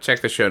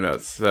 Check the show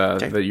notes.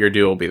 Your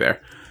due will be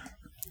there.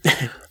 All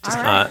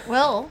right.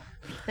 Well,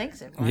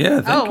 thanks, everyone.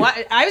 Yeah.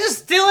 I was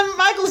just stealing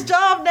Michael's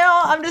job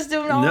now. I'm just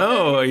doing all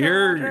No,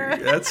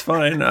 that's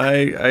fine.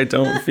 I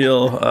don't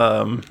feel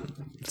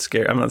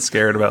scared. I'm not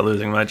scared about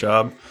losing my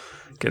job,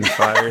 getting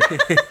fired.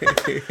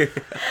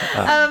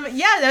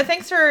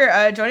 Thanks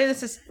for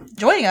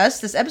joining us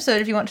this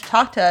episode. If you want to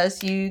talk to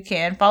us, you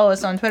can follow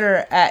us on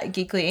Twitter at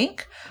Geekly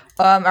Inc.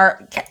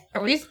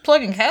 Are we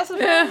plugging Cast of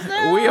Thrones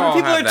now? We all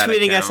People have are that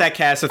tweeting account. us at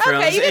Cast of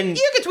Thrones. Okay,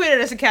 you can tweet at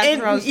us at Cast of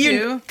Thrones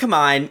too. Come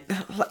on,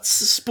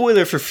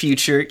 spoiler for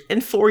future.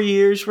 In 4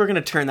 years, we're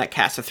gonna turn that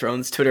Cast of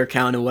Thrones Twitter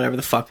account into whatever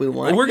the fuck we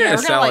want. We're gonna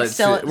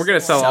sell it. We're gonna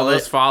sell all it.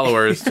 those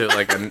followers to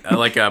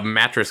like a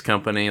mattress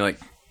company. Like,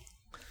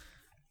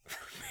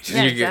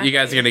 you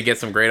guys are gonna get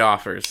some great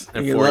offers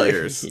in 4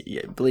 years.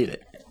 Yeah, believe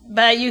it.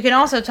 But you can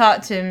also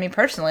talk to me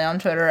personally on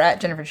Twitter at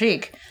Jennifer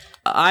Cheek.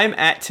 I'm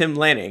at Tim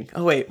Lanning.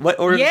 Oh wait, what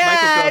order does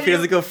Michael go if he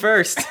doesn't go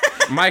first?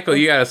 Michael,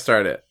 you gotta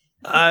start it.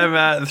 I'm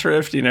at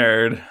Thrifty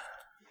Nerd.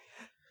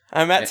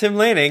 I'm at Tim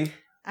Lanning.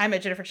 I'm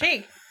at Jennifer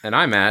Cheek. And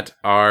I'm at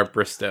R.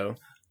 Bristow.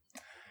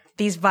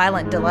 These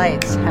violent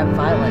delights have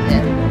violent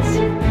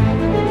ends.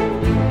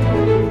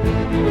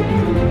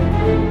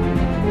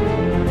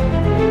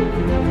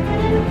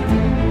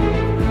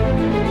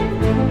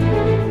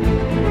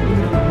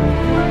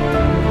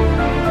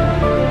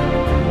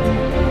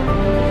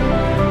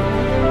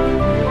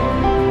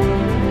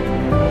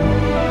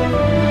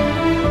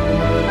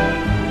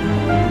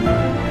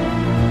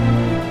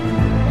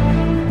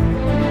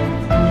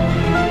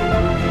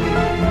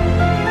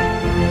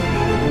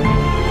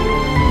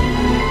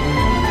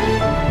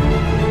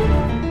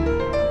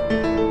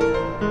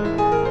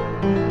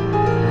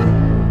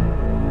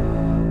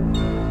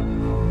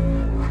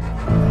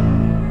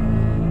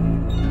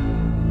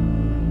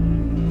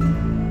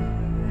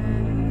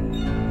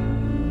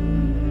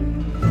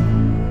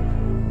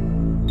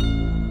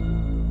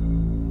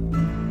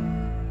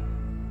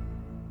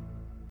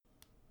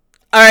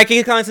 All right,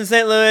 Geek Cons in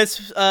St.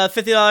 Louis,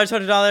 $50,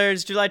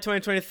 $100, July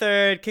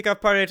 23rd,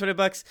 kickoff party,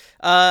 $20.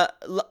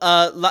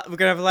 We're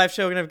gonna have a live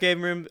show. We're gonna have a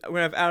game room. We're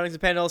gonna have outings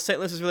and panels. St.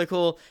 Louis is really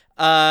cool.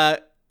 Get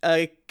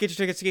your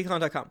tickets to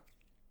geekcon.com.